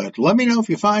 But let me know if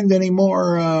you find any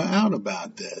more out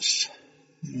about this.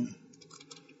 Yeah.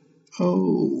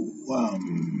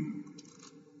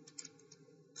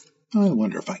 I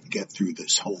wonder if I can get through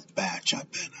this whole batch. I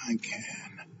bet I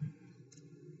can.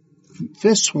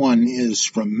 This one is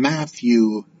from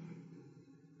Matthew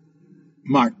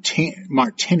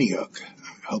Martiniuk.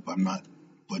 I hope I'm not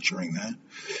butchering that.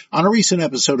 On a recent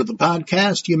episode of the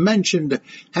podcast, you mentioned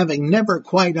having never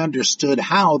quite understood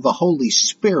how the Holy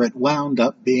Spirit wound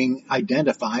up being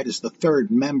identified as the third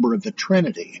member of the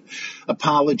Trinity.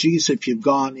 Apologies if you've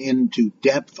gone into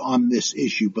depth on this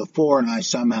issue before and I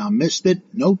somehow missed it.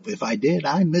 Nope, if I did,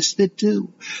 I missed it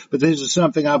too. But this is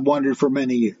something I've wondered for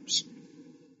many years.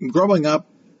 Growing up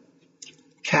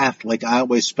Catholic, I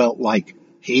always felt like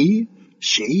He,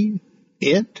 she,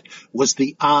 it was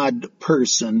the odd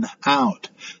person out.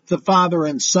 The Father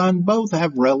and Son both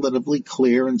have relatively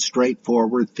clear and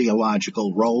straightforward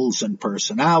theological roles and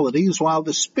personalities, while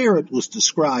the Spirit was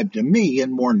described to me in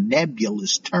more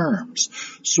nebulous terms,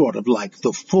 sort of like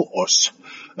the Force,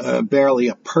 barely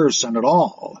a person at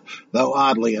all, though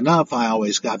oddly enough I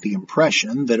always got the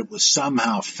impression that it was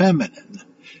somehow feminine.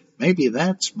 Maybe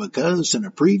that's because in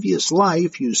a previous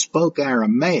life you spoke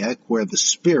Aramaic where the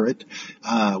Spirit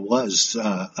was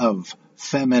of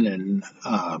feminine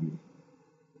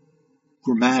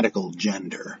grammatical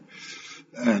gender,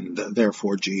 and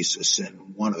therefore Jesus in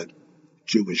one of the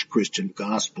Jewish Christian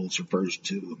Gospels refers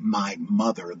to my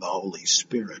mother, the Holy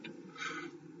Spirit.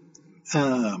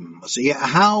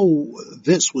 How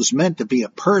this was meant to be a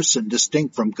person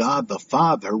distinct from God the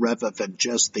Father rather than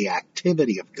just the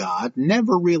activity of God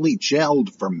never really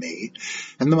gelled for me,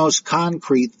 and the most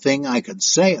concrete thing I could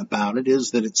say about it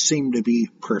is that it seemed to be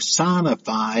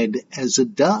personified as a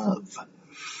dove.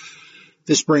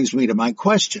 This brings me to my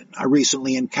question. I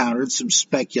recently encountered some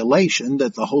speculation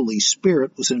that the Holy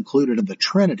Spirit was included in the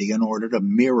Trinity in order to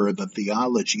mirror the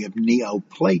theology of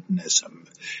Neoplatonism,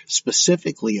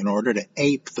 specifically in order to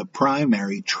ape the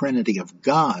primary Trinity of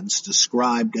gods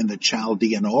described in the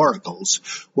Chaldean oracles,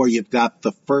 where you've got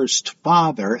the first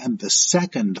Father and the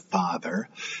second Father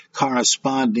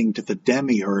corresponding to the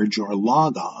Demiurge or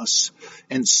Logos,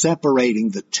 and separating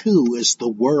the two as the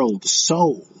world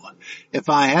soul. If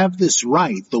I have this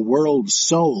right, the world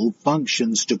soul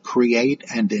functions to create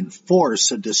and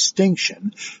enforce a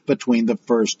distinction between the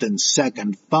first and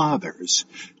second fathers,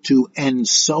 to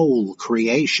ensoul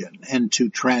creation, and to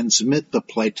transmit the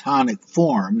Platonic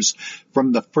forms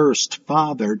from the first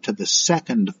father to the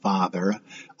second father,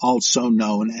 also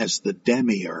known as the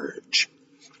Demiurge.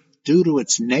 Due to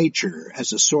its nature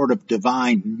as a sort of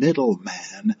divine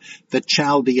middleman, the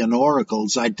Chaldean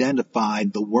oracles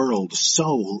identified the world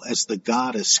soul as the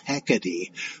goddess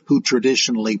Hecate, who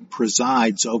traditionally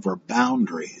presides over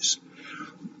boundaries.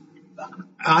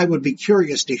 I would be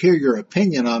curious to hear your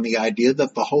opinion on the idea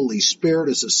that the Holy Spirit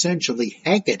is essentially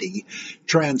Hecate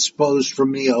transposed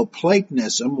from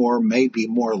Neoplatonism, or maybe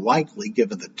more likely,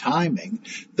 given the timing,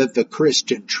 that the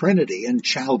Christian Trinity and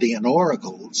Chaldean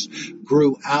oracles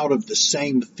grew out of the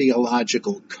same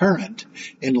theological current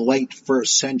in late 1st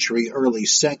century, early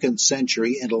 2nd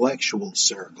century intellectual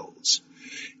circles.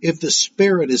 If the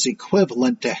Spirit is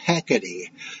equivalent to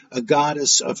Hecate, a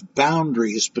goddess of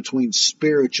boundaries between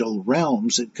spiritual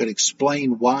realms, it could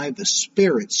explain why the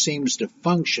Spirit seems to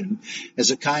function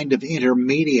as a kind of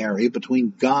intermediary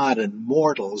between God and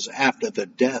mortals after the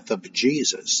death of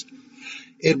Jesus.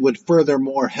 It would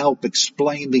furthermore help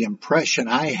explain the impression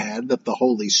I had that the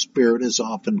Holy Spirit is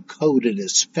often coded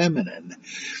as feminine.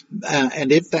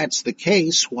 And if that's the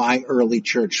case, why early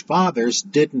church fathers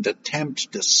didn't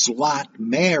attempt to slot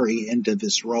Mary into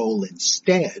this role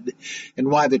instead,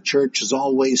 and why the church has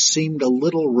always seemed a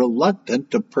little reluctant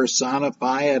to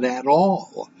personify it at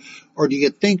all. Or do you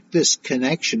think this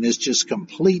connection is just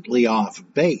completely off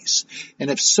base?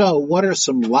 And if so, what are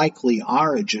some likely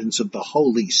origins of the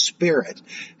Holy Spirit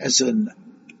as an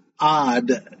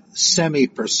odd,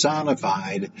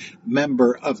 semi-personified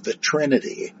member of the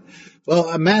Trinity?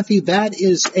 Well, Matthew, that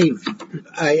is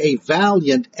a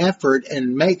valiant effort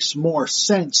and makes more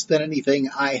sense than anything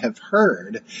I have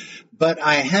heard. But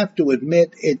I have to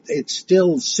admit, it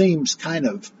still seems kind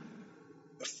of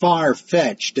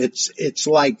far-fetched. It's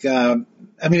like,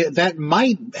 that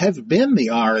might have been the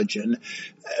origin,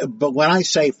 but when I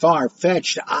say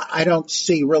far-fetched, I don't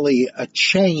see really a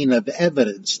chain of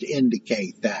evidence to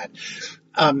indicate that.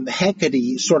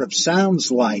 Hecate sort of sounds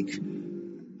like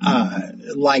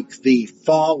the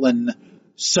fallen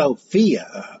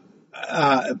Sophia,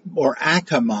 or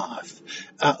Achamoth,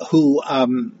 who,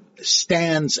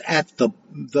 stands at the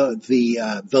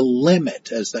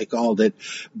limit, as they called it,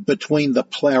 between the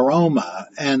pleroma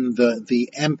and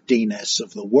the emptiness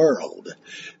of the world,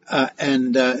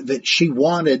 and that she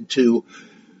wanted to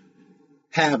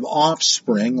have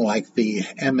offspring like the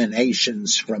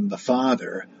emanations from the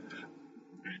Father,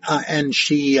 and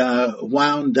she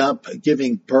wound up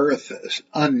giving birth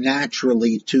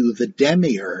unnaturally to the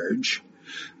Demiurge,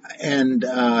 and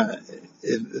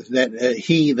that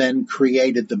he then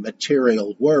created the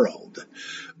material world.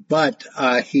 But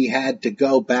he had to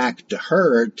go back to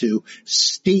her to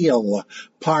steal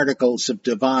particles of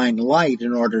divine light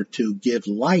in order to give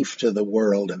life to the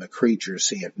world and the creatures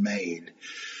he had made.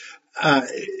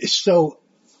 So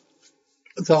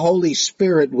the Holy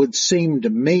Spirit would seem to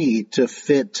me to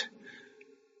fit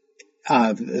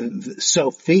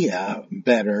Sophia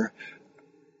better,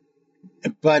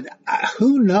 But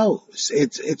who knows?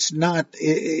 It's not,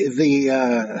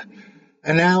 the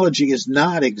analogy is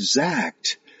not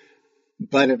exact,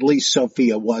 but at least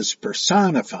Sophia was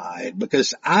personified,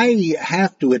 because I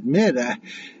have to admit,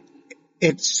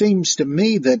 it seems to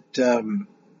me that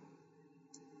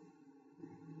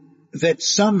that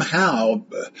somehow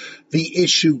the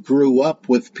issue grew up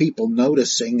with people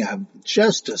noticing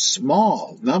just a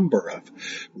small number of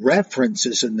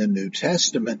references in the New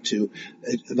Testament to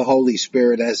the Holy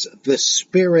Spirit as the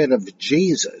Spirit of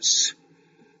Jesus,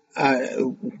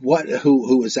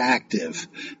 who is active,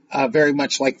 very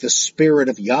much like the Spirit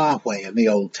of Yahweh in the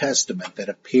Old Testament that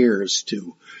appears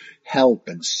to help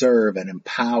and serve and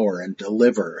empower and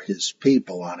deliver his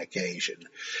people on occasion.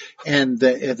 And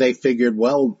they figured,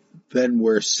 well, then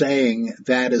we're saying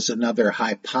that is another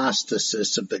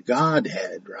hypostasis of the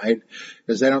Godhead, right?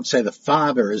 Because they don't say the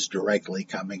Father is directly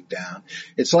coming down.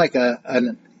 It's like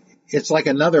it's like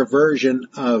another version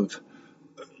of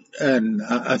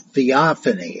a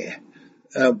theophany,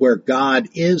 where God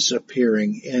is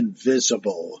appearing in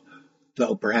visible,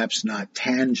 though perhaps not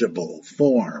tangible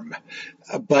form.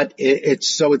 But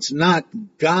it's not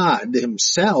God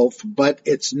himself, but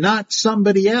it's not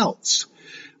somebody else.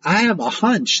 I have a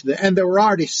hunch that, and they were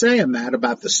already saying that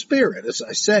about the Spirit, as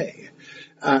I say.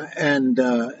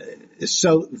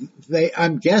 So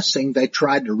I'm guessing they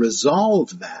tried to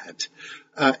resolve that,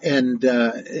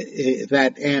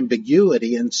 that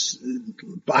ambiguity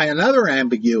by another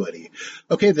ambiguity.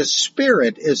 Okay, the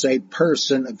Spirit is a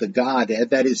person of the Godhead.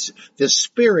 That is, the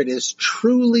Spirit is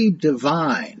truly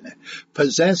divine,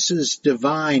 possesses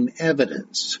divine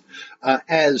evidence,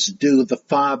 as do the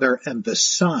Father and the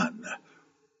Son.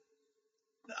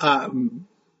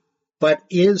 But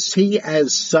is he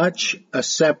as such a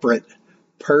separate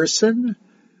person?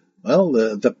 Well,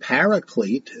 the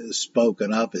Paraclete is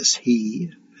spoken of as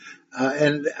he.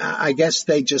 And I guess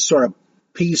they just sort of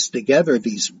pieced together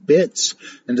these bits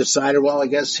and decided, well, I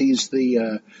guess he's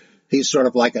sort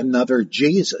of like another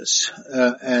Jesus,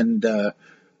 and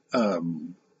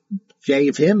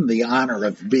gave him the honor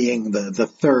of being the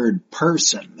third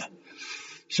person.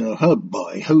 So, oh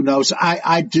boy, who knows?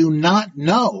 I do not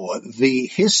know the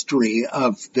history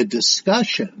of the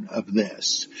discussion of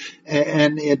this,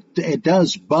 and it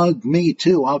does bug me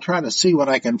too. I'll try to see what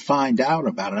I can find out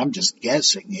about it. I'm just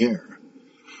guessing here.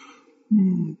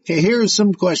 Okay, here's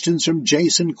some questions from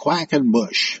Jason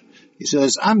Quackenbush. He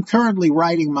says, I'm currently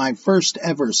writing my first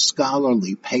ever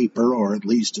scholarly paper, or at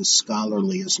least as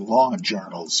scholarly as law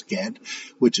journals get,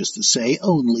 which is to say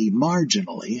only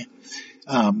marginally.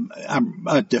 I'm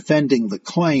defending the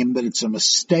claim that it's a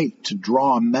mistake to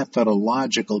draw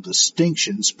methodological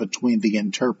distinctions between the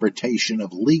interpretation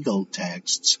of legal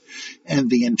texts and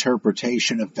the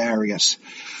interpretation of various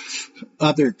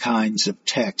other kinds of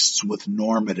texts with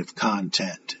normative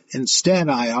content. Instead,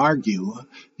 I argue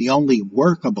the only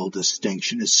workable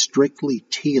distinction is strictly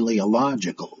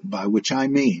teleological, by which I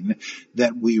mean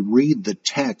that we read the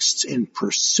texts in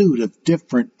pursuit of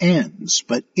different ends,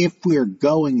 but if we're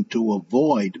going to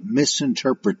avoid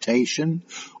misinterpretation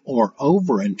or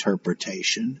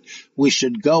overinterpretation, we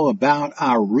should go about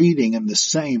our reading in the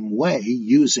same way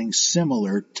using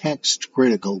similar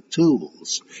text-critical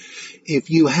tools. If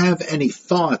you have any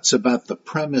thoughts about the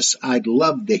premise, I'd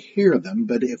love to hear them,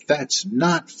 but if that's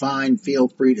not fine, feel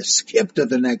free to skip to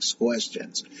the next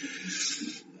questions.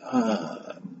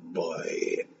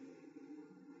 Boy.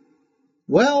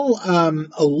 Well,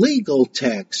 a legal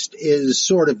text is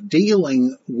sort of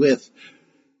dealing with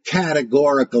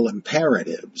categorical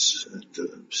imperatives,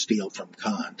 to steal from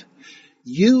Kant.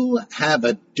 You have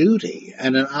a duty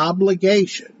and an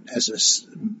obligation as a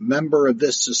member of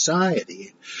this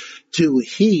society to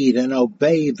heed and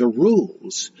obey the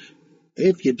rules.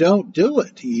 If you don't do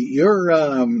it,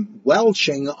 you're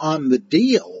welching on the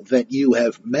deal that you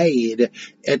have made,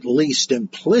 at least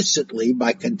implicitly,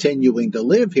 by continuing to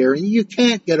live here, and you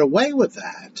can't get away with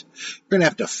that. We're going to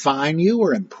have to fine you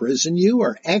or imprison you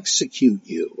or execute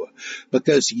you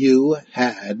because you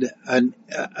had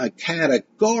a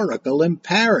categorical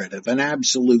imperative, an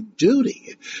absolute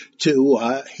duty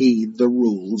to heed the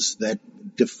rules that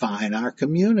define our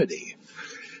community.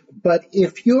 But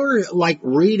if you're like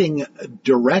reading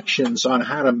directions on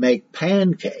how to make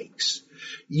pancakes,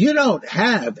 you don't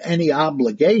have any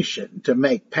obligation to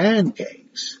make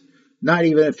pancakes, not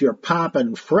even if you're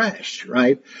popping fresh,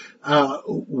 right?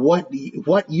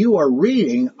 What you are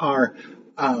reading are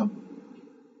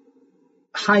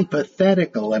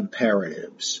hypothetical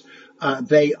imperatives.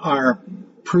 They are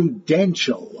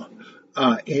prudential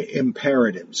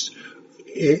imperatives.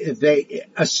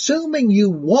 Assuming you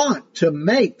want to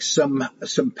make some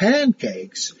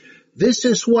pancakes, this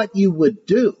is what you would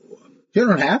do. You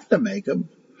don't have to make them.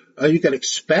 You can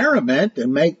experiment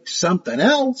and make something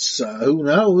else. Who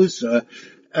knows?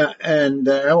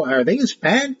 Are these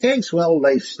pancakes? Well,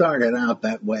 they started out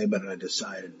that way, but I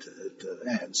decided to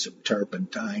add some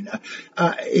turpentine.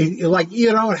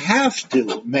 You don't have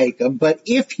to make them, but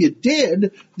if you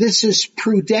did, this is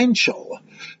prudential.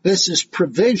 This is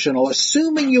provisional,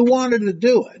 assuming you wanted to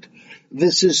do it.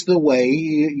 This is the way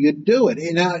you do it.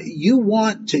 You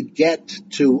want to get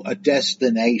to a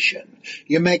destination.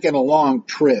 You're making a long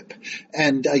trip,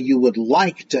 and you would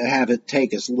like to have it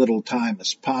take as little time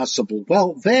as possible.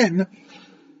 Well, then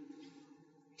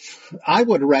I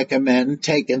would recommend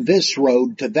taking this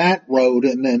road to that road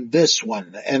and then this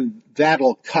one, and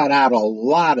that'll cut out a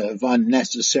lot of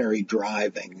unnecessary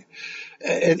driving.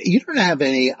 You don't have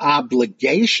any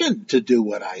obligation to do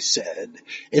what I said.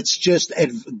 It's just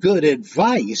good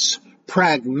advice,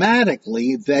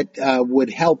 pragmatically, that would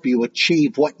help you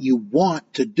achieve what you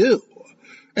want to do.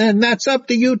 And that's up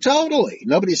to you totally.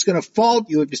 Nobody's going to fault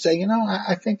you if you say,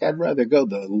 I think I'd rather go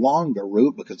the longer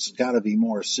route because it's got to be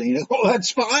more scenic. Well,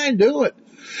 that's fine. Do it.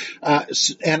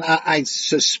 And I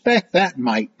suspect that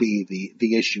might be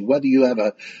the issue, whether you have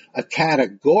a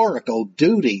categorical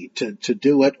duty to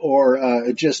do it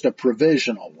or just a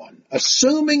provisional one.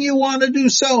 Assuming you want to do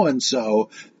so-and-so,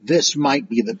 this might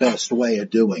be the best way of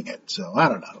doing it. So I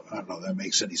don't know if that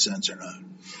makes any sense or not.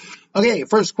 Okay,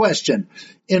 first question.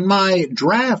 In my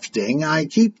drafting, I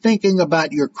keep thinking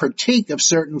about your critique of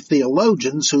certain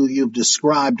theologians who you've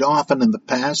described often in the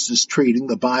past as treating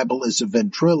the Bible as a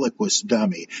ventriloquist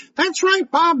dummy. That's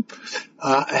right, Bob.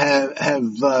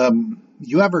 Have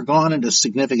you ever gone into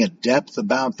significant depth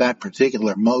about that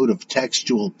particular mode of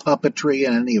textual puppetry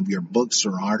in any of your books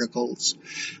or articles?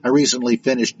 I recently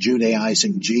finished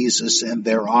Judaizing Jesus, and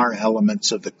there are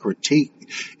elements of the critique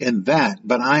in that,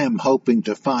 but I am hoping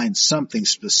to find something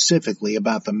specifically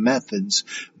about the methods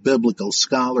biblical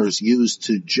scholars use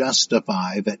to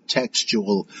justify that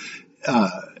textual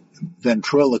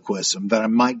ventriloquism that I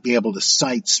might be able to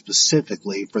cite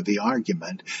specifically for the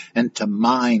argument and to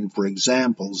mine for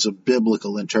examples of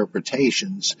biblical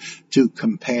interpretations to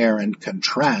compare and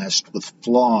contrast with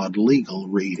flawed legal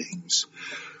readings.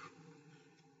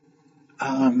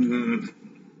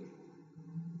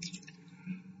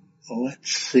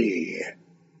 Let's see.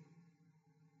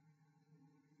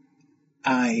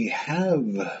 I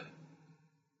have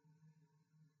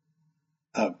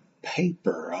a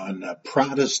paper on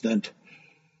Protestant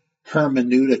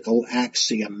hermeneutical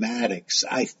axiomatics.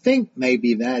 I think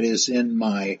maybe that is in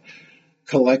my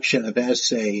collection of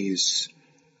essays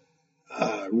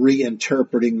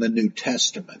reinterpreting the New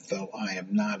Testament, though I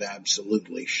am not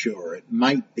absolutely sure. It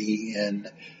might be in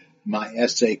my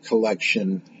essay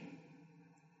collection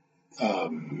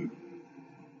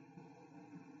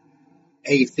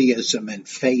Atheism and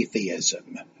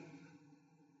Faithism.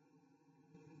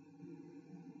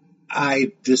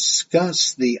 I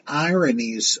discuss the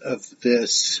ironies of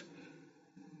this,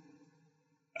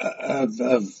 of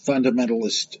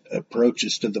fundamentalist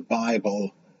approaches to the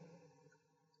Bible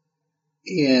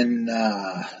in,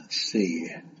 let's see.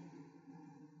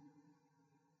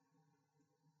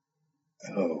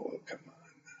 Oh, come on.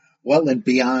 Well, in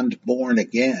Beyond Born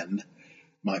Again,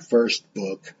 my first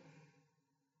book,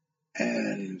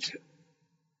 and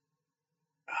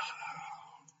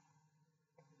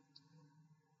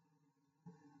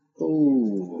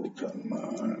oh, come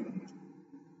on.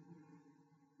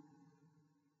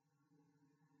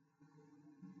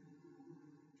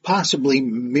 Possibly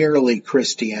Merely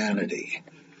Christianity.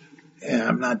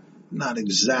 And I'm not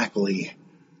exactly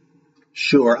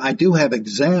sure. I do have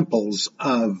examples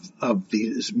of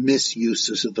these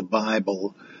misuses of the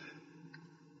Bible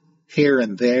here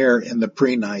and there in the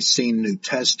pre-Nicene New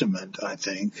Testament, I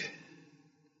think.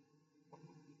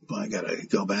 I got to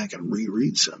go back and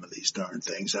reread some of these darn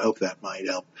things. I hope that might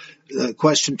help.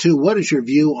 Question 2, what is your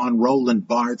view on Roland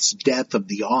Barthes' death of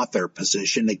the author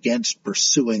position against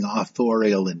pursuing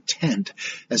authorial intent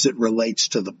as it relates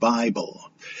to the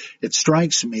Bible? It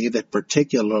strikes me that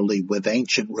particularly with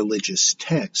ancient religious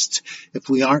texts, if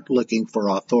we aren't looking for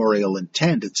authorial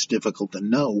intent, it's difficult to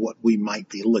know what we might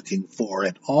be looking for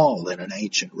at all in an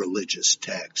ancient religious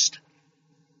text.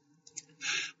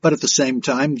 But at the same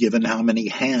time, given how many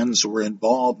hands were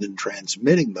involved in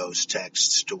transmitting those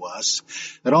texts to us,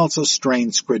 it also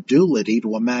strains credulity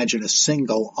to imagine a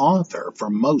single author for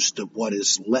most of what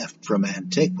is left from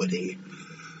antiquity.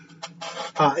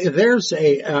 There's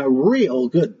a real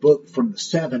good book from the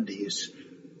 70s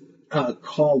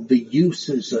called The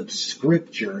Uses of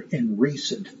Scripture in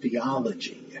Recent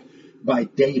Theology by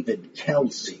David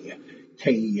Kelsey,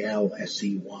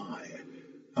 Kelsey.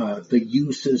 the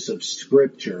uses of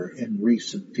Scripture in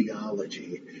recent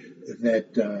theology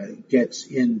that gets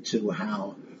into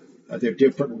how there are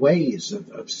different ways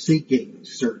of seeking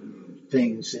certain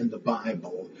things in the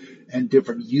Bible and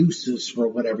different uses for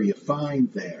whatever you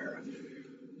find there.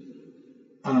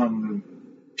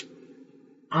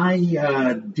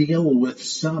 I deal with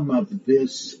some of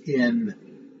this in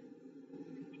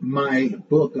my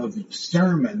book of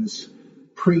sermons,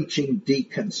 Preaching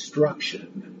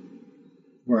Deconstruction,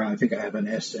 where I think I have an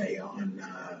essay on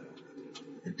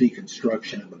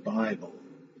deconstruction of the Bible.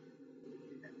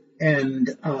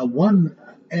 And one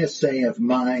essay of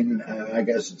mine, I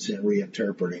guess it's in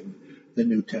reinterpreting the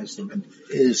New Testament,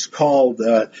 is called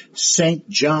St.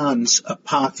 John's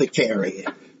Apothecary,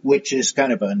 which is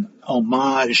kind of an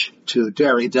homage to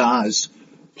Derrida's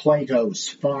Plato's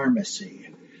Pharmacy.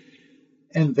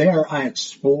 And there I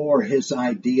explore his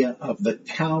idea of the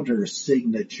counter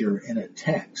signature in a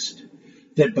text,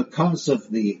 that because of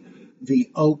the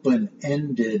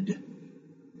open-ended,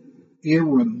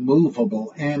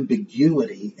 irremovable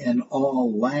ambiguity in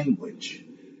all language,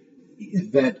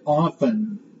 that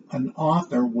often an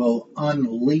author will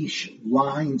unleash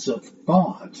lines of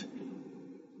thought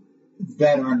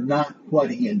that are not what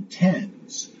he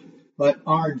intends, but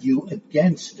argue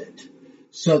against it,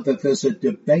 so that there's a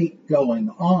debate going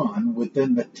on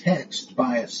within the text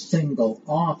by a single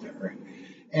author.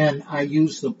 And I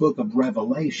use the book of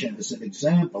Revelation as an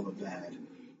example of that,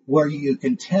 where you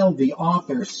can tell the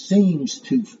author seems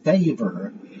to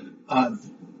favor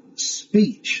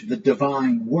speech, the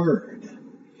divine word,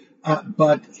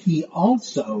 but he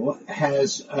also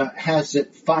has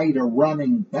it fight a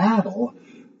running battle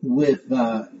with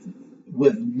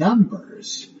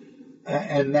numbers.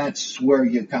 And that's where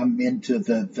you come into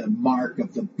the mark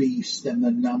of the beast and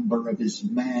the number of his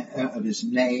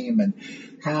name, and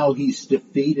how he's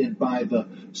defeated by the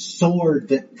sword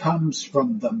that comes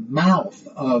from the mouth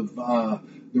of the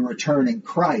returning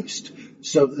Christ.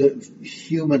 So the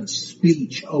human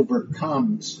speech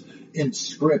overcomes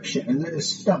inscription, and there's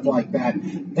stuff like that.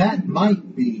 That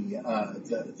might be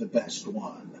the best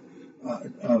one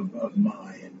of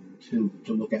mine to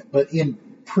look at. But in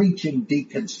Preaching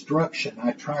Deconstruction,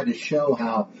 I try to show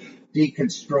how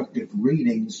deconstructive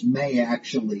readings may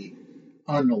actually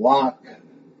unlock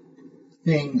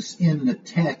things in the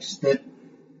text that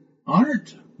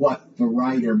aren't what the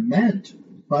writer meant,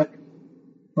 but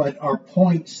are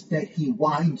points that he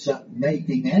winds up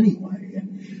making anyway.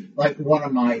 Like one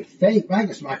of my favorite, I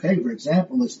guess my favorite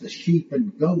example is the sheep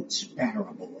and goats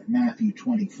parable in Matthew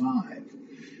 25,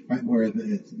 right, where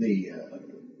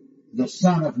the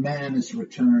Son of Man is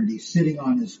returned. He's sitting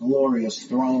on his glorious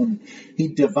throne. He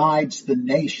divides the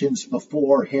nations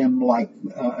before him like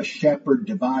a shepherd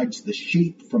divides the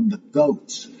sheep from the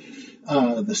goats.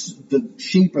 The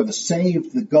sheep are the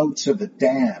saved, the goats are the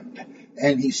damned.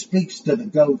 And he speaks to the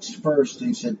goats first, and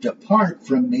he said, "Depart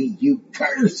from me, you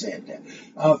cursed,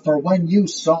 for when you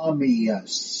saw me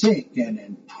sick and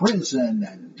in prison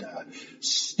and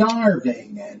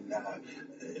starving and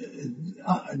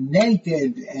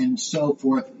naked and so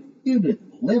forth, you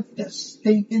didn't lift a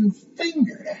stinking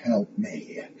finger to help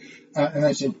me." And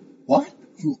I said, "What?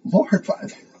 Lord,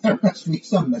 there must be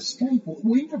some mistake.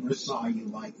 We never saw you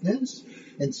like this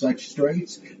in such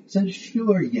straits." He said,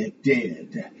 "Sure you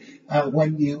did.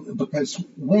 Because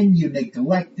when you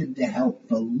neglected to help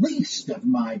the least of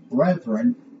my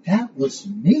brethren, that was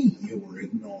me you were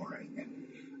ignoring."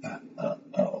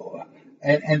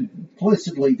 And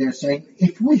implicitly they're saying,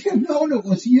 if we'd have known it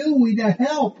was you, we'd have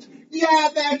helped. Yeah,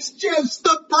 that's just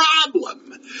the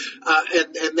problem.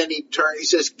 And then he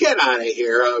says, "Get out of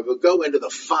here. We'll go into the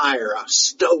fire,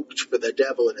 stoked for the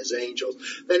devil and his angels."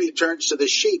 Then he turns to the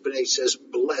sheep and he says,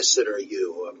 "Blessed are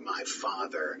you of my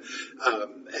Father."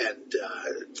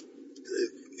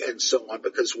 And so on,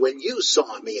 because when you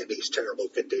saw me in these terrible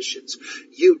conditions,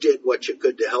 you did what you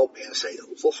could to help me. I say,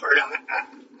 "Lord,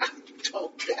 I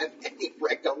don't have any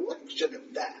recollection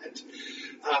of that."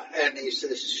 And he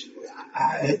says,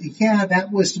 "Yeah,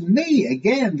 that was me.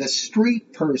 Again, the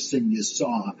street person you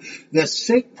saw, the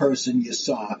sick person you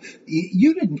saw.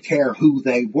 You didn't care who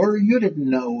they were. You didn't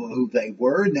know who they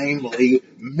were, namely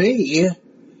me.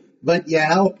 But you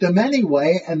helped them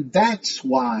anyway, and that's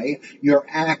why your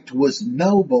act was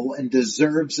noble and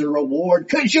deserves a reward,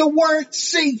 because you weren't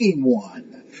seeking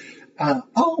one."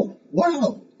 Oh,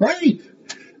 wow, great.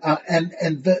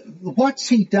 And what's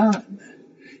he done?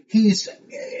 He's,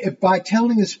 by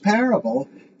telling his parable,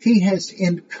 he has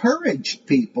encouraged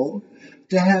people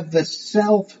to have the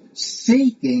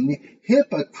self-seeking,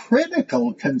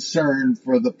 hypocritical concern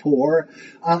for the poor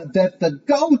that the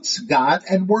goats got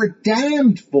and were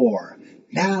damned for.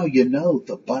 Now you know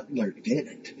the butler did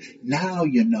it. Now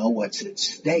you know what's at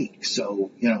stake.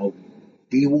 So,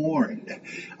 be warned.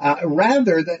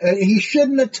 Rather, he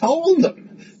shouldn't have told them.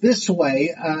 This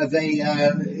way,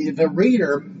 the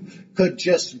reader could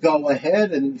just go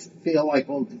ahead and feel like,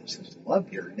 well,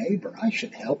 love your neighbor. I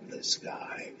should help this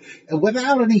guy. And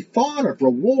without any thought of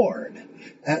reward.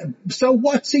 So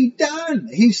what's he done?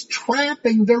 He's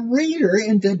trapping the reader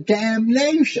into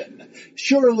damnation.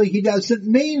 Surely he doesn't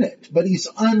mean it, but he's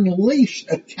unleashed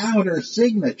a counter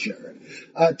signature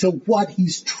to what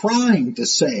he's trying to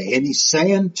say, and he's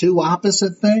saying two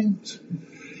opposite things.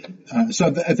 So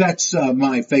that's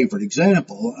my favorite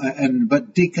example,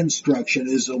 but deconstruction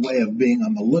is a way of being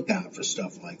on the lookout for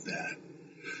stuff like that.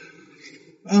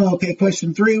 Okay,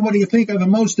 question 3. What do you think are the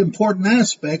most important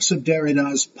aspects of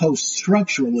Derrida's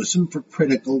post-structuralism for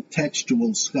critical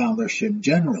textual scholarship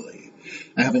generally?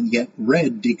 I haven't yet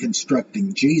read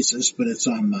Deconstructing Jesus, but it's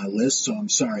on my list, so I'm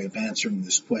sorry if answering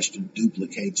this question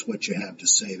duplicates what you have to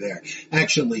say there.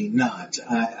 Actually, not.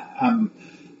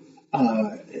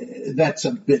 That's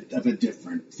a bit of a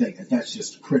different thing. That's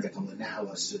just critical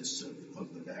analysis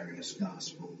of the various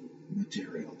gospel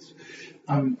materials.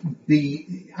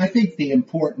 I think the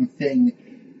important thing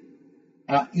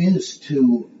is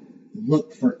to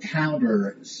look for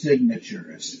counter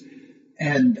signatures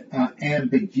and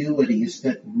ambiguities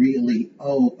that really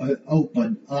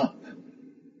open up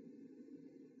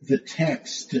the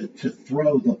text to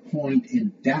throw the point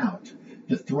in doubt,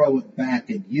 to throw it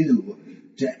back at you,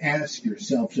 to ask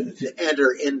yourself, to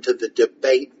enter into the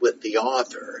debate with the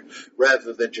author,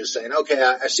 rather than just saying, okay,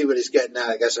 I see what he's getting at,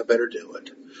 I guess I better do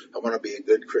it. I want to be a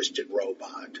good Christian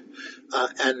robot.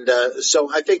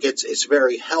 So I think it's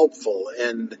very helpful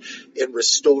in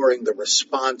restoring the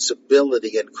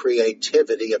responsibility and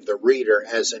creativity of the reader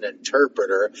as an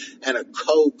interpreter and a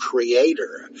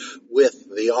co-creator with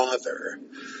the author.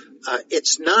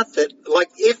 It's not that,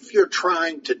 like, if you're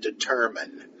trying to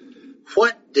determine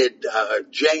what did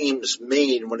James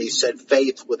mean when he said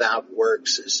faith without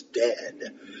works is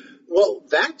dead? Well,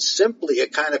 that's simply a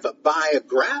kind of a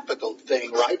biographical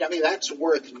thing, right? I mean, that's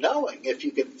worth knowing if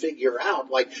you can figure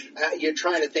out, like, you're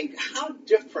trying to think, how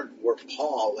different were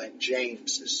Paul and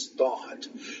James's thought?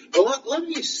 Well, let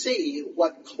me see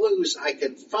what clues I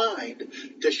can find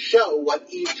to show what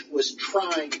each was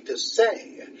trying to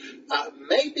say.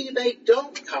 Maybe they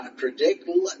don't contradict.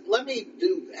 Let me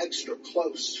do extra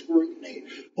close scrutiny.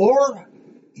 Or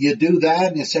you do that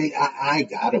and you say, I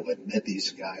got to admit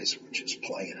these guys were just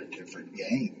playing a different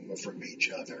game from each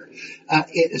other.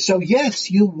 So yes,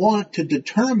 you want to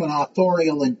determine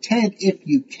authorial intent if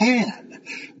you can,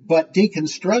 but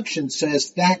deconstruction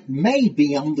says that may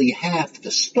be only half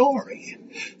the story.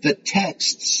 The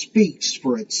text speaks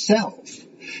for itself.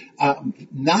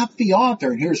 Not the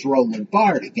author, and here's Roland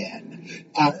Barthes again,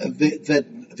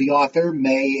 the author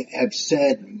may have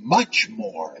said much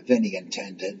more than he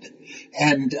intended,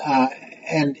 and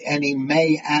he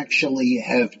may actually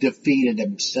have defeated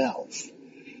himself.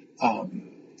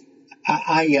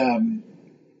 I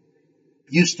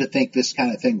used to think this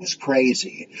kind of thing was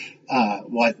crazy.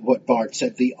 What Barthes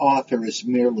said, the author is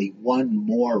merely one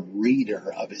more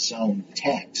reader of his own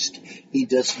text. He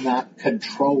does not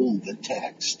control the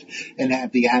text and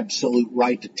have the absolute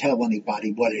right to tell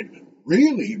anybody what it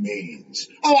really means.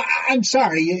 Oh, I'm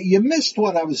sorry, you missed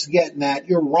what I was getting at.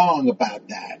 You're wrong about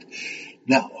that.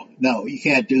 No, you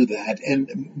can't do that.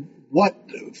 And what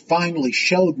finally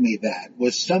showed me that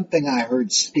was something I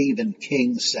heard Stephen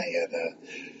King say at a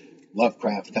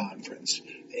Lovecraft conference.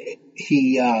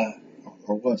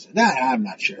 Or was it? I'm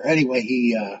not sure. Anyway,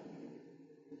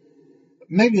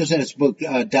 maybe it was in his book,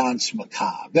 Danse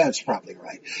Macabre. That's probably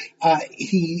right.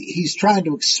 He's trying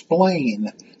to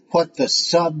explain what the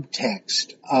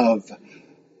subtext of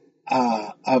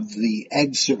The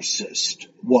Exorcist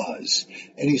was.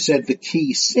 And he said the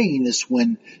key scene is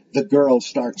when the girl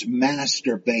starts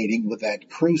masturbating with that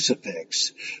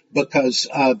crucifix, because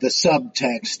the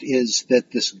subtext is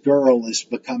that this girl is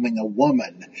becoming a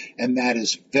woman, and that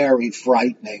is very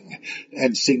frightening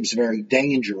and seems very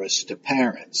dangerous to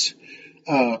parents.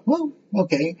 Well,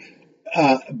 okay.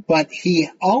 But he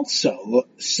also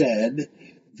said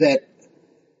that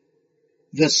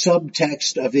the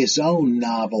subtext of his own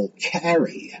novel,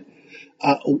 Carrie,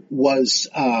 was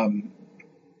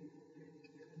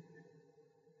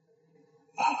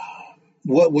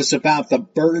what was about the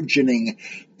burgeoning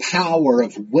power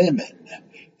of women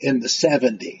in the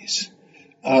 70s.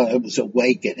 It was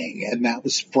awakening, and that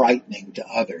was frightening to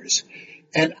others.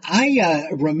 And I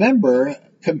remember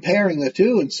comparing the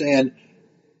two and saying,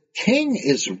 King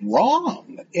is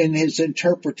wrong in his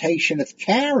interpretation of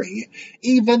Carrie,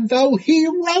 even though he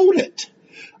wrote it.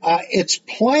 It's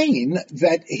plain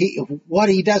that what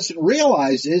he doesn't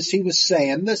realize is he was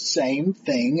saying the same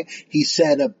thing he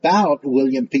said about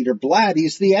William Peter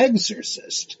Blatty's The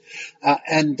Exorcist,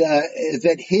 and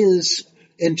that his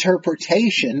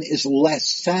interpretation is less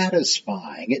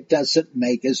satisfying. It doesn't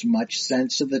make as much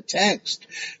sense of the text.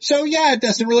 So yeah, it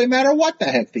doesn't really matter what the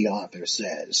heck the author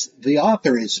says. The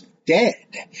author is dead.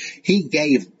 He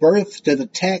gave birth to the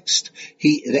text,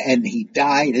 and he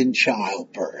died in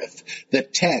childbirth. The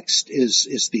text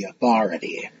is the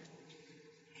authority.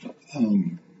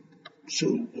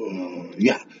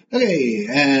 Yeah. Okay,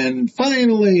 and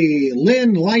finally,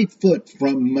 Lynn Lightfoot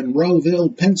from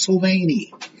Monroeville, Pennsylvania.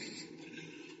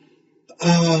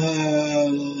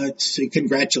 Let's see.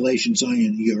 Congratulations on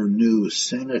your new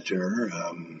senator.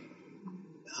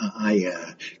 I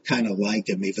kind of like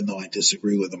him, even though I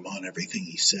disagree with him on everything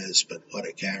he says, but what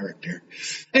a character.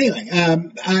 Anyway,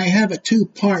 I have a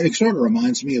two-part, it sort of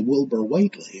reminds me of Wilbur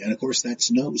Whately, and of course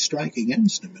that's no strike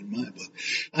against him in my book.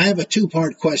 I have a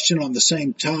two-part question on the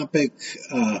same topic,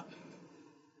 as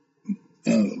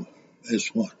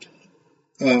what?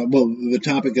 The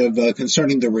topic of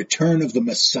concerning the return of the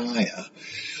Messiah.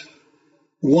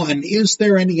 One, is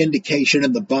there any indication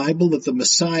in the Bible that the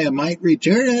Messiah might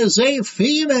return as a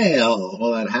female?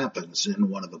 Well, that happens in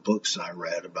one of the books I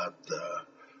read about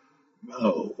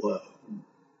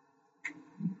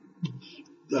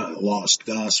lost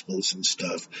gospels and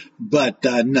stuff. But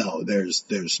no,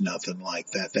 there's nothing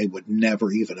like that. They would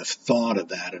never even have thought of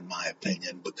that, in my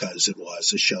opinion, because it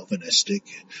was a chauvinistic,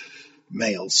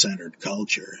 male-centered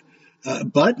culture.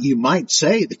 But you might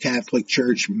say the Catholic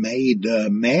Church made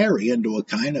Mary into a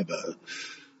kind of a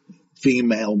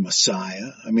female Messiah.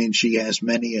 I mean, she has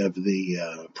many of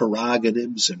the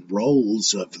prerogatives and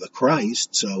roles of the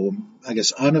Christ, so I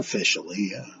guess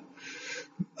unofficially.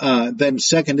 Then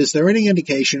second, is there any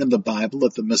indication in the Bible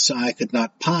that the Messiah could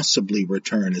not possibly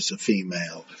return as a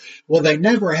female? Well, they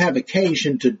never have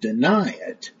occasion to deny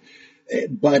it.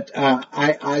 But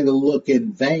I look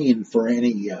in vain for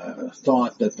any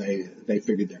thought that they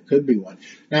figured there could be one.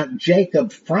 Now,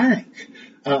 Jacob Frank,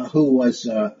 who was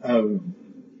a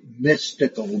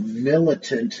mystical,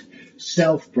 militant,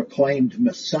 self-proclaimed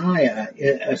Messiah,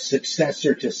 a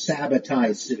successor to Sabbatai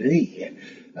Tzvi.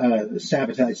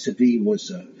 Sabbatai Tzvi was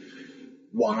a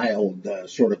wild,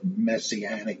 sort of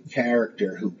messianic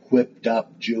character who whipped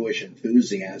up Jewish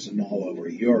enthusiasm all over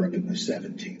Europe in the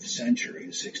 17th century,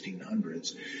 the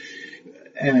 1600s.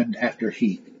 And after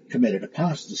he committed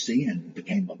apostasy and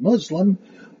became a Muslim,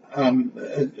 in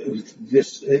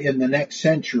the next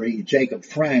century, Jacob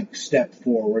Frank stepped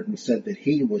forward and said that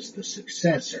he was the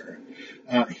successor.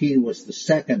 He was the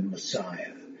second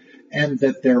Messiah, and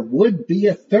that there would be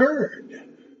a third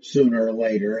sooner or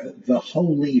later, the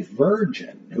Holy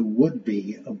Virgin, who would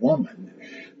be a woman.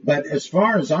 But as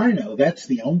far as I know, that's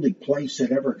the only place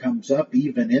it ever comes up,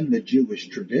 even in the Jewish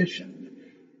tradition.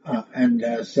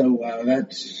 So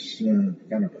that's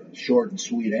kind of a short and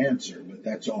sweet answer, but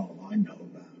that's all I know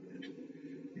about it.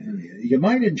 You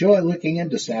might enjoy looking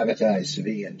into Sabbatai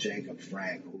Tzvi and Jacob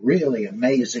Frank. Really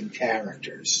amazing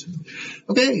characters.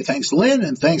 Okay, thanks, Lynn,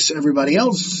 and thanks everybody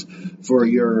else for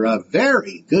your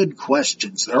very good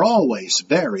questions. They're always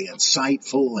very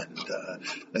insightful,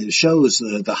 and it shows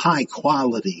the high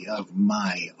quality of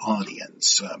my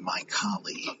audience, my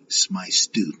colleagues, my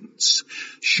students.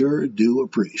 Sure do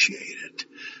appreciate it.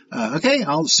 Okay,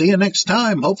 I'll see you next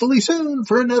time, hopefully soon,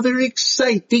 for another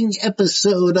exciting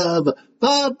episode of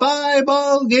The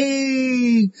Bible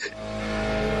Geek.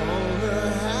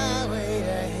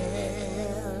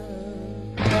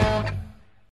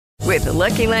 With the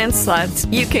Lucky Land Slots,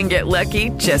 you can get lucky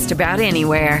just about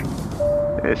anywhere.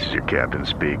 This is your captain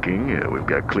speaking. We've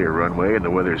got clear runway and the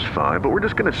weather's fine, but we're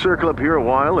just going to circle up here a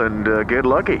while and get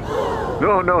lucky.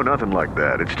 No, nothing like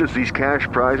that. It's just these cash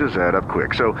prizes add up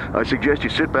quick. So I suggest you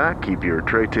sit back, keep your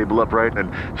tray table upright,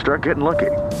 and start getting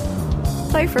lucky.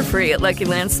 Play for free at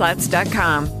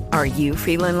LuckyLandSlots.com. Are you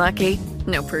feeling lucky?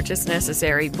 No purchase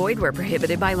necessary. Void where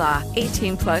prohibited by law.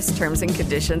 18+ terms and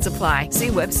conditions apply. See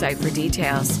website for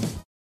details.